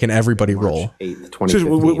just making everybody roll. 8th, So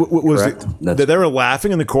 2015, they were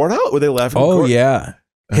laughing in the courthouse? Were they laughing in the Oh court? yeah.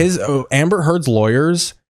 His Amber Heard's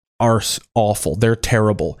lawyers are awful. They're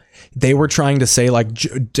terrible. They were trying to say like,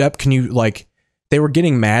 Depp, can you like, they were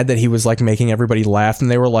getting mad that he was like making everybody laugh.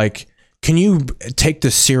 And they were like, can you take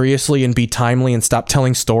this seriously and be timely and stop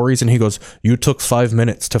telling stories? And he goes, you took 5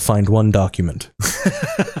 minutes to find one document.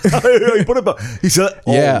 He said,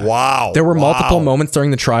 oh, yeah. wow. There were multiple moments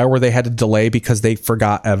during the trial where they had to delay because they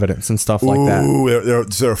forgot evidence and stuff like that. Ooh,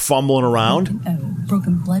 they're fumbling around. A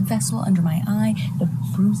broken blood vessel under my eye, the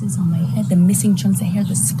bruises on my head, the missing chunks of hair,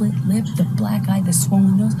 the split lip, the black eye, the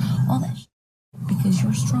swollen nose, all that shit. Because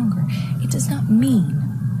you're stronger. It does not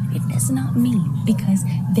mean because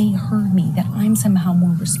they heard me that I'm somehow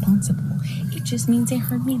more responsible. It just means they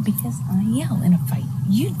heard me because I yell in a fight.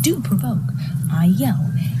 You do provoke. I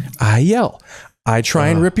yell. I try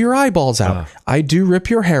and rip your eyeballs out. I do rip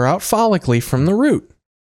your hair out follically from the root.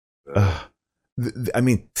 I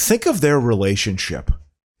mean, think of their relationship.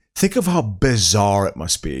 Think of how bizarre it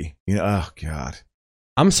must be. You know, oh God.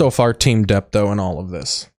 I'm so far Team Depp though in all of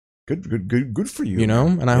this. Good for you. You know,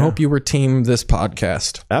 and I hope you were team this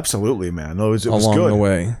podcast. Absolutely, man. No, it was along good. the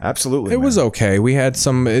way. Absolutely, it was okay. We had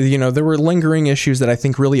some, there were lingering issues that I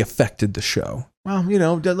think really affected the show. Well,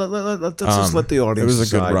 let's just let the audience. It was a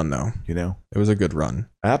decide, good run, though. You know, it was a good run.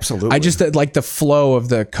 Absolutely. I just like the flow of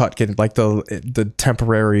the cut, getting like the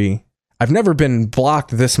temporary. I've never been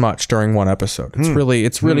blocked this much during one episode. It's really,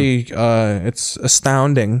 it's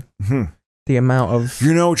astounding. The amount of...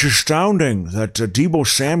 it's astounding that Deebo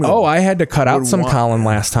Samuel... Oh, I had to cut out some Colin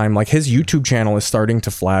last time. Like, his YouTube channel is starting to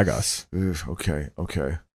flag us. Okay.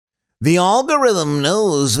 The algorithm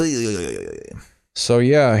knows. So,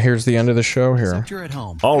 yeah, here's the end of the show here. Except you're at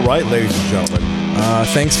home. All right, ladies and gentlemen.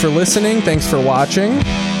 Thanks for listening. Thanks for watching.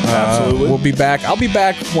 Absolutely. We'll be back. I'll be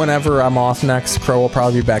back whenever I'm off next. Crow will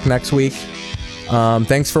probably be back next week.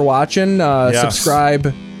 Thanks for watching.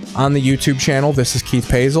 Subscribe on the YouTube channel. This is Keith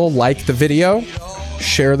Pazel. Like the video,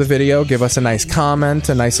 share the video, give us a nice comment,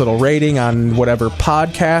 a nice little rating on whatever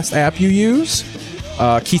podcast app you use.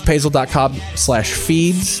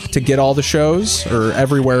 KeithPazel.com/feeds to get all the shows, or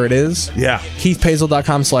everywhere it is. Yeah.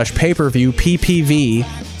 KeithPazel.com/pay-per-view, PPV,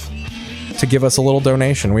 to give us a little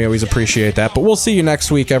donation. We always appreciate that. But we'll see you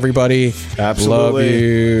next week, everybody.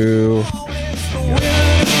 Absolutely. Love you.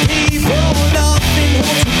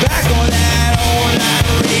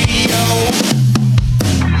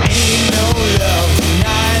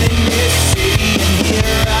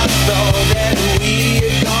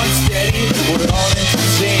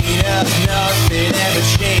 Nothing ever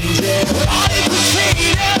changes. All in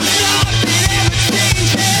between us, nothing ever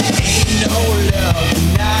changes. Ain't no love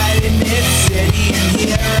tonight in this city. And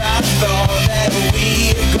here I thought that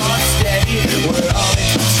we had gone steady. We're all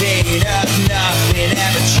in between us, nothing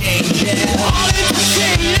ever changes. All in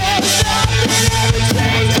between us, nothing ever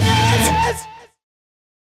changes.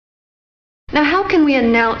 Now, how can we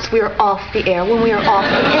announce we are off the air when we are off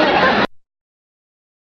the air?